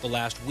tell about the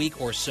last week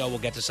or so. We'll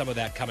get to some of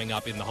that coming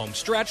up in the home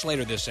stretch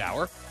later this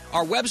hour.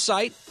 Our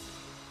website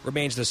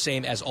remains the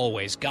same as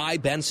always,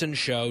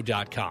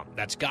 GuyBensonShow.com.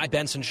 That's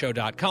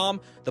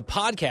GuyBensonShow.com. The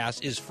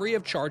podcast is free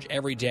of charge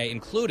every day,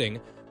 including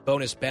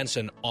Bonus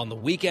Benson on the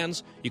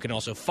weekends. You can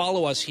also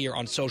follow us here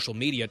on social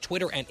media,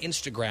 Twitter and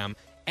Instagram,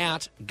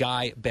 at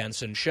Guy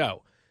Benson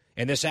Show.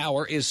 And this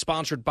hour is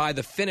sponsored by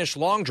the Finnish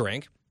Long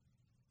Drink.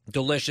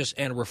 Delicious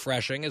and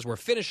refreshing as we're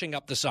finishing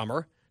up the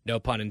summer, no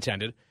pun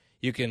intended.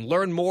 You can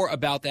learn more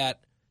about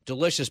that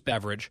delicious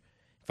beverage,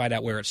 find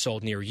out where it's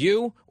sold near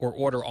you, or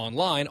order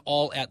online,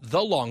 all at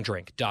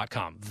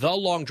thelongdrink.com.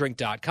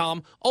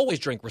 Thelongdrink.com. Always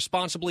drink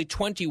responsibly,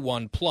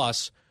 21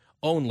 plus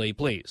only,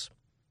 please.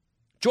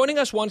 Joining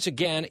us once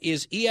again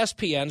is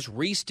ESPN's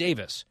Reese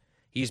Davis.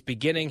 He's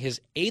beginning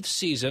his 8th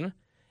season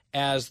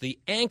as the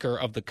anchor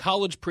of the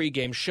college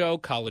pregame show,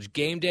 College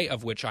Game Day,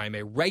 of which I am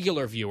a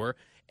regular viewer.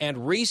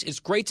 And Reese, it's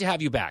great to have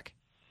you back.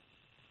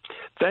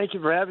 Thank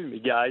you for having me,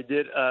 Guy.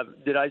 Did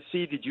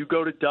you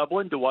go to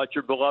Dublin to watch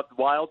your beloved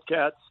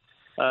Wildcats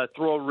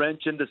throw a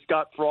wrench into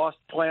Scott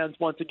Frost's plans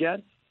once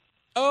again?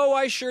 Oh,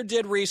 I sure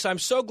did, Reese. I'm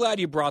so glad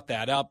you brought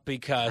that up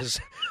because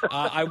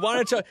I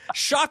wanted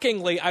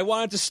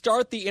to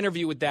start the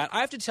interview with that.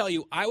 I have to tell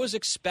you, I was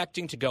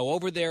expecting to go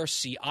over there,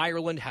 see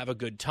Ireland, have a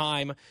good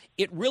time.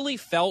 It really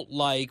felt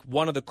like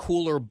one of the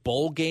cooler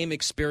bowl game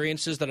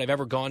experiences that I've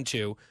ever gone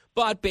to.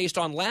 But based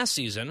on last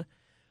season,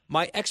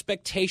 my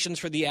expectations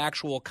for the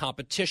actual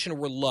competition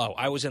were low.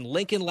 I was in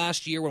Lincoln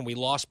last year when we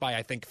lost by,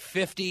 I think,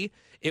 50.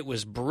 It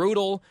was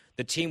brutal.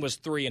 The team was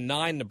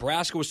 3-9.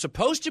 Nebraska was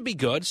supposed to be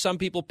good. Some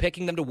people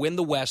picking them to win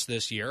the West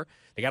this year.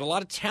 They got a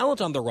lot of talent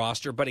on the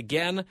roster, but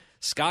again,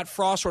 Scott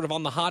Frost sort of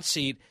on the hot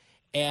seat,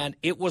 and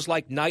it was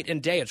like night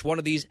and day. It's one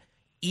of these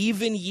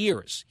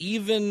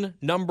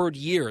even-numbered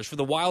years for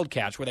the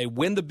Wildcats where they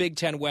win the Big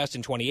Ten West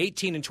in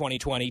 2018 and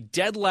 2020,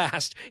 dead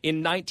last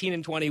in 19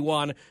 and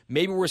 21.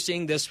 Maybe we're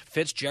seeing this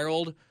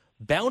Fitzgerald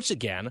bounce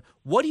again.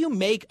 What do you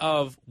make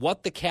of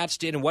what the Cats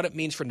did and what it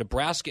means for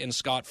Nebraska and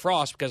Scott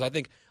Frost? Because I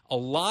think a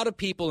lot of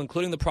people,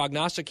 including the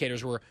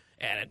prognosticators, were,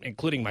 and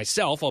including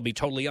myself, I'll be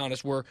totally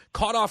honest, were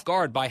caught off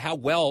guard by how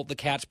well the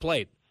Cats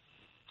played.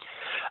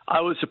 I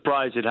was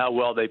surprised at how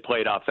well they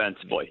played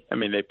offensively. I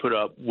mean, they put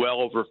up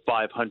well over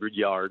 500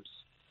 yards.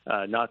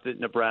 Not that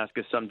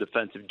Nebraska's some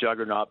defensive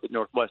juggernaut, but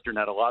Northwestern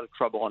had a lot of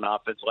trouble on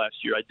offense last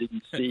year. I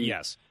didn't see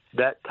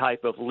that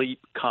type of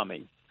leap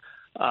coming.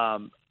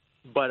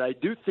 But I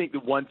do think the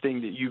one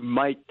thing that you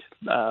might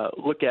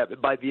look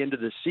at by the end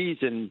of the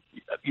season,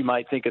 you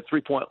might think a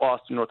 3-point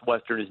loss to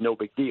Northwestern is no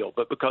big deal.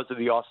 But because of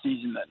the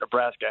offseason that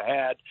Nebraska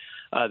had,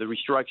 the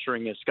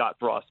restructuring of Scott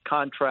Frost's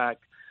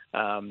contract,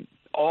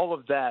 all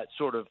of that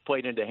sort of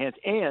played into hands.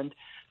 And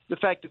the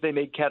fact that they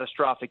made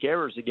catastrophic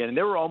errors again. And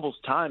there were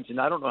almost times, and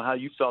I don't know how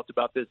you felt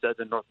about this as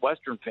a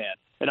Northwestern fan,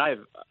 and I have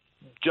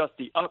just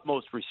the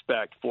utmost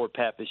respect for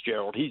Pat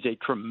Fitzgerald. He's a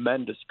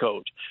tremendous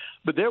coach.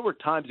 But there were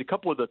times, a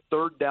couple of the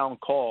third down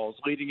calls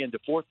leading into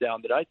fourth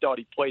down, that I thought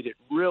he played it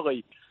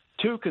really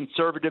too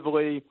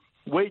conservatively,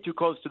 way too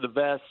close to the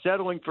vest,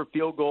 settling for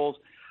field goals.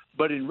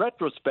 But in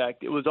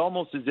retrospect, it was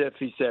almost as if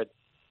he said,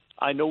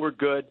 I know we're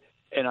good,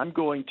 and I'm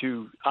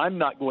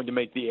not going to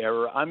make the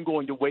error. I'm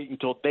going to wait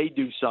until they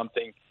do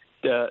something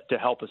to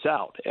help us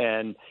out.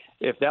 And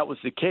if that was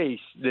the case,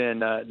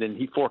 then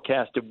he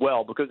forecasted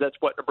well, because that's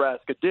what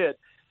Nebraska did.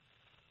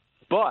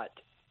 But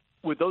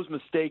with those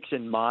mistakes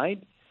in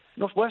mind,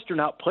 Northwestern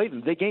outplayed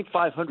them. They gained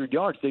 500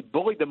 yards. They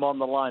bullied them on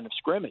the line of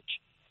scrimmage.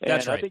 And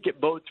That's right. I think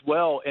it bodes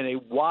well in a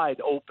wide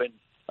open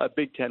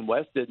Big Ten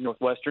West that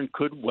Northwestern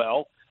could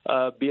well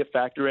be a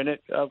factor in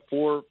it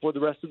for the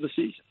rest of the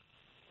season.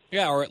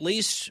 Yeah, or at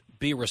least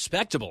be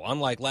respectable,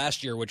 unlike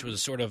last year, which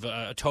was sort of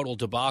a total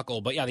debacle.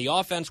 But, yeah, the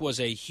offense was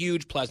a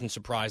huge, pleasant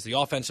surprise. The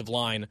offensive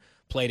line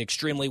played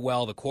extremely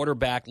well. The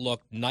quarterback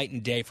looked night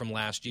and day from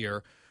last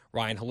year,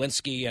 Ryan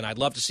Helinski, and I'd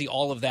love to see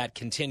all of that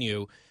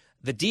continue.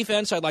 The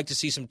defense, I'd like to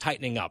see some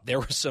tightening up.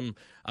 There were some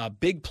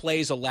big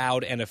plays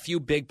allowed and a few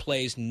big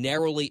plays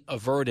narrowly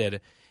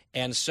averted.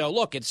 And so,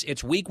 look,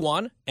 it's week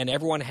one, and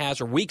everyone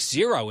has, or week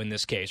zero in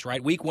this case,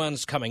 right? Week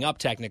one's coming up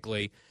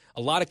technically. A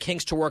lot of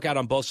kinks to work out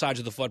on both sides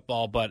of the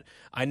football, but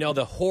I know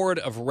the horde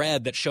of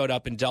red that showed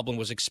up in Dublin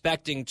was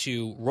expecting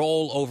to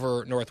roll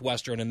over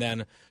Northwestern and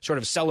then sort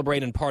of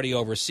celebrate and party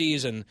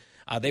overseas, and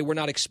they were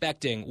not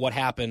expecting what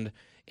happened.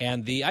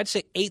 And I'd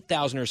say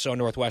 8,000 or so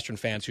Northwestern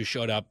fans who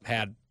showed up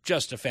had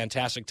just a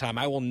fantastic time.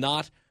 I will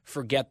not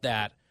forget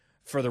that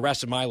for the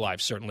rest of my life,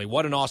 certainly.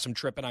 What an awesome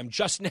trip, and I'm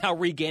just now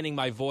regaining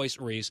my voice,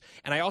 Reese.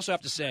 And I also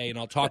have to say, and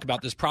I'll talk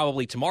about this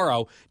probably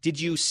tomorrow,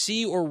 did you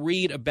see or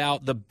read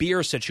about the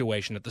beer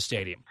situation at the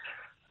stadium?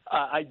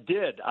 I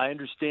did. I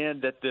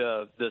understand that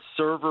the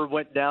server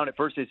went down. At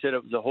first they said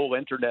it was the whole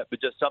internet, but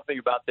just something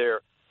about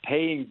their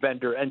paying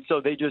vendor, and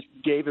so they just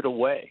gave it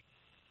away.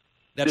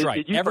 That's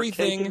right. Did you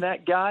partake in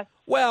that, guy?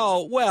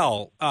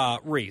 Well,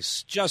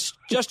 Reese, just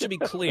to be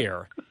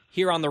clear,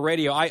 here on the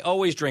radio, I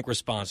always drink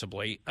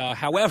responsibly.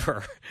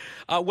 However,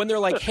 when they're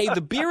like, hey,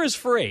 the beer is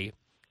free,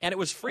 and it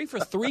was free for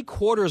 3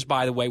 quarters,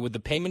 by the way, with the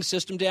payment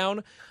system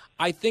down,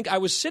 I think I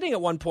was sitting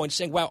at one point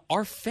saying, wow,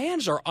 our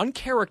fans are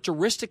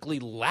uncharacteristically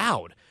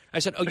loud. I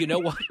said, oh, you know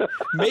what?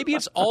 Maybe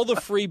it's all the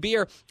free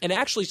beer. And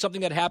actually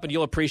something that happened,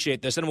 you'll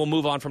appreciate this, and we'll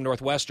move on from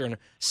Northwestern.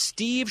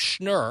 Steve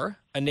Schnurr,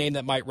 a name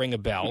that might ring a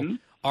bell,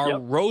 our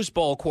Rose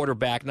Bowl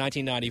quarterback,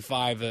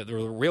 1995, the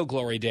real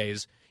glory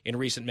days in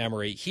recent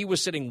memory, he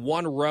was sitting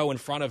one row in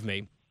front of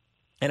me,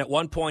 and at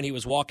one point he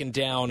was walking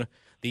down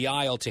the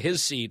aisle to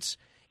his seats,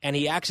 and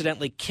he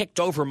accidentally kicked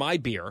over my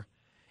beer,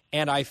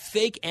 and I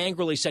fake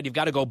angrily said, you've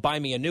got to go buy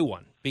me a new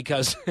one,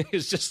 because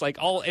it's just like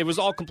it was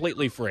all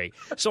completely free.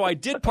 So I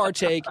did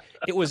partake.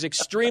 It was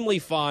extremely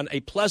fun,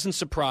 a pleasant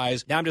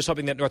surprise. Now I'm just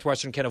hoping that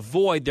Northwestern can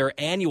avoid their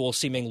annual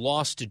seeming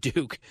loss to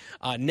Duke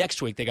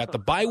next week. They got the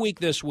bye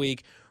week this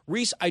week.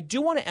 Reese, I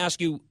do want to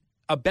ask you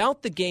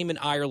about the game in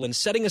Ireland,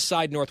 setting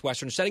aside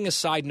Northwestern, setting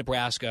aside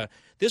Nebraska.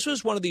 This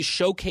was one of these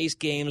showcase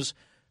games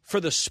for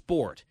the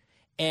sport.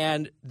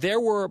 And there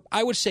were,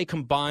 I would say,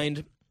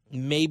 combined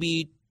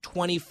maybe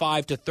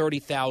 25 to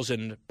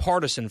 30,000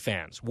 partisan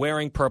fans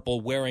wearing purple,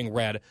 wearing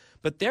red.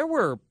 But there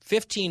were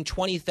 15,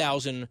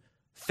 20,000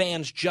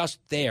 fans just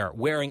there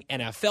wearing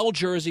NFL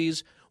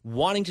jerseys,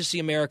 wanting to see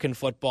American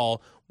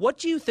football. What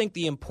do you think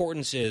the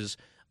importance is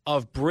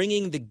of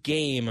bringing the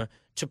game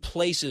to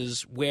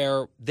places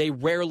where they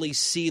rarely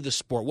see the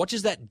sport? What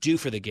does that do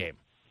for the game?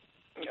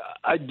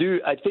 I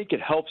think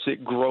it helps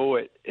it grow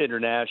it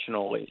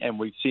internationally, and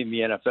we've seen the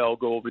NFL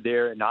go over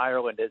there, and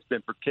Ireland has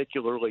been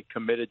particularly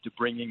committed to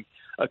bringing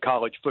a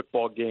college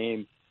football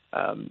game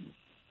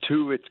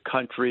to its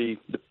country,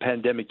 the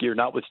pandemic year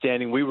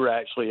notwithstanding. We were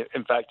actually,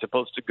 in fact,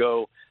 supposed to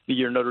go the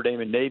year Notre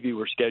Dame and Navy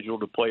were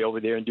scheduled to play over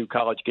there and do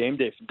College Game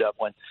Day from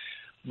Dublin.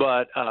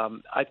 But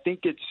I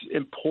think it's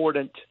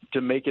important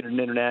to make it an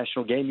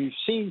international game. You've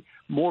seen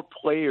more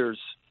players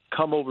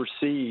come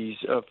overseas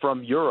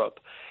from Europe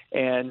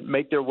and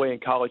make their way in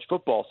college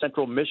football.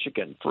 Central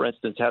Michigan, for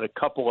instance, had a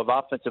couple of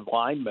offensive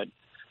linemen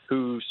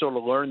who sort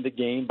of learned the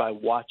game by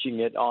watching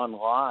it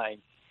online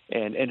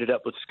and ended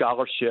up with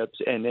scholarships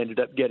and ended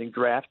up getting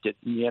drafted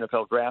in the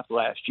NFL draft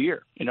last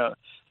year.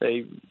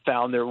 They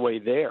found their way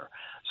there.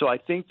 So I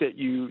think that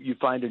you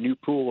find a new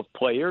pool of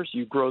players,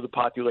 you grow the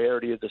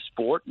popularity of the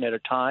sport, and at a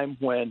time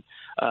when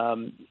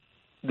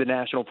the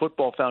National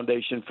Football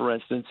Foundation, for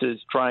instance, is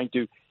trying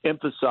to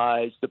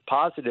emphasize the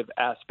positive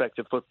aspect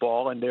of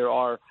football, and there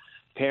are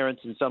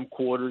parents in some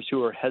quarters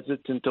who are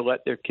hesitant to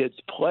let their kids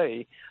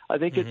play, I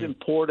think it's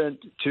important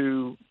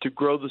to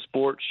grow the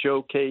sport,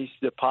 showcase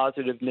the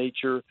positive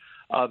nature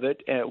of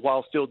it, and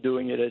while still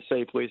doing it as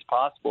safely as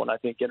possible. And I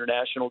think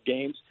international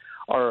games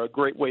are a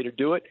great way to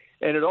do it.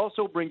 And it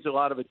also brings a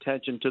lot of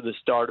attention to the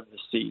start of the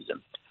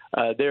season.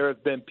 There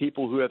have been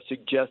people who have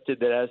suggested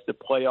that as the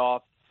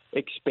playoff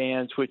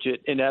expands, which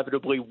it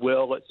inevitably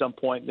will at some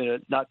point in a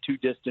not too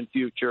distant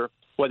future,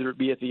 whether it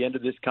be at the end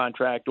of this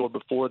contract or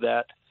before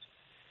that,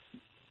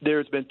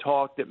 there's been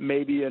talk that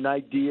maybe an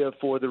idea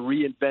for the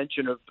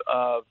reinvention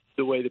of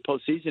the way the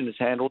postseason is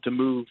handled to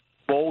move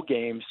bowl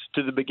games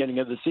to the beginning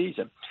of the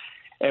season.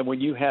 And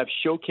when you have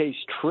showcase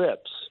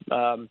trips,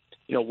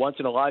 once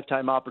in a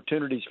lifetime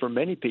opportunities for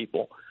many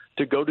people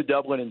to go to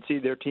Dublin and see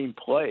their team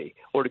play,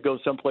 or to go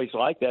someplace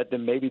like that,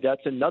 then maybe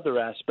that's another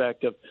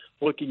aspect of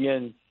looking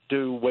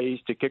into ways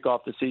to kick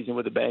off the season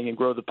with a bang and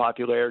grow the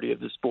popularity of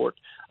the sport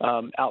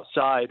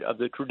outside of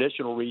the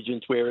traditional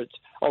regions where it's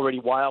already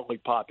wildly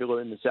popular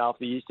in the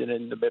Southeast and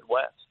in the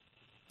Midwest.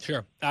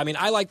 Sure. I mean,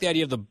 I like the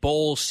idea of the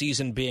bowl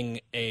season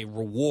being a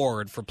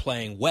reward for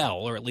playing well,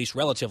 or at least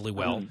relatively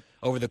well,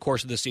 over the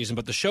course of the season.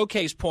 But the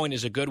showcase point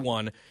is a good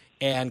one.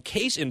 And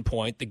case in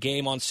point, the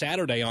game on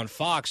Saturday on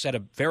Fox had a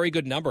very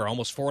good number,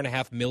 almost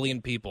 4.5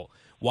 million people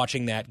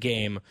watching that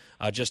game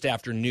just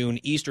after noon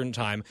Eastern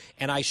time.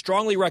 And I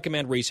strongly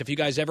recommend, Reese, if you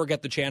guys ever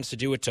get the chance to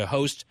do it, to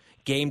host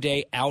game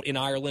day out in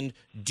Ireland,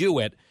 do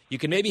it. You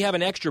can maybe have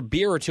an extra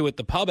beer or two at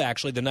the pub,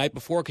 actually, the night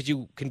before, because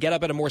you can get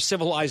up at a more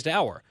civilized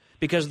hour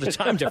because of the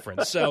time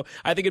difference. So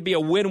I think it'd be a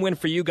win-win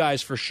for you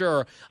guys for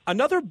sure.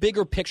 Another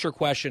bigger picture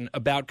question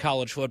about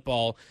college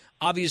football.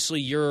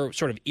 Obviously, you're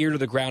sort of ear to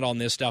the ground on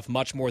this stuff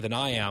much more than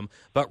I am,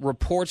 but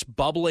reports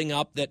bubbling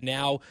up that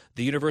now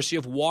the University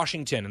of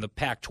Washington and the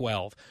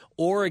Pac-12,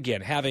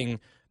 Oregon having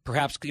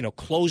perhaps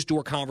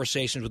closed-door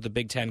conversations with the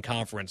Big Ten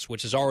Conference,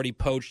 which has already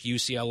poached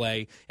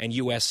UCLA and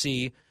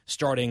USC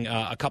starting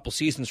a couple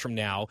seasons from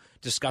now,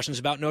 discussions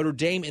about Notre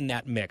Dame in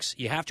that mix.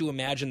 You have to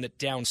imagine that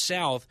down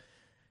south,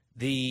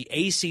 the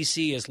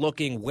ACC is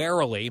looking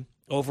warily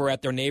over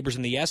at their neighbors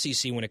in the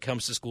SEC when it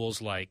comes to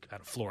schools like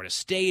Florida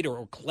State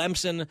or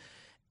Clemson.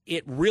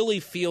 It really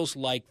feels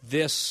like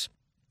this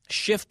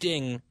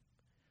shifting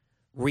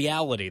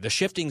reality, the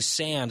shifting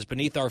sands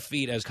beneath our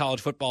feet as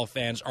college football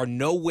fans, are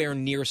nowhere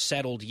near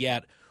settled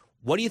yet.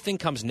 What do you think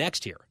comes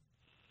next here?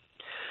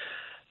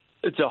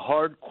 It's a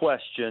hard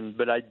question,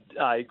 but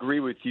I agree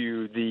with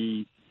you.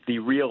 The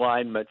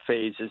realignment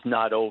phase is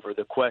not over.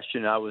 The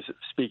question, I was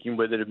speaking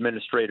with an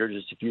administrator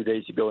just a few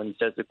days ago, and he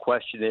says the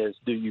question is,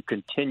 do you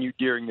continue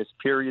during this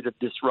period of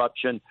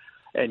disruption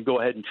and go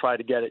ahead and try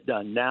to get it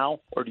done now,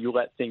 or do you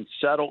let things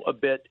settle a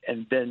bit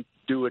and then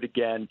do it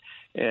again?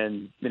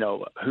 And,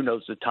 who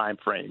knows the time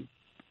frame,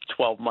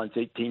 12 months,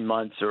 18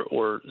 months,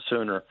 or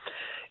sooner.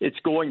 It's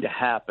going to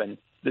happen.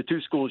 The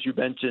two schools you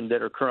mentioned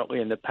that are currently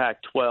in the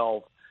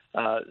Pac-12,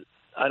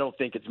 I don't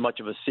think it's much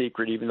of a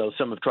secret, even though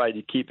some have tried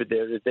to keep it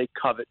there, that they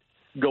covet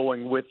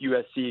going with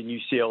USC and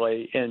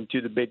UCLA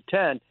into the Big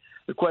Ten.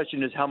 The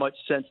question is, how much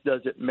sense does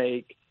it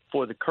make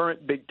for the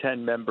current Big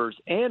Ten members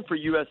and for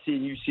USC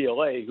and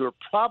UCLA, who are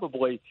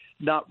probably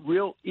not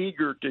real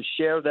eager to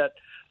share that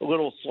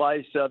little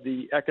slice of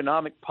the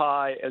economic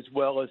pie as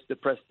well as the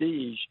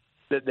prestige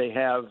that they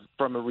have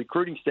from a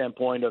recruiting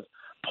standpoint of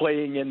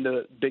playing in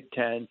the Big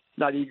Ten,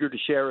 not eager to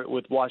share it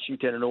with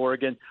Washington and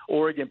Oregon.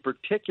 Oregon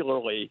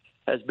particularly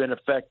has been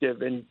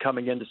effective in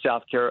coming into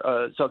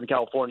Southern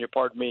California,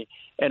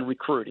 and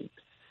recruiting.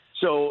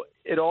 So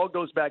it all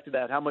goes back to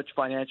that. How much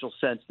financial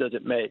sense does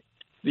it make?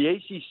 The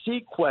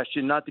ACC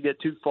question, not to get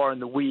too far in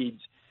the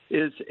weeds,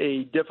 is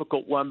a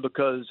difficult one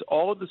because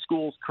all of the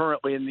schools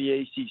currently in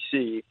the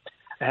ACC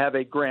have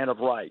a grant of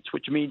rights,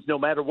 which means no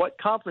matter what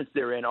conference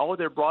they're in, all of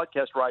their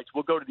broadcast rights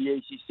will go to the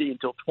ACC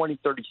until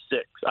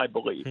 2036, I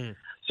believe.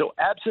 So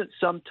absent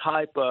some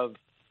type of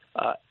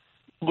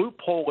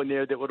loophole in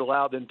there that would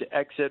allow them to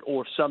exit,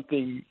 or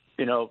something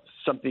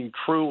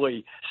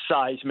truly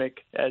seismic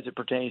as it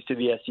pertains to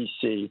the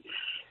SEC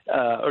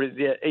or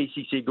the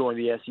ACC going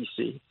to the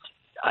SEC.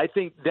 I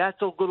think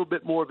that's a little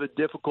bit more of a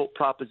difficult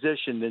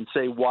proposition than,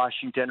 say,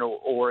 Washington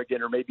or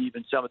Oregon, or maybe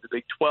even some of the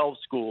Big 12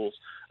 schools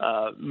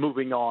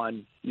moving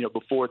on,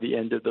 before the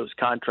end of those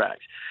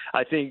contracts.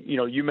 I think,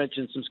 you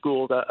mentioned some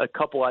schools, a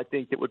couple I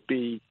think that would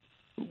be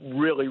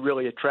really,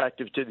 really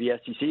attractive to the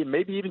SEC, and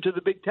maybe even to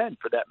the Big Ten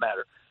for that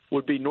matter,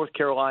 would be North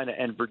Carolina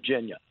and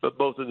Virginia. But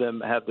both of them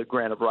have the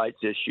grant of rights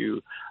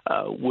issue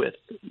with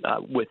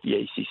the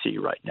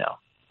ACC right now.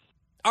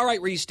 All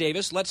right, Reese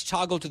Davis, let's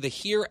toggle to the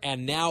here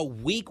and now.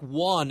 Week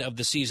 1 of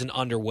the season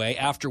underway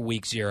after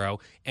week 0,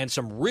 and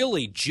some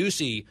really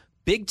juicy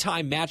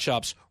big-time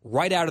matchups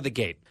right out of the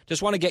gate.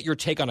 Just want to get your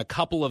take on a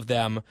couple of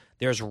them.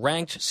 There's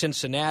ranked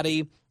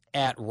Cincinnati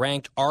at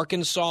ranked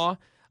Arkansas,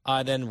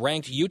 then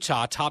ranked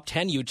Utah, top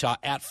 10 Utah,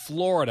 at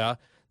Florida.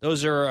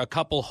 Those are a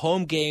couple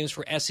home games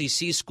for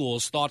SEC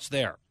schools. Thoughts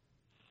there?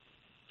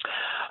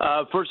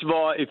 First of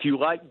all, if you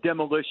like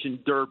demolition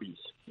derbies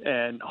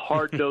and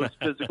hard-nosed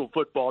physical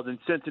football, then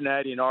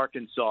Cincinnati and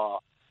Arkansas,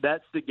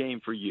 that's the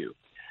game for you.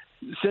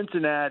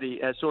 Cincinnati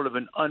has sort of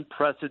an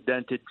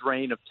unprecedented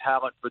drain of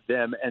talent for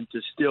them, and to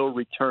still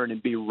return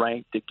and be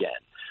ranked again.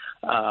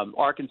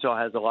 Arkansas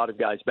has a lot of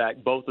guys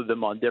back. Both of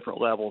them on different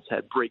levels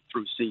had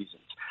breakthrough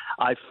seasons.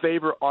 I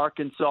favor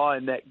Arkansas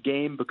in that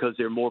game because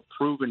they're more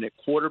proven at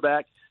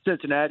quarterback.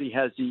 Cincinnati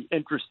has the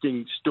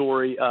interesting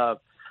story of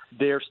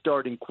their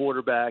starting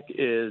quarterback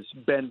is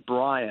Ben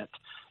Bryant.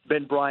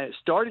 Ben Bryant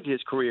started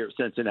his career at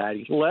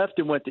Cincinnati, left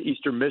and went to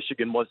Eastern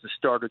Michigan, was the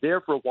starter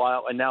there for a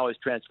while, and now has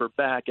transferred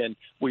back and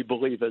we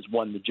believe has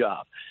won the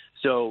job.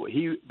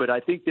 But I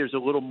think there's a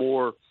little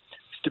more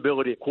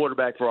stability at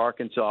quarterback for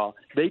Arkansas.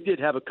 They did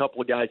have a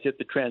couple of guys hit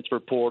the transfer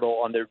portal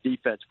on their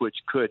defense, which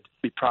could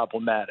be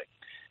problematic.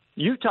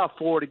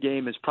 Utah-Florida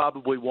game is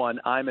probably one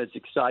I'm as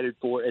excited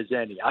for as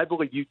any. I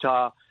believe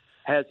Utah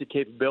has the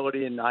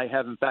capability, and I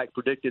have, in fact,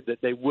 predicted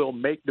that they will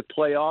make the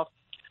playoff.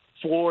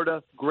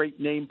 Florida, great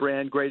name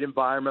brand, great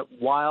environment,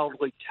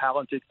 wildly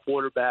talented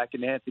quarterback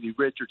in Anthony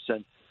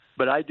Richardson.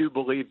 But I do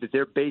believe that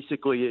they're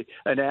basically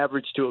an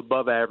average to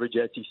above average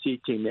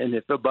SEC team, and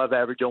if above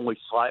average, only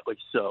slightly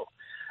so.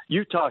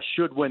 Utah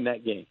should win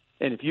that game.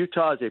 And if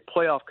Utah is a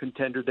playoff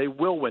contender, they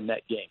will win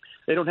that game.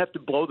 They don't have to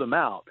blow them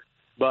out,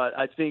 but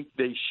I think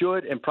they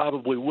should and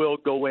probably will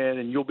go in,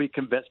 and you'll be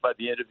convinced by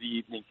the end of the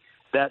evening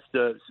that's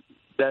the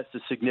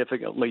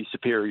significantly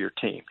superior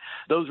team.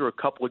 Those are a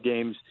couple of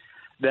games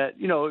that,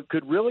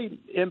 could really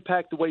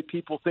impact the way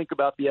people think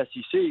about the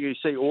SEC. You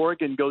say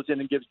Oregon goes in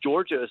and gives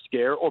Georgia a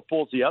scare or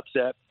pulls the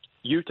upset.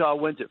 Utah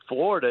wins at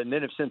Florida, and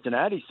then if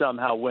Cincinnati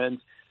somehow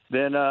wins,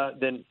 then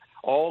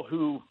all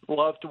who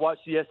love to watch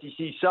the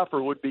SEC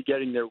suffer would be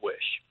getting their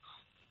wish.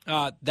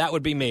 That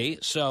would be me.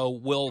 So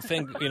we'll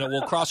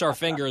cross our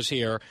fingers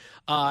here.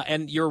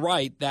 And you're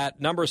right, that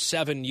number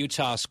 7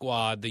 Utah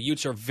squad, the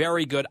Utes are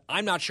very good.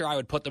 I'm not sure I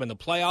would put them in the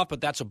playoff,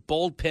 but that's a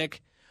bold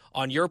pick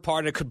on your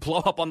part. It could blow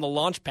up on the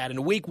launch pad.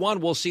 In week 1,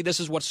 we'll see.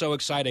 This is what's so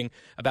exciting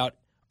about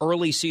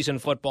early season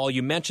football.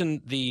 You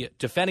mentioned the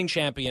defending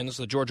champions,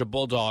 the Georgia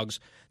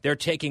Bulldogs. They're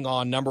taking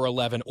on number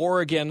 11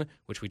 Oregon,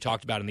 which we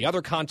talked about in the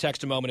other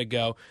context a moment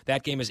ago.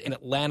 That game is in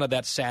Atlanta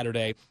that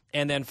Saturday.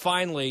 And then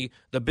finally,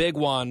 the big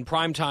one,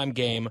 primetime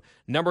game,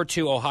 number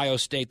 2 Ohio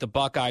State, the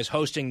Buckeyes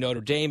hosting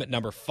Notre Dame at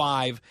number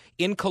 5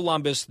 in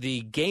Columbus,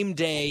 the game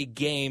day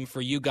game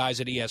for you guys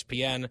at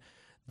ESPN.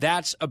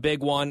 That's a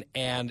big one,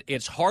 and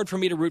it's hard for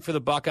me to root for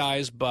the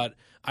Buckeyes, but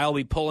I'll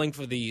be pulling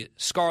for the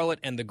Scarlet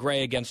and the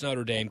Gray against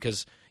Notre Dame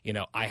because,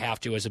 I have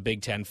to as a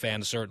Big Ten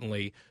fan,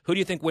 certainly. Who do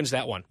you think wins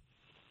that one?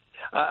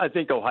 I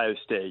think Ohio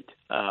State.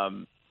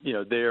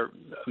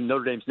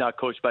 Notre Dame's now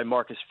coached by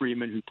Marcus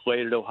Freeman, who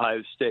played at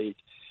Ohio State.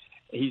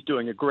 He's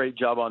doing a great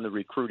job on the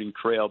recruiting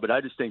trail, but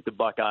I just think the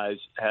Buckeyes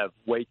have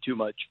way too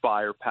much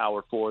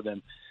firepower for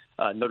them.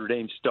 Notre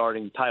Dame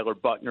starting Tyler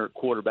Buckner at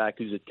quarterback,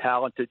 who's a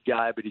talented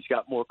guy, but he's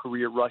got more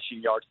career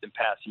rushing yards than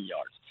passing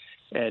yards.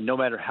 And no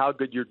matter how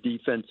good your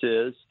defense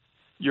is,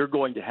 you're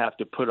going to have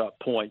to put up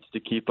points to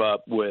keep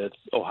up with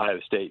Ohio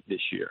State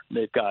this year.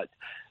 They've got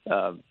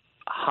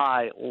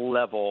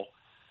high-level,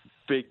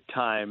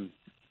 big-time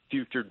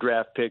future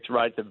draft picks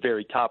right at the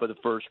very top of the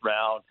first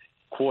round,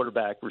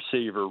 quarterback,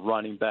 receiver,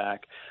 running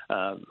back,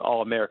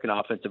 All-American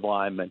offensive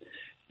lineman.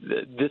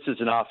 This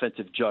is an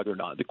offensive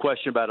juggernaut. The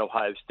question about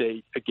Ohio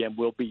State, again,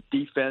 will be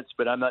defense,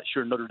 but I'm not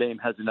sure Notre Dame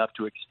has enough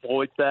to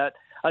exploit that.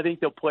 I think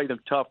they'll play them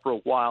tough for a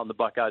while, and the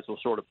Buckeyes will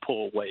sort of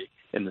pull away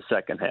in the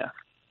second half.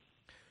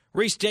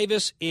 Rece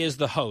Davis is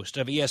the host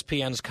of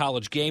ESPN's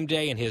College Game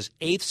Day in his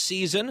 8th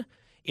season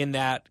in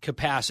that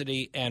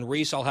capacity. And,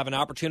 Rece, I'll have an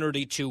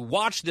opportunity to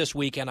watch this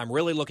weekend. I'm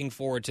really looking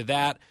forward to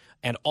that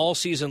and all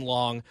season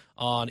long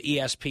on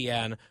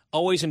ESPN.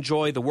 Always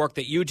enjoy the work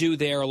that you do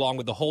there along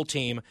with the whole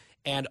team,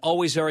 and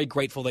always very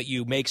grateful that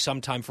you make some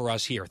time for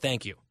us here.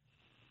 Thank you.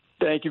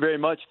 Thank you very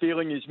much.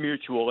 Feeling is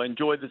mutual.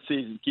 Enjoy the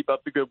season. Keep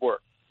up the good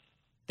work.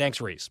 Thanks,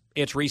 Rece.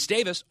 It's Rece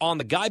Davis on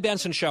the Guy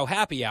Benson Show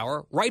Happy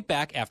Hour, right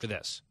back after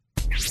this.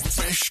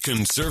 Fresh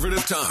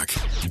conservative talk.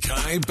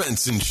 Guy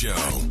Benson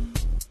Show.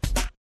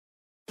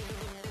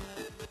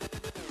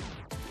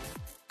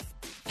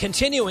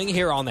 Continuing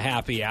here on the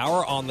Happy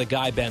Hour on the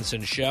Guy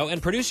Benson Show.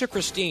 And producer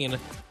Christine,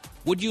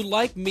 would you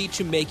like me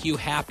to make you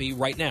happy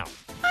right now?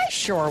 I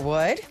sure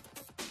would.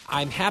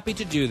 I'm happy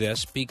to do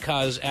this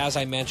because, as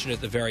I mentioned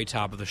at the very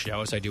top of the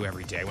show, as I do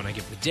every day when I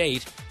give the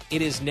date,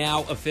 it is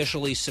now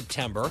officially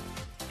September.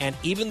 And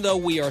even though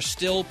we are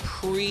still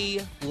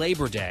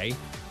pre-Labor Day,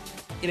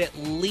 it at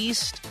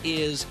least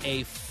is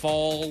a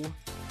fall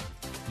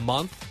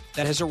month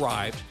that has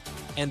arrived,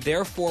 and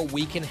therefore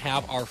we can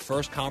have our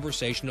first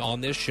conversation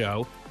on this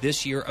show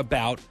this year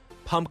about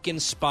pumpkin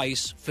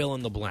spice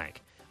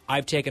fill-in-the-blank.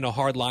 I've taken a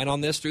hard line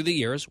on this through the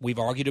years. We've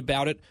argued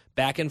about it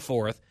back and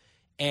forth,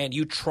 and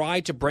you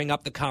tried to bring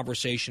up the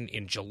conversation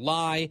in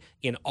July,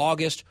 in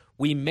August.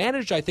 We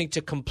managed, I think,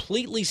 to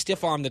completely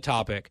stiff-arm the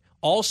topic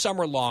all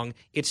summer long.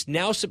 It's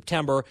now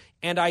September,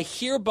 and I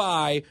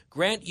hereby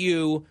grant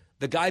you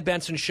the Guy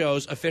Benson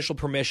Show's official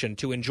permission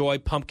to enjoy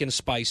pumpkin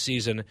spice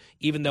season,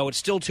 even though it's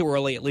still too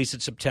early, at least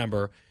it's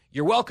September.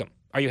 You're welcome.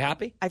 Are you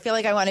happy? I feel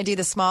like I want to do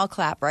the small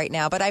clap right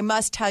now, but I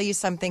must tell you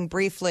something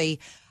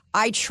briefly.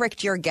 I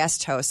tricked your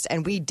guest host,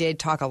 and we did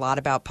talk a lot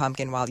about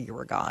pumpkin while you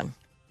were gone.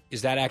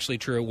 Is that actually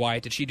true? Why?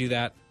 Did she do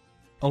that?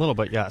 A little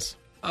bit, yes.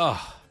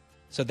 Oh,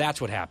 so that's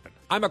what happened.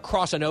 I'm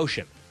across an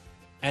ocean,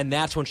 and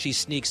that's when she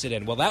sneaks it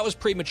in. Well, that was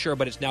premature,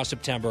 but it's now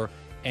September,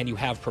 and you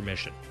have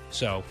permission.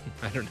 So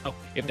I don't know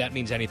if that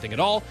means anything at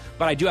all,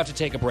 but I do have to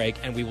take a break,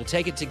 and we will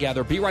take it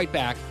together. Be right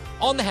back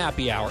on the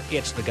Happy Hour.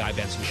 It's the Guy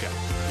Benson Show.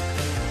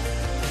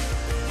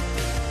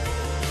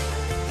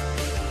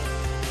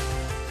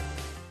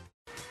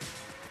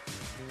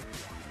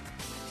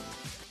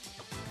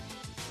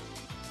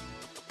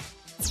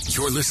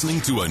 You're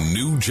listening to a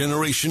new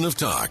generation of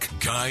talk.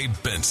 Guy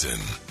Benson.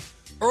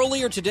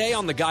 Earlier today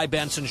on The Guy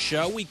Benson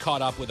Show, we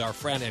caught up with our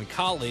friend and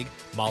colleague,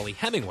 Mollie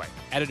Hemingway,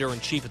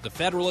 editor-in-chief at The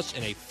Federalist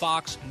and a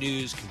Fox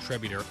News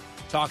contributor,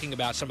 talking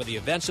about some of the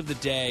events of the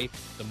day,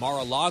 the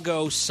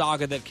Mar-a-Lago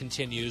saga that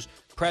continues,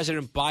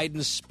 President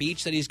Biden's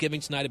speech that he's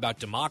giving tonight about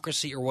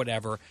democracy or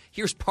whatever.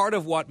 Here's part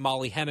of what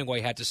Mollie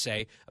Hemingway had to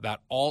say about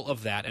all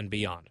of that and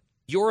beyond.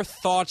 Your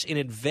thoughts in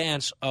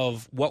advance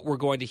of what we're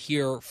going to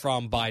hear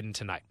from Biden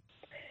tonight.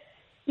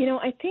 You know,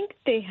 I think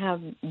they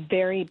have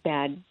very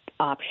bad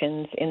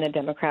options in the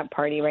Democrat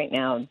Party right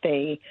now.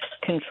 They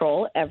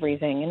control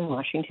everything in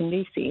Washington,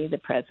 D.C., the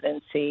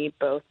presidency,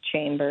 both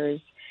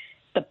chambers.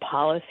 The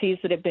policies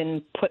that have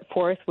been put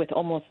forth with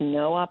almost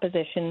no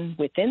opposition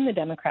within the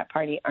Democrat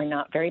Party are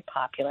not very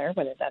popular,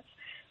 whether that's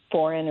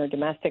foreign or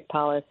domestic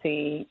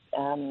policy,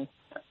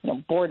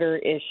 border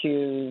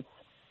issues,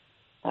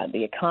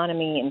 the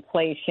economy,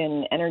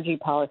 inflation, energy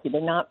policy.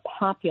 They're not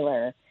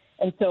popular.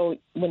 And so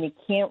when you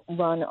can't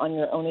run on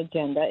your own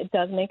agenda, it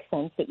does make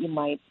sense that you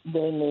might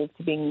really move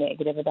to being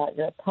negative about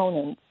your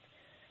opponents.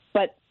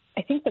 But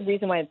I think the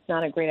reason why it's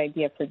not a great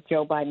idea for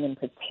Joe Biden in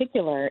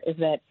particular is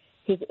that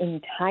his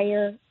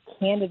entire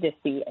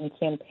candidacy and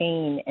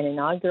campaign and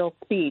inaugural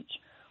speech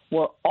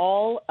were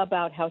all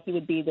about how he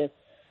would be this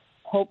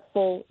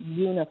hopeful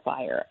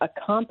unifier, a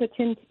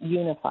competent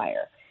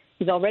unifier.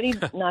 He's already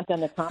not done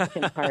the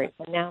competent part,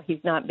 and now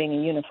he's not being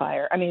a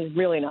unifier. I mean, he's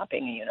really not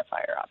being a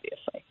unifier,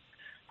 obviously.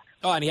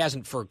 Oh, and he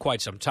hasn't for quite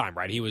some time,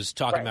 right? He was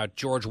talking about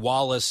George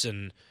Wallace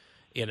and,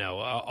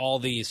 all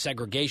the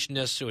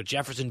segregationists. So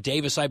Jefferson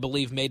Davis, I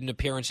believe, made an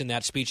appearance in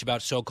that speech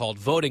about so-called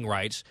voting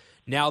rights.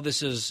 Now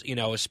this is,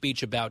 a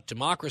speech about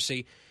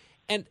democracy.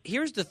 And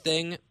here's the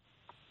thing,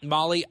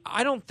 Mollie,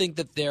 I don't think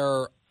that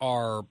there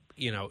are,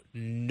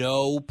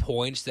 no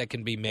points that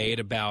can be made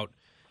about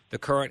the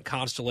current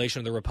constellation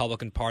of the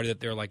Republican Party,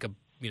 that they're like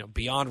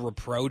beyond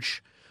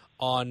reproach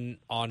on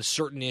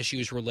certain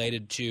issues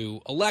related to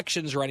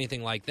elections or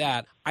anything like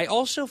that. I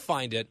also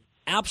find it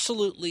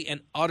absolutely and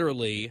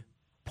utterly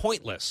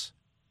pointless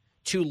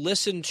to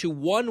listen to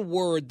one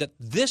word that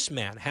this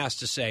man has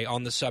to say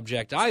on the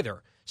subject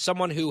either.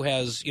 Someone who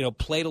has,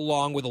 played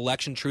along with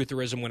election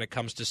trutherism when it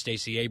comes to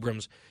Stacey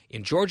Abrams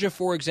in Georgia,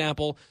 for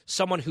example,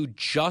 someone who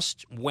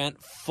just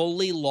went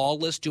fully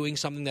lawless, doing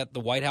something that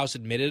the White House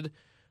admitted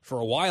for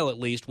a while at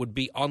least, would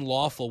be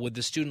unlawful with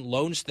the student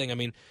loans thing. I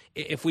mean,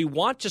 if we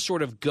want to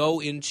sort of go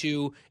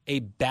into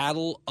a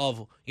battle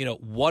of,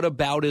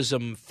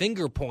 whataboutism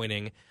finger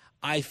pointing,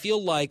 I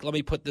feel like, let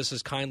me put this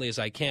as kindly as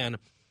I can,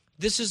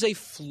 this is a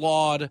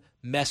flawed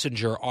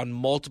messenger on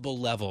multiple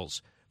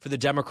levels for the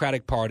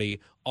Democratic Party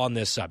on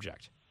this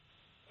subject.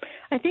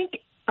 I think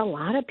a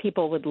lot of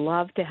people would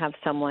love to have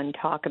someone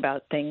talk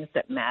about things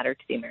that matter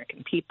to the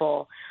American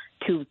people,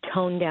 to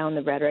tone down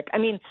the rhetoric. I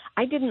mean,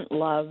 I didn't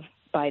love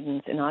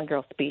Biden's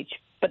inaugural speech,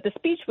 but the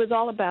speech was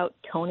all about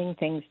toning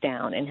things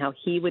down and how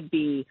he was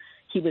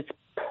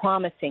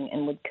promising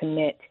and would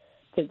commit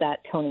to that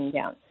toning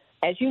down.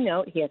 As you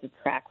note, he has a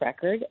track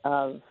record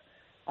of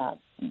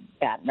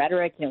bad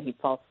rhetoric.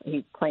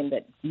 He claimed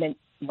that Mitt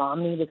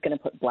Romney was going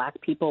to put black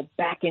people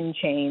back in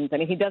chains. I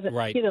mean, he has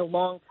a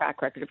long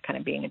track record of kind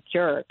of being a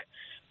jerk.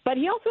 But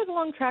he also has a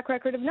long track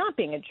record of not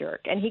being a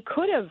jerk, and he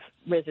could have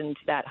risen to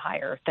that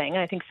higher thing.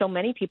 And I think so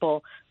many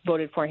people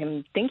voted for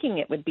him thinking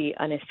it would be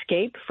an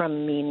escape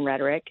from mean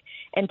rhetoric,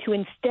 and to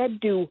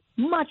instead do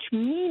much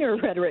meaner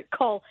rhetoric,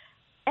 call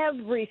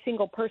every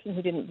single person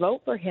who didn't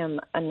vote for him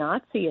a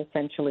Nazi,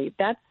 essentially.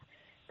 That's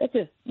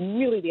just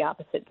really the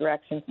opposite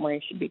direction from where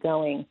he should be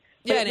going.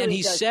 Yeah, and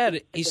he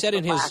said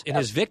in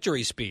his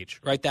victory speech,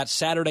 right, that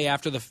Saturday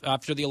after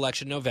the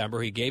election in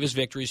November, he gave his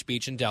victory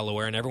speech in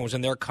Delaware, and everyone was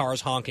in their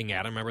cars honking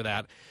at him. Remember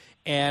that?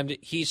 And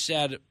he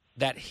said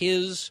that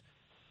his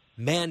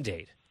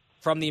mandate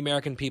from the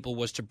American people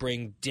was to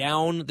bring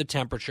down the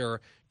temperature,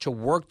 to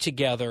work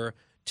together,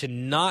 to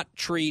not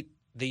treat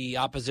the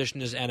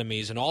opposition as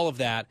enemies, and all of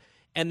that.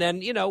 And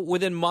then,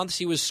 within months,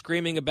 he was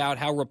screaming about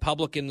how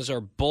Republicans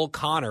are Bull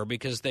Connor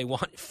because they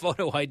want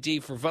photo ID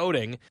for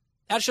voting.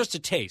 That's just a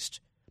taste.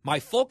 My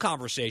full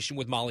conversation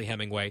with Mollie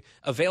Hemingway,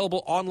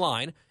 available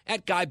online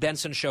at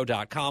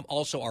GuyBensonShow.com.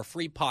 Also, our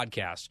free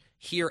podcast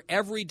here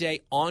every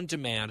day on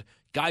demand,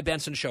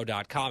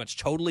 GuyBensonShow.com. It's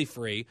totally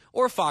free,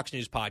 or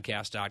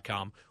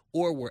FoxNewsPodcast.com,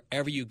 or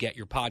wherever you get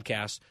your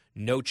podcasts.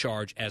 No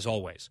charge, as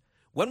always.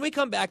 When we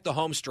come back the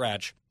home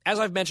stretch, as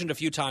I've mentioned a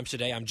few times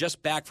today, I'm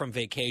just back from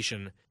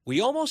vacation. We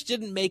almost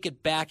didn't make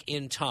it back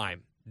in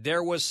time.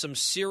 There was some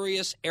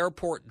serious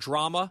airport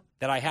drama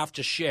that I have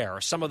to share.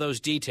 Some of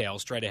those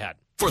details straight ahead.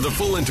 For the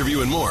full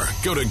interview and more,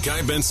 go to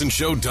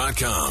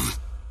GuyBensonShow.com.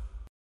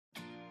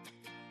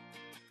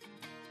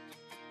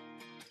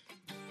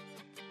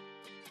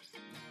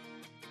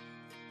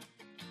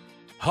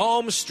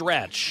 Home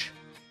stretch.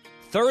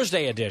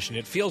 Thursday edition.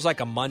 It feels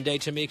like a Monday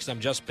to me because I'm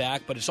just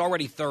back, but it's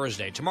already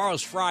Thursday.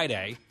 Tomorrow's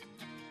Friday.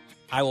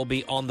 I will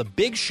be on The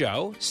Big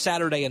Show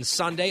Saturday and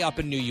Sunday up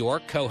in New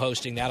York,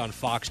 co-hosting that on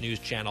Fox News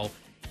Channel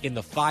in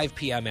the 5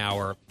 p.m.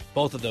 hour,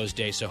 both of those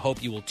days. So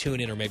hope you will tune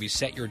in or maybe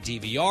set your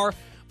DVR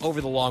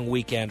over the long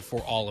weekend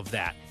for all of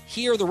that.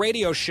 Here, the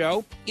radio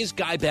show is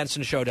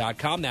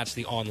GuyBensonShow.com. That's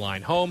the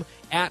online home.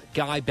 At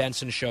Guy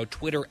Benson Show,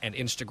 Twitter and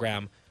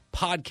Instagram.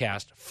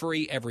 Podcast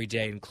free every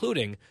day,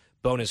 including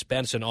Bonus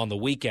Benson on the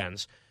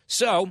weekends.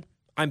 So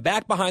I'm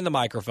back behind the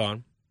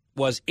microphone,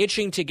 was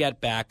itching to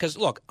get back, because,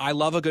 look, I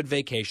love a good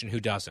vacation.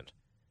 Who doesn't?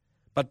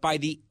 But by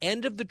the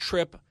end of the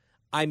trip,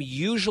 I'm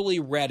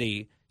usually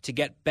ready to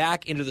get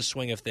back into the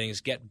swing of things,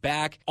 get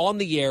back on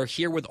the air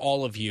here with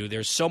all of you.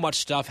 There's so much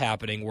stuff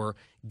happening. We're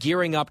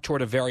gearing up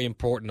toward a very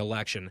important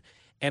election.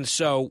 And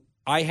so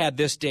I had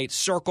this date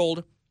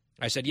circled.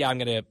 I said, yeah, I'm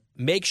going to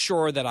make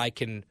sure that I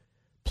can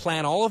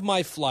plan all of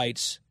my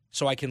flights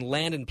so I can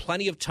land in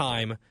plenty of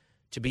time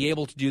to be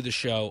able to do the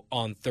show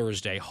on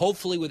Thursday,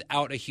 hopefully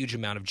without a huge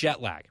amount of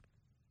jet lag.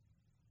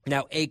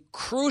 Now, a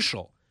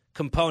crucial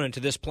component to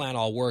this plan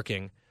all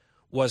working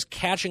was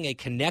catching a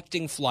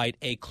connecting flight,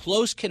 a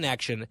close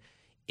connection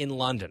in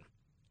London.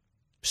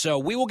 So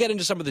we will get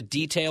into some of the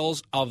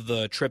details of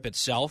the trip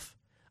itself.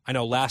 I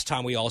know last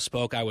time we all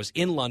spoke, I was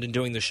in London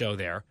doing the show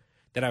there.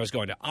 Then I was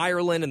going to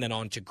Ireland and then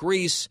on to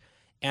Greece.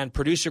 And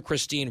producer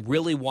Christine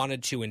really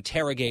wanted to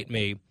interrogate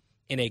me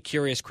in a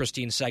Curious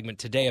Christine segment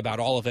today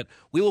about all of it.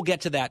 We will get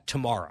to that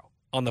tomorrow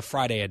on the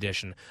Friday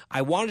edition.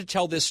 I wanted to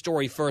tell this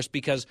story first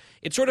because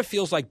it sort of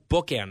feels like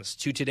bookends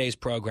to today's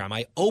program.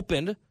 I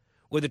opened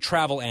with a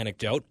travel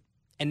anecdote,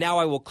 and now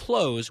I will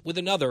close with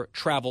another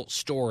travel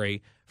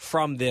story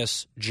from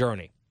this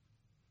journey.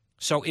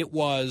 So it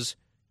was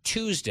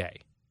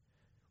Tuesday.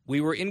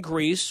 We were in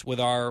Greece with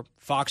our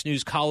Fox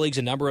News colleagues,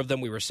 a number of them.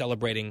 We were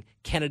celebrating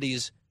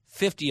Kennedy's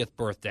 50th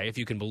birthday, if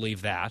you can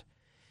believe that.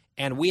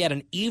 And we had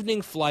an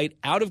evening flight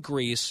out of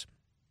Greece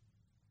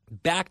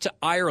back to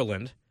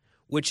Ireland,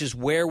 which is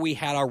where we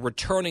had our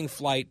returning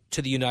flight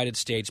to the United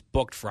States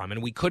booked from,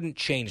 and we couldn't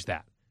change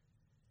that.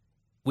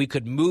 We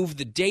could move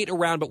the date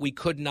around, but we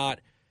could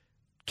not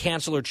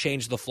cancel or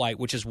change the flight,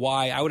 which is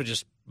why I would have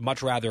just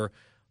much rather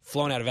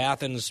flown out of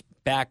Athens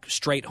back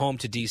straight home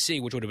to D.C.,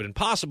 which would have been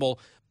possible.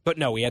 But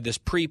no, we had this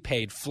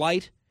prepaid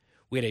flight.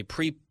 We had a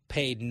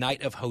prepaid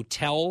night of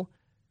hotel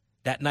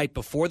that night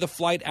before the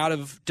flight out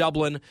of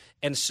Dublin.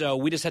 And so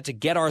we just had to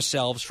get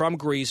ourselves from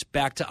Greece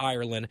back to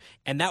Ireland.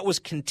 And that was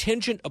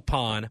contingent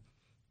upon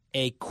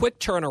a quick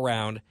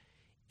turnaround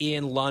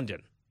in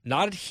London.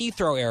 Not at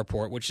Heathrow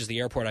Airport, which is the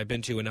airport I've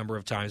been to a number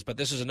of times, but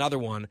this is another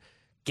one,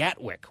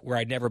 Gatwick, where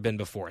I'd never been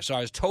before. So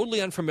I was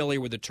totally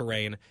unfamiliar with the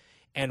terrain,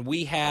 and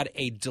we had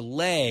a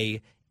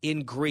delay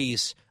in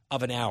Greece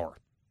of an hour.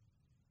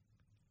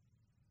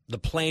 The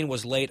plane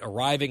was late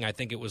arriving. I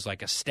think it was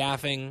like a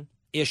staffing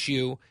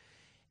issue.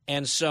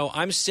 And so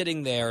I'm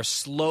sitting there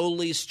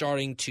slowly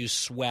starting to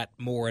sweat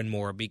more and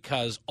more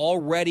because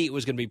already it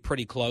was going to be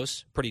pretty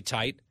close, pretty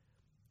tight.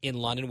 In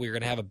London, we were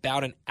going to have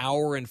about an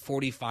hour and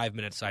 45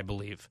 minutes, I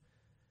believe,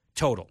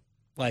 total.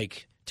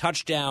 Like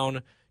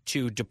touchdown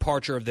to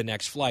departure of the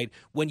next flight.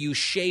 When you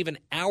shave an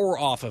hour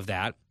off of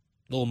that,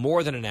 a little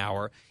more than an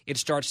hour, it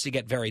starts to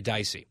get very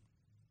dicey.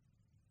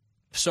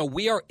 So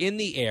we are in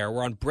the air.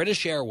 We're on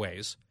British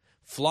Airways,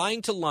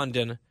 flying to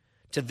London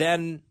to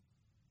then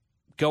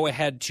go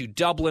ahead to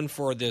Dublin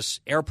for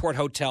this airport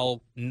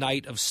hotel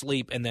night of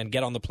sleep and then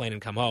get on the plane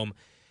and come home.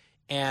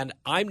 And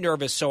I'm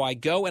nervous, so I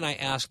go and I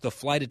ask the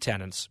flight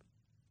attendants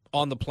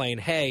on the plane,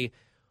 hey,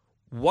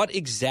 what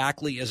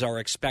exactly is our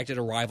expected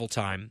arrival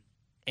time?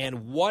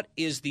 And what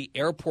is the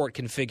airport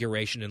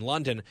configuration in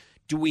London?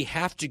 Do we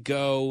have to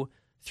go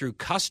through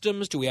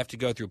customs? Do we have to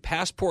go through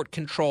passport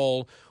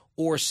control?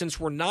 Or since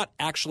we're not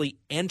actually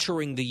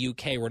entering the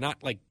UK, we're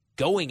not like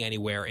going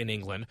anywhere in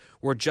England,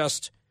 we're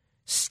just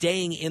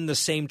staying in the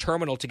same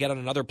terminal to get on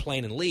another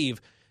plane and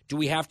leave, do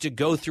we have to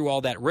go through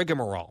all that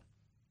rigmarole?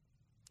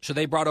 So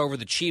they brought over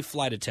the chief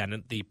flight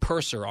attendant, the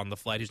purser on the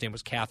flight, whose name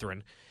was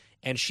Catherine,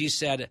 and she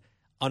said,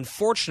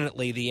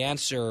 unfortunately, the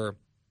answer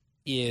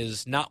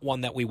is not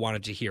one that we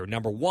wanted to hear.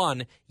 Number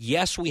one,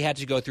 yes, we had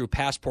to go through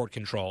passport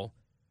control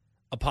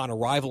upon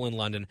arrival in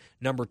London.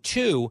 Number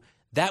two,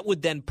 that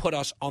would then put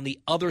us on the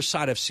other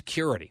side of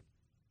security.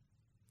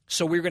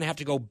 So we were going to have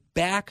to go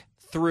back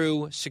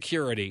through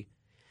security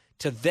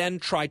to then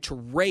try to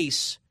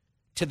race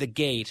to the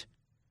gate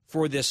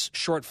for this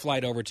short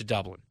flight over to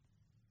Dublin.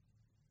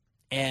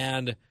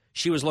 And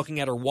she was looking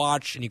at her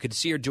watch, and you could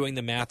see her doing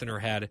the math in her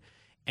head.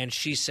 And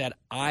she said,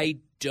 I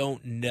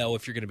don't know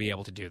if you're going to be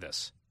able to do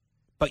this,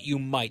 but you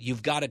might.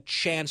 You've got a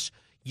chance.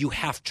 You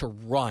have to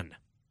run,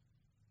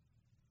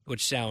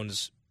 which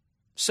sounds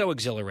so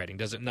exhilarating,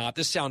 does it not?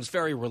 This sounds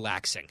very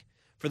relaxing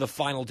for the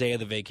final day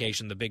of the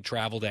vacation, the big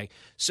travel day.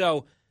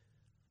 So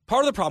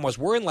part of the problem was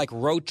we're in like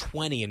row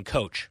 20 in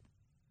coach,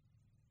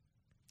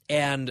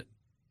 and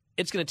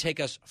it's going to take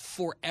us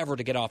forever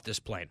to get off this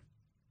plane.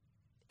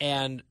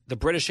 And the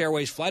British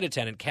Airways flight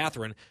attendant,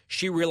 Catherine,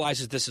 she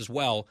realizes this as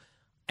well.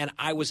 And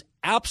I was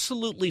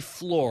absolutely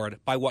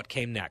floored by what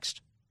came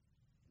next.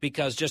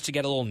 Because just to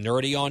get a little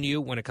nerdy on you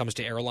when it comes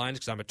to airlines,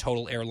 because I'm a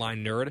total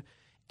airline nerd,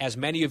 as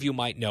many of you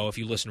might know if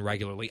you listen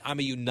regularly, I'm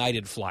a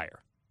United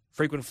flyer,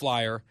 frequent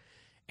flyer,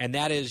 and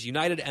that is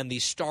United and the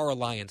Star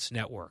Alliance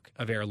network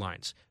of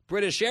airlines.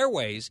 British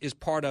Airways is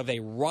part of a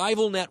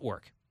rival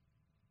network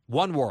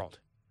One World,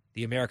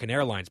 the American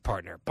Airlines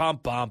partner. Bum,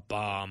 bum,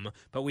 bum.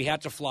 But we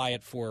had to fly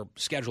it for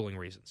scheduling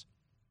reasons.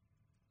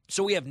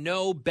 So we have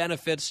no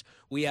benefits.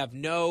 We have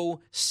no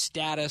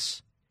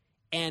status.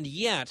 And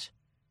yet,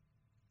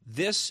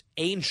 this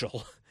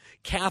angel,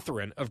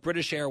 Catherine of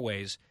British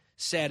Airways,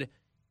 said,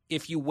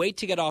 if you wait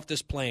to get off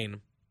this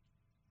plane,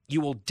 you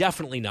will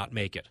definitely not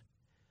make it.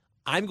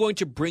 I'm going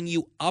to bring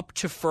you up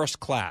to first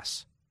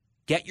class.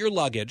 Get your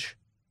luggage.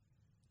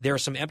 There are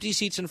some empty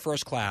seats in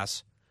first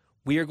class.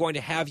 We are going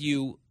to have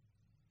you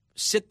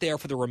sit there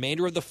for the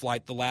remainder of the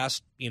flight, the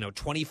last,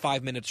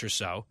 25 minutes or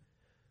so,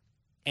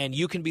 and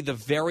you can be the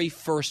very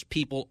first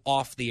people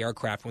off the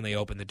aircraft when they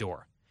open the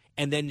door.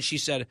 And then she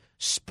said,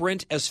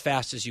 sprint as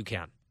fast as you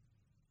can.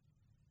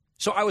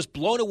 So I was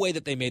blown away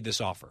that they made this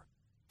offer.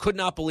 Could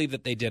not believe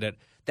that they did it.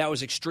 That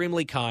was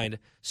extremely kind.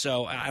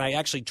 So I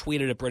actually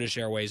tweeted at British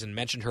Airways and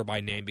mentioned her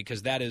by name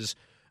because that is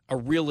a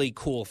really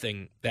cool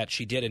thing that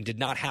she did and did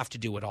not have to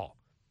do at all.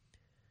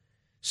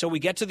 So we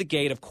get to the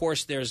gate. Of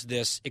course, there's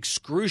this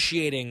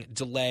excruciating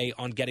delay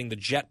on getting the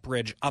jet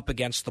bridge up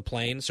against the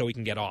plane so we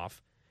can get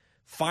off.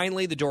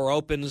 Finally, the door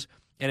opens,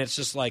 and it's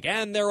just like,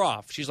 and they're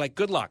off. She's like,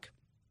 good luck.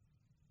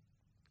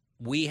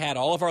 We had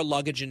all of our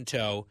luggage in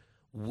tow.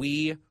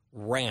 We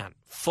ran,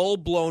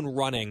 full-blown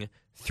running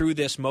through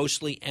this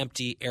mostly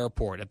empty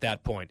airport at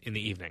that point in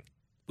the evening.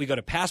 We go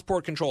to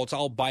passport control. It's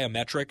all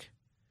biometric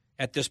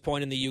at this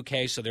point in the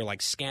UK, so they're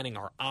like scanning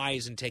our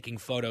eyes and taking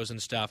photos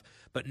and stuff,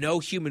 but no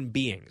human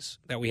beings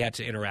that we had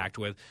to interact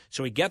with.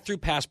 So we get through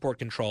passport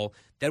control.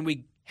 Then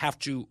we have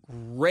to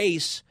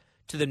race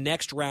to the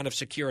next round of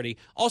security.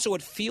 Also,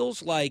 it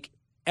feels like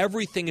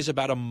everything is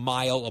about a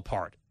mile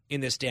apart in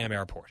this damn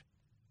airport.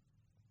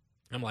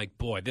 I'm like,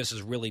 boy, this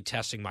is really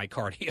testing my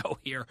cardio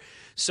here.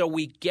 So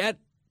we get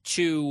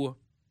to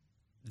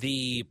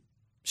the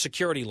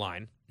security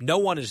line. No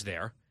one is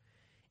there.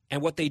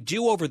 And what they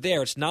do over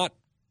there, it's not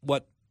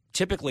what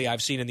typically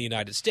I've seen in the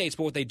United States,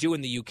 but what they do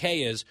in the UK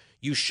is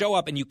you show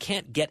up and you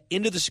can't get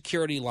into the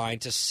security line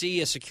to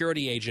see a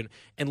security agent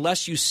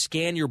unless you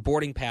scan your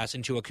boarding pass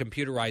into a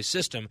computerized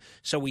system.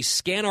 So we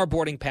scan our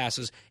boarding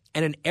passes,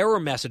 and an error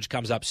message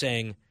comes up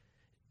saying,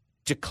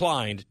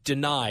 declined,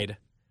 denied,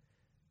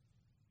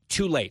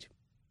 too late.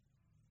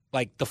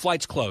 Like, the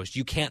flight's closed.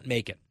 You can't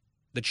make it.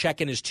 The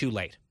check-in is too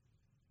late.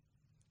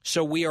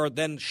 So we are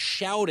then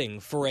shouting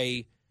for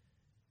a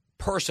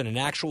person, an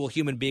actual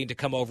human being, to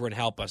come over and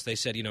help us. They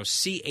said,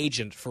 see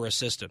agent for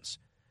assistance.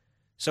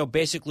 So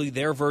basically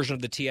their version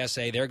of the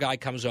TSA, their guy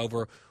comes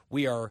over.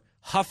 We are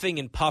huffing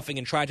and puffing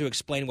and trying to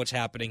explain what's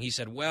happening. He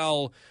said,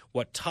 well,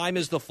 what time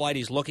is the flight?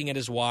 He's looking at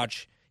his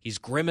watch. He's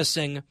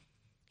grimacing.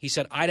 He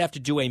said, I'd have to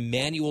do a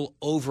manual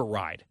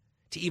override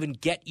to even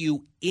get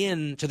you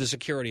into the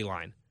security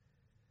line.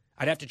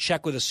 I'd have to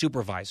check with a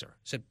supervisor.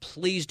 I said,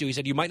 please do. He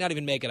said, you might not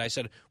even make it. I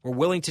said, we're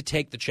willing to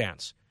take the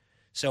chance.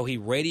 So he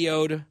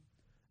radioed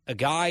a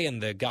guy,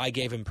 and the guy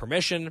gave him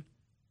permission,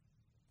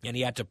 and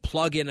he had to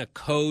plug in a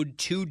code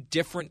 2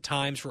 different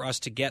times for us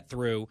to get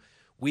through.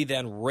 We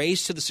then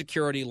raced to the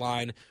security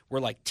line. We're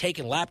like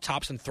taking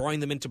laptops and throwing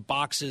them into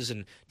boxes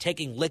and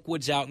taking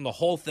liquids out and the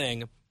whole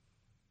thing.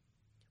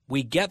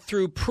 We get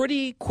through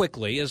pretty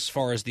quickly as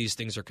far as these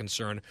things are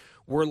concerned.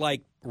 We're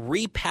like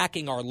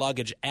repacking our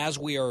luggage as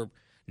we are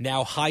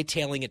now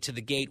hightailing it to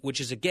the gate, which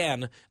is,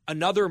 again,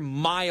 another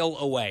mile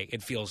away,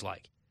 it feels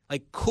like.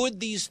 Like, could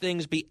these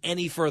things be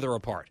any further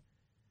apart?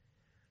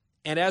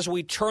 And as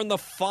we turn the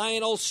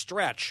final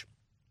stretch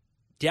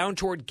down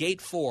toward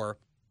Gate 4,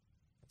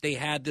 they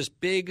had this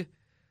big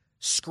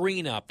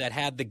screen up that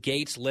had the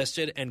gates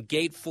listed, and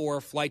Gate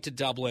 4, flight to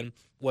Dublin,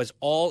 was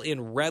all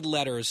in red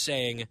letters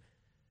saying,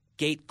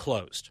 gate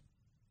closed.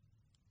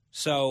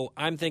 So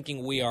I'm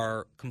thinking we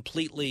are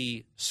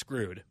completely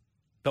screwed.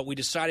 But we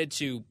decided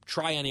to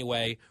try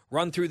anyway,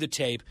 run through the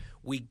tape.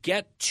 We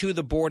get to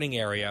the boarding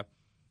area,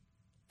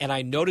 and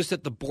I noticed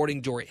that the boarding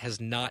door has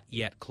not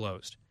yet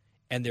closed.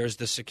 And there's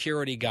the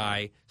security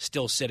guy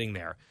still sitting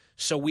there.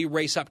 So we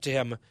race up to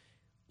him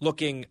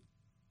looking,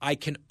 I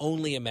can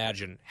only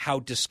imagine how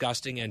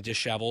disgusting and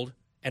disheveled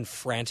and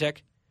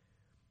frantic.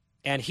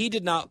 And he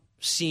did not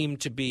seem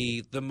to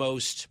be the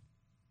most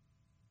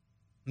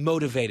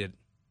motivated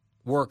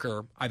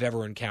worker I've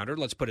ever encountered,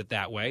 let's put it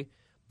that way.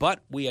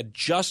 But we had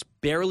just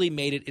barely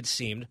made it, it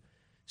seemed.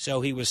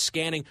 So he was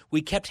scanning.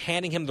 We kept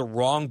handing him the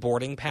wrong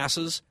boarding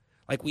passes.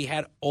 Like, we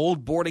had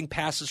old boarding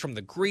passes from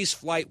the Greece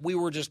flight. We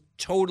were just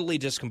totally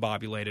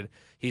discombobulated.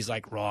 He's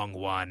like, wrong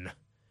one.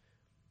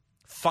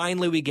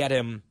 Finally, we get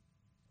him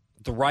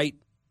the right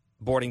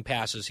boarding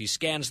passes. He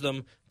scans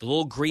them. The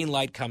little green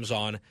light comes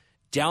on.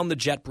 Down the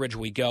jet bridge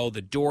we go.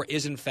 The door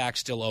is, in fact,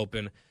 still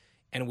open.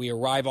 And we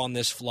arrive on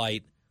this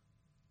flight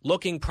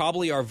looking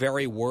probably our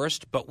very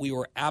worst, but we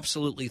were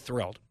absolutely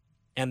thrilled.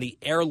 And the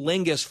Aer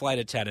Lingus flight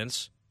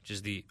attendants, which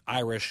is the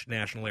Irish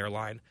national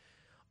airline,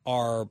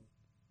 are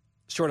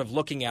sort of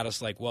looking at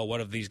us like, well, what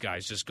have these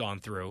guys just gone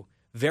through?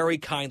 Very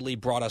kindly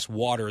brought us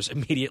waters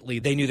immediately.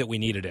 They knew that we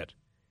needed it.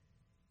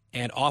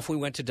 And off we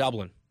went to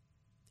Dublin.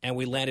 And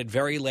we landed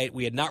very late.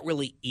 We had not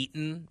really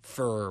eaten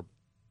for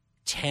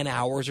 10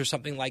 hours or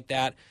something like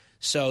that.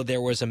 So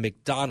there was a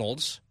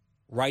McDonald's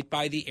right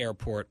by the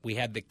airport. We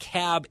had the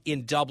cab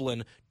in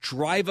Dublin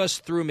drive us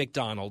through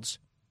McDonald's,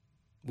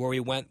 where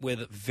we went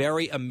with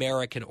very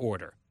American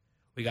order.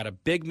 We got a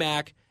Big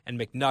Mac and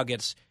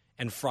McNuggets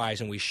and fries,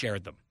 and we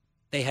shared them.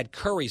 They had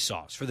curry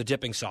sauce for the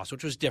dipping sauce,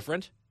 which was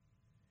different.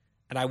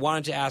 And I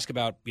wanted to ask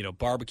about,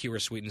 barbecue or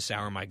sweet and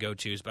sour, my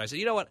go-tos. But I said,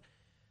 you know what?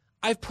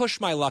 I've pushed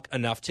my luck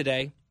enough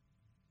today.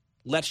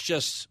 Let's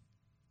just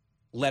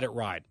let it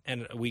ride.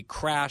 And we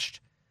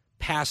crashed,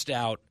 passed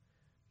out,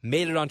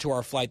 made it onto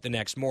our flight the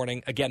next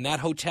morning. Again, that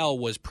hotel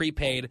was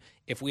prepaid.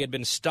 If we had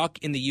been stuck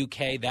in the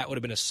UK, that would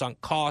have been a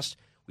sunk cost.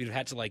 We'd have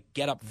had to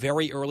get up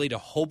very early to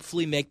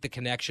hopefully make the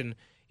connection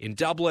in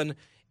Dublin.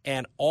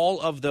 And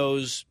all of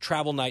those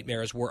travel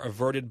nightmares were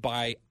averted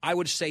by, I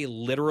would say,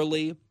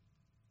 literally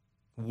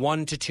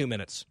 1 to 2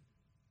 minutes.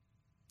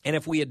 And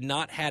if we had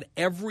not had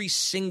every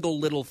single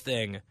little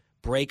thing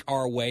break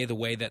our way the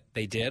way that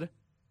they did,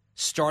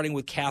 starting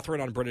with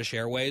Catherine on British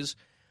Airways,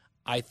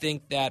 I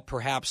think that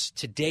perhaps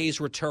today's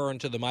return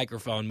to the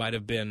microphone might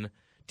have been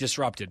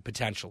disrupted,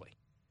 potentially.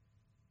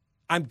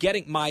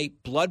 My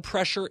blood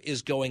pressure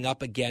is going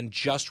up again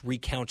just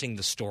recounting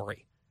the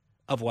story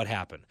of what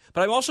happened.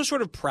 But I'm also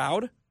sort of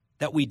proud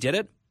that we did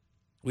it.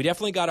 We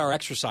definitely got our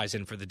exercise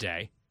in for the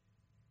day.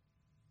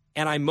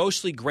 And I'm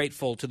mostly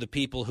grateful to the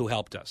people who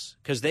helped us,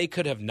 because they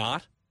could have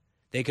not.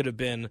 They could have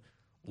been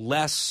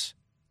less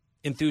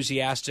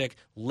enthusiastic,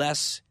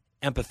 less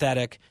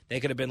empathetic. They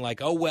could have been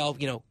like, oh, well,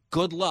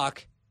 good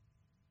luck,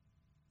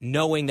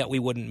 knowing that we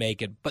wouldn't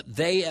make it. But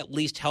they at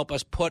least help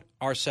us put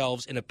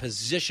ourselves in a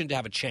position to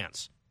have a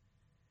chance.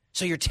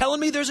 So you're telling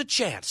me there's a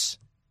chance.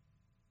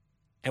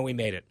 And we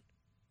made it.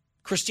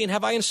 Christine,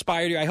 have I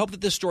inspired you? I hope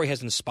that this story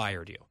has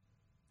inspired you.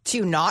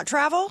 To not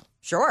travel?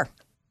 Sure.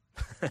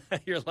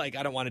 You're like,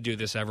 I don't want to do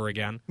this ever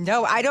again.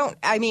 No, I don't.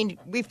 I mean,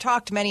 we've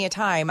talked many a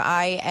time.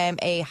 I am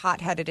a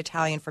hot-headed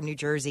Italian from New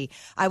Jersey.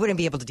 I wouldn't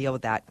be able to deal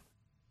with that.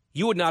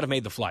 You would not have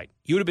made the flight.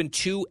 You would have been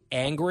too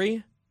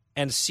angry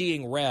and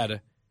seeing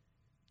red.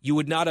 You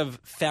would not have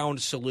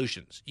found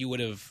solutions. You would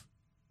have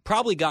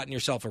probably gotten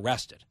yourself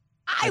arrested.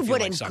 I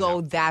wouldn't go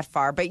that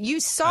far, but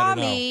you saw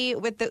me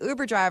with the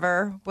Uber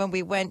driver when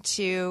we went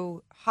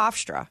to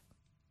Hofstra.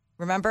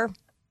 Remember?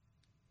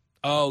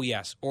 Oh,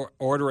 yes. Or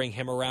ordering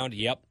him around.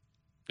 Yep.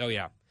 Oh,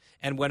 yeah.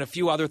 And when a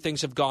few other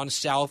things have gone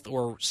south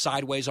or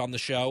sideways on the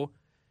show,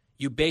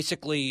 you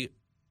basically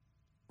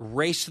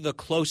race to the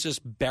closest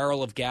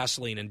barrel of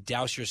gasoline and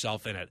douse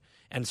yourself in it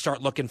and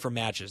start looking for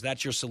matches.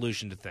 That's your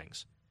solution to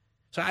things.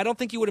 So I don't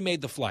think you would have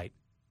made the flight.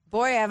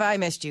 Boy, have I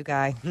missed you,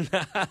 Guy.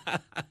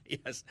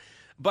 Yes.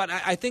 But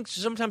I think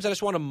sometimes I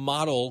just want to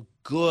model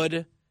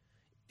good,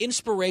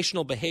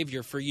 inspirational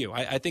behavior for you.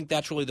 I think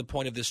that's really the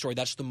point of this story.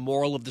 That's the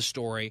moral of the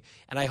story.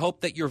 And I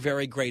hope that you're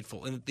very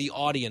grateful and that the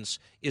audience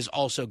is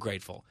also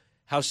grateful.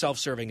 How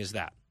self-serving is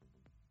that?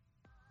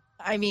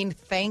 I mean,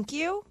 thank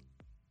you.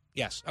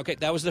 Yes. Okay,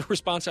 that was the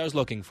response I was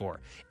looking for.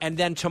 And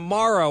then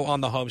tomorrow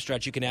on the home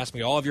stretch, you can ask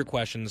me all of your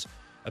questions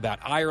about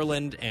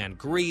Ireland and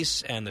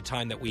Greece and the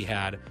time that we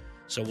had.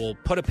 So we'll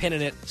put a pin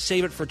in it,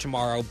 save it for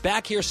tomorrow.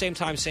 Back here, same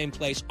time, same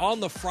place,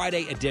 on the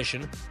Friday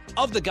edition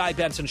of The Guy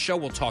Benson Show.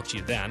 We'll talk to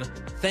you then.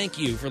 Thank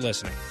you for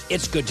listening.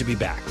 It's good to be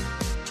back.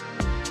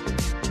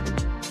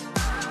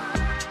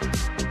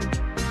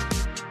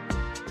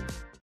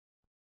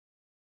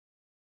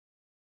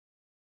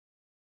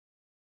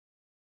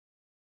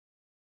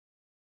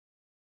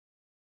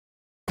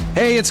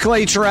 Hey, it's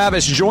Clay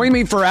Travis. Join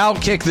me for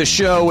Outkick the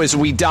Show as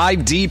we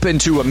dive deep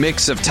into a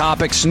mix of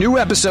topics. New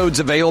episodes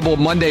available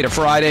Monday to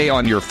Friday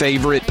on your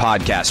favorite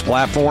podcast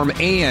platform,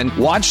 and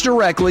watch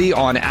directly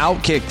on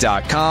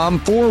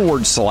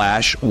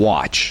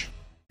Outkick.com/watch.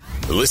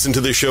 Listen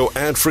to the show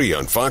ad-free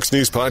on Fox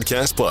News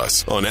Podcast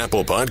Plus, on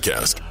Apple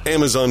Podcast,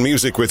 Amazon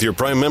Music with your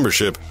Prime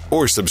membership,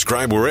 or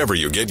subscribe wherever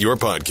you get your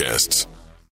podcasts.